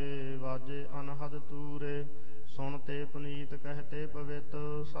ਲਾਗੇ। ਵਾਜੇ ਅਨਹਦ ਤੂਰੇ, ਸੁਣਤੇ ਪੁਨੀਤ ਕਹਿਤੇ ਪਵਿੱਤ।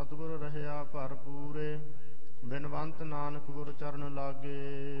 ਸਤਿਗੁਰ ਰਹਿਆ ਭਰ ਪੂਰੇ, ਬਿਨਵੰਤ ਨਾਨਕ ਗੁਰ ਚਰਨ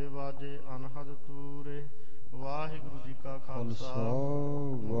ਲਾਗੇ। ਵਾਜੇ ਅਨਹਦ ਤੂਰੇ। ਵਾਹਿਗੁਰੂ ਜੀ ਕਾ ਖਾਲਸਾ,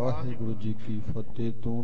 ਵਾਹਿਗੁਰੂ ਜੀ ਕੀ ਫਤਿਹ। ਤੂੰ